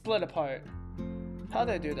this to split apart. How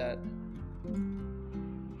do I do that?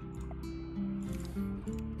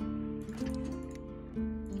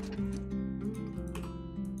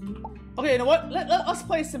 Okay, you know what? Let us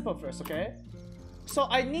play simple first, okay? So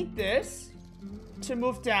I need this to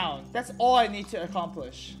move down. That's all I need to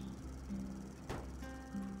accomplish.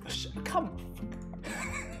 Come on.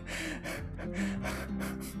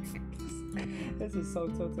 This is so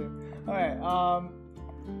tilting. Alright, oh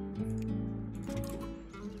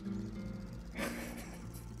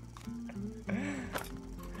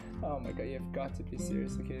my god, you've got to be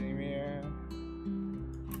seriously kidding me here.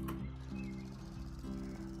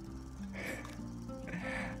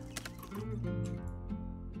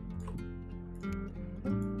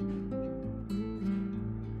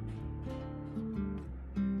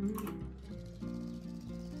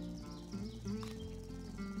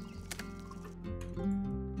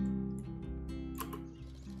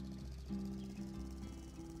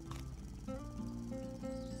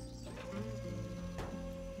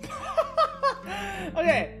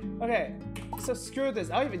 Okay, so screw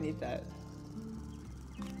this, I don't even need that.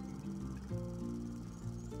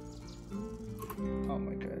 Oh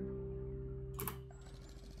my god.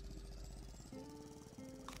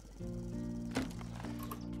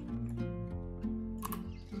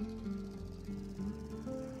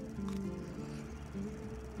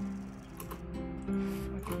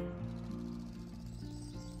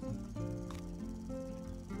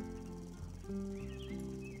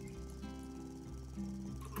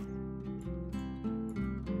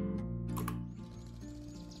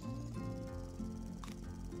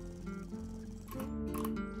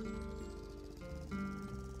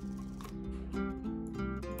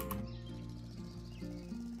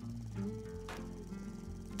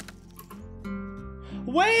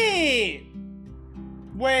 Wait!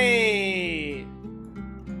 Wait!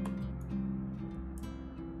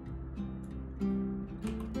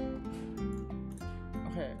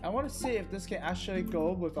 Okay, I want to see if this can actually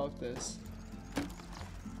go without this.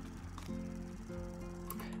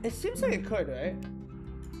 It seems like it could, right?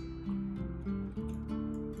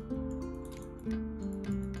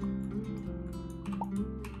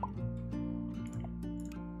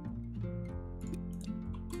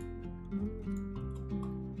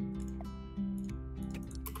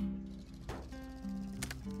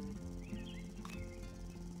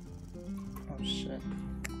 Oh shit.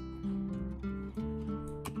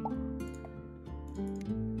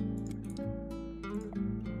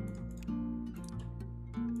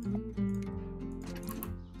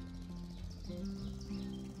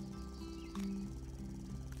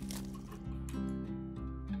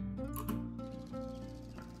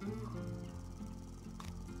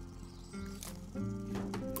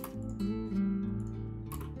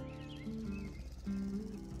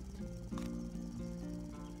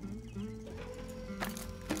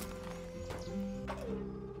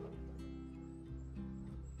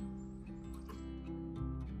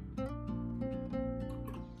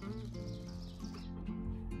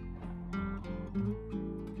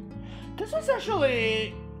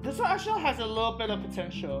 This one actually has a little bit of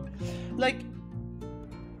potential. Like,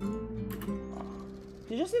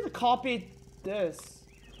 you just need to copy this.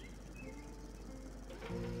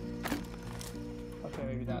 Okay,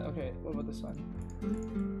 maybe not. Okay, what about this one?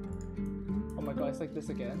 Oh my god, it's like this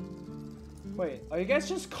again. Wait, are you guys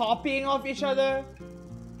just copying off each other?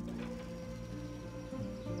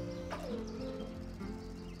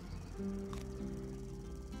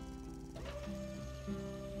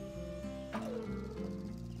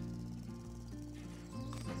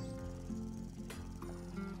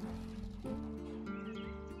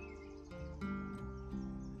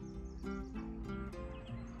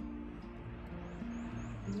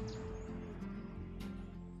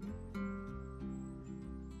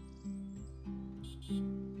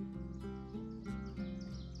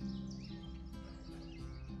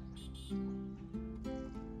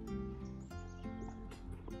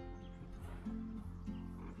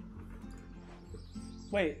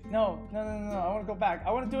 Wait, no, I want to go back.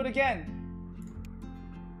 I want to do it again.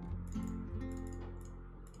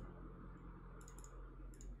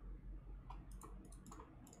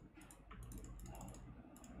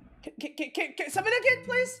 Can summon again,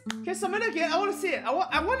 please? Can summon again? I want to see it.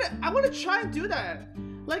 I want to try and do that.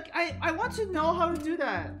 Like I want to know how to do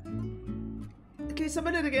that. Can you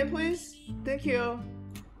summon it again, please? Thank you.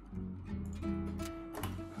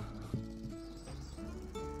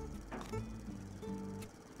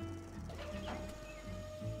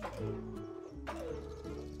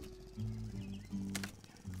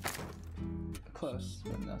 Close,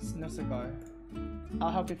 but no cigar.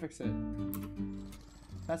 I'll help you fix it.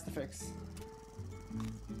 That's the fix.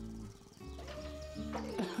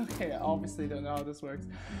 Okay, I obviously don't know how this works.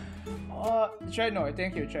 Dreadnought,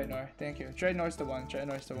 thank you, Dreadnought, thank you. Dreadnought's the one,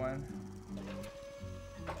 Dreadnought's the one.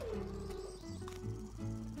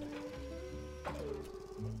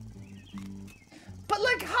 But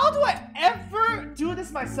like, how do I ever do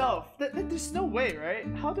this myself? There's no way, right?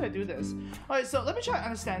 How do I do this? Alright, so let me try to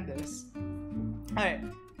understand this. Alright,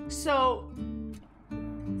 so...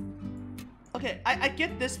 Okay, I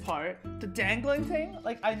get this part. The dangling thing,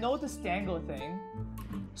 like I know this dangle thing.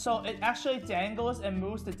 So it actually dangles and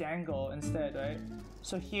moves the dangle instead, right?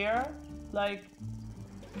 So here, like...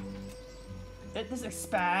 this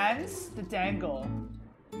expands the dangle.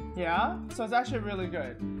 Yeah? So it's actually really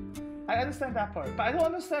good. I understand that part, but I don't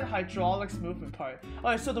understand hydraulics movement part.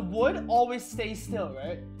 Alright, so the wood always stays still,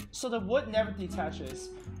 right? So the wood never detaches.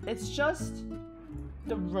 It's just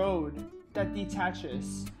the road that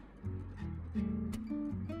detaches.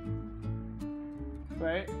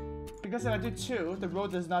 Right? Because if I do 2, the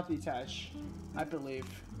road does not detach, I believe.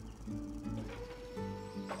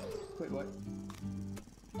 Wait, what?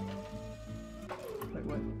 Wait,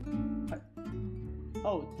 what?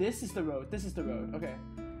 Oh, this is the road. This is the road. Okay.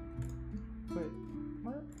 Wait,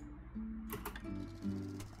 what?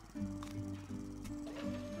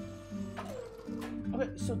 Okay,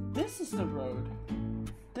 so this is the road.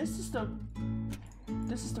 This is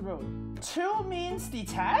the road. 2 means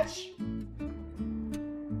detach?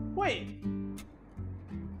 Wait.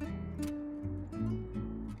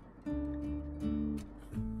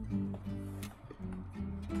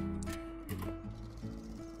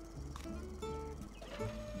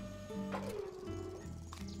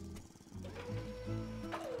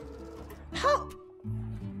 How?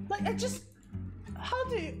 Like, how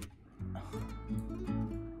do you...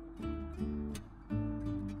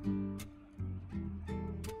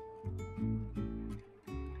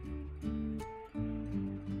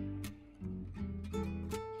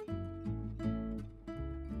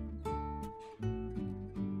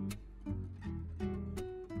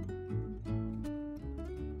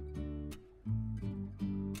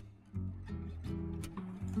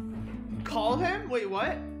 Call him? Wait,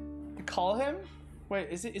 what? Call him? Wait,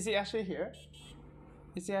 is he actually here?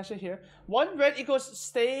 Is he actually here? 1 red equals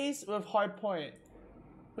stays with hard point.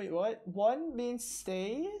 Wait, what? 1 means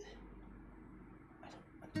stay?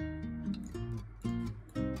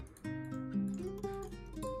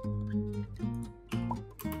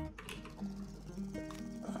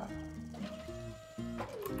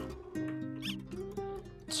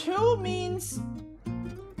 Two means...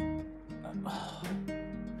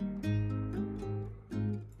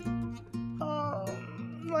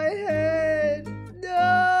 My head. No.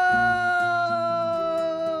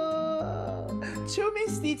 2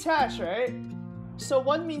 means detach, right? So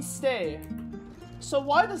 1 means stay. So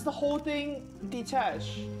why does the whole thing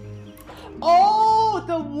detach? Oh,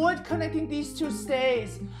 the wood connecting these 2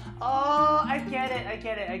 stays. Oh, I get it. I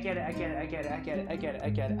get it. I get it. I get it. I get it. I get it. I get it. I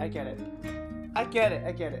get it. I get it. I get it.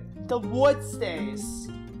 I get it. The wood stays.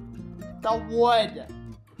 The wood.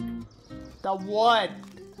 The wood.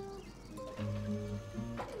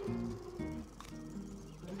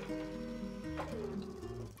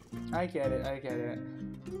 I get it, I get it.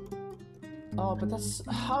 Oh, but that's...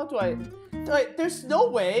 How do I... Like, there's no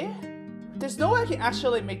way I can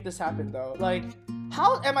actually make this happen, though. Like,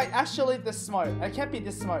 how am I actually this smart? I can't be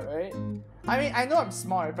this smart, right? I mean, I know I'm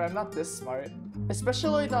smart, but I'm not this smart.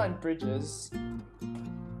 Especially not in bridges.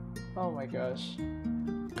 Oh my gosh.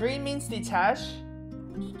 Green means detach.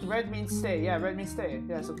 Red means stay. Yeah, red means stay.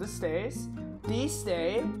 Yeah, so this stays. These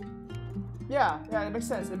stay. Yeah, it makes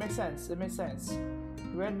sense. It makes sense. It makes sense.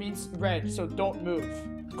 Red means red, so don't move.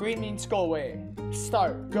 Green means go away.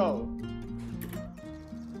 Start, go.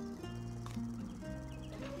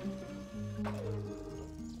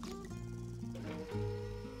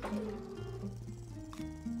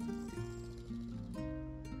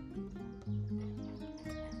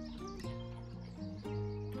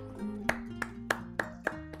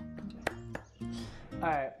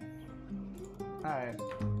 Alright. Alright.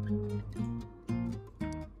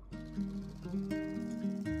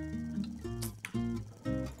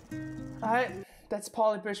 Alright, that's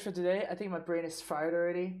Poly Bridge for today. I think my brain is fried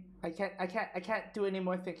already. I can't do any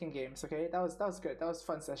more thinking games. Okay, that was good. That was a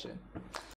fun session.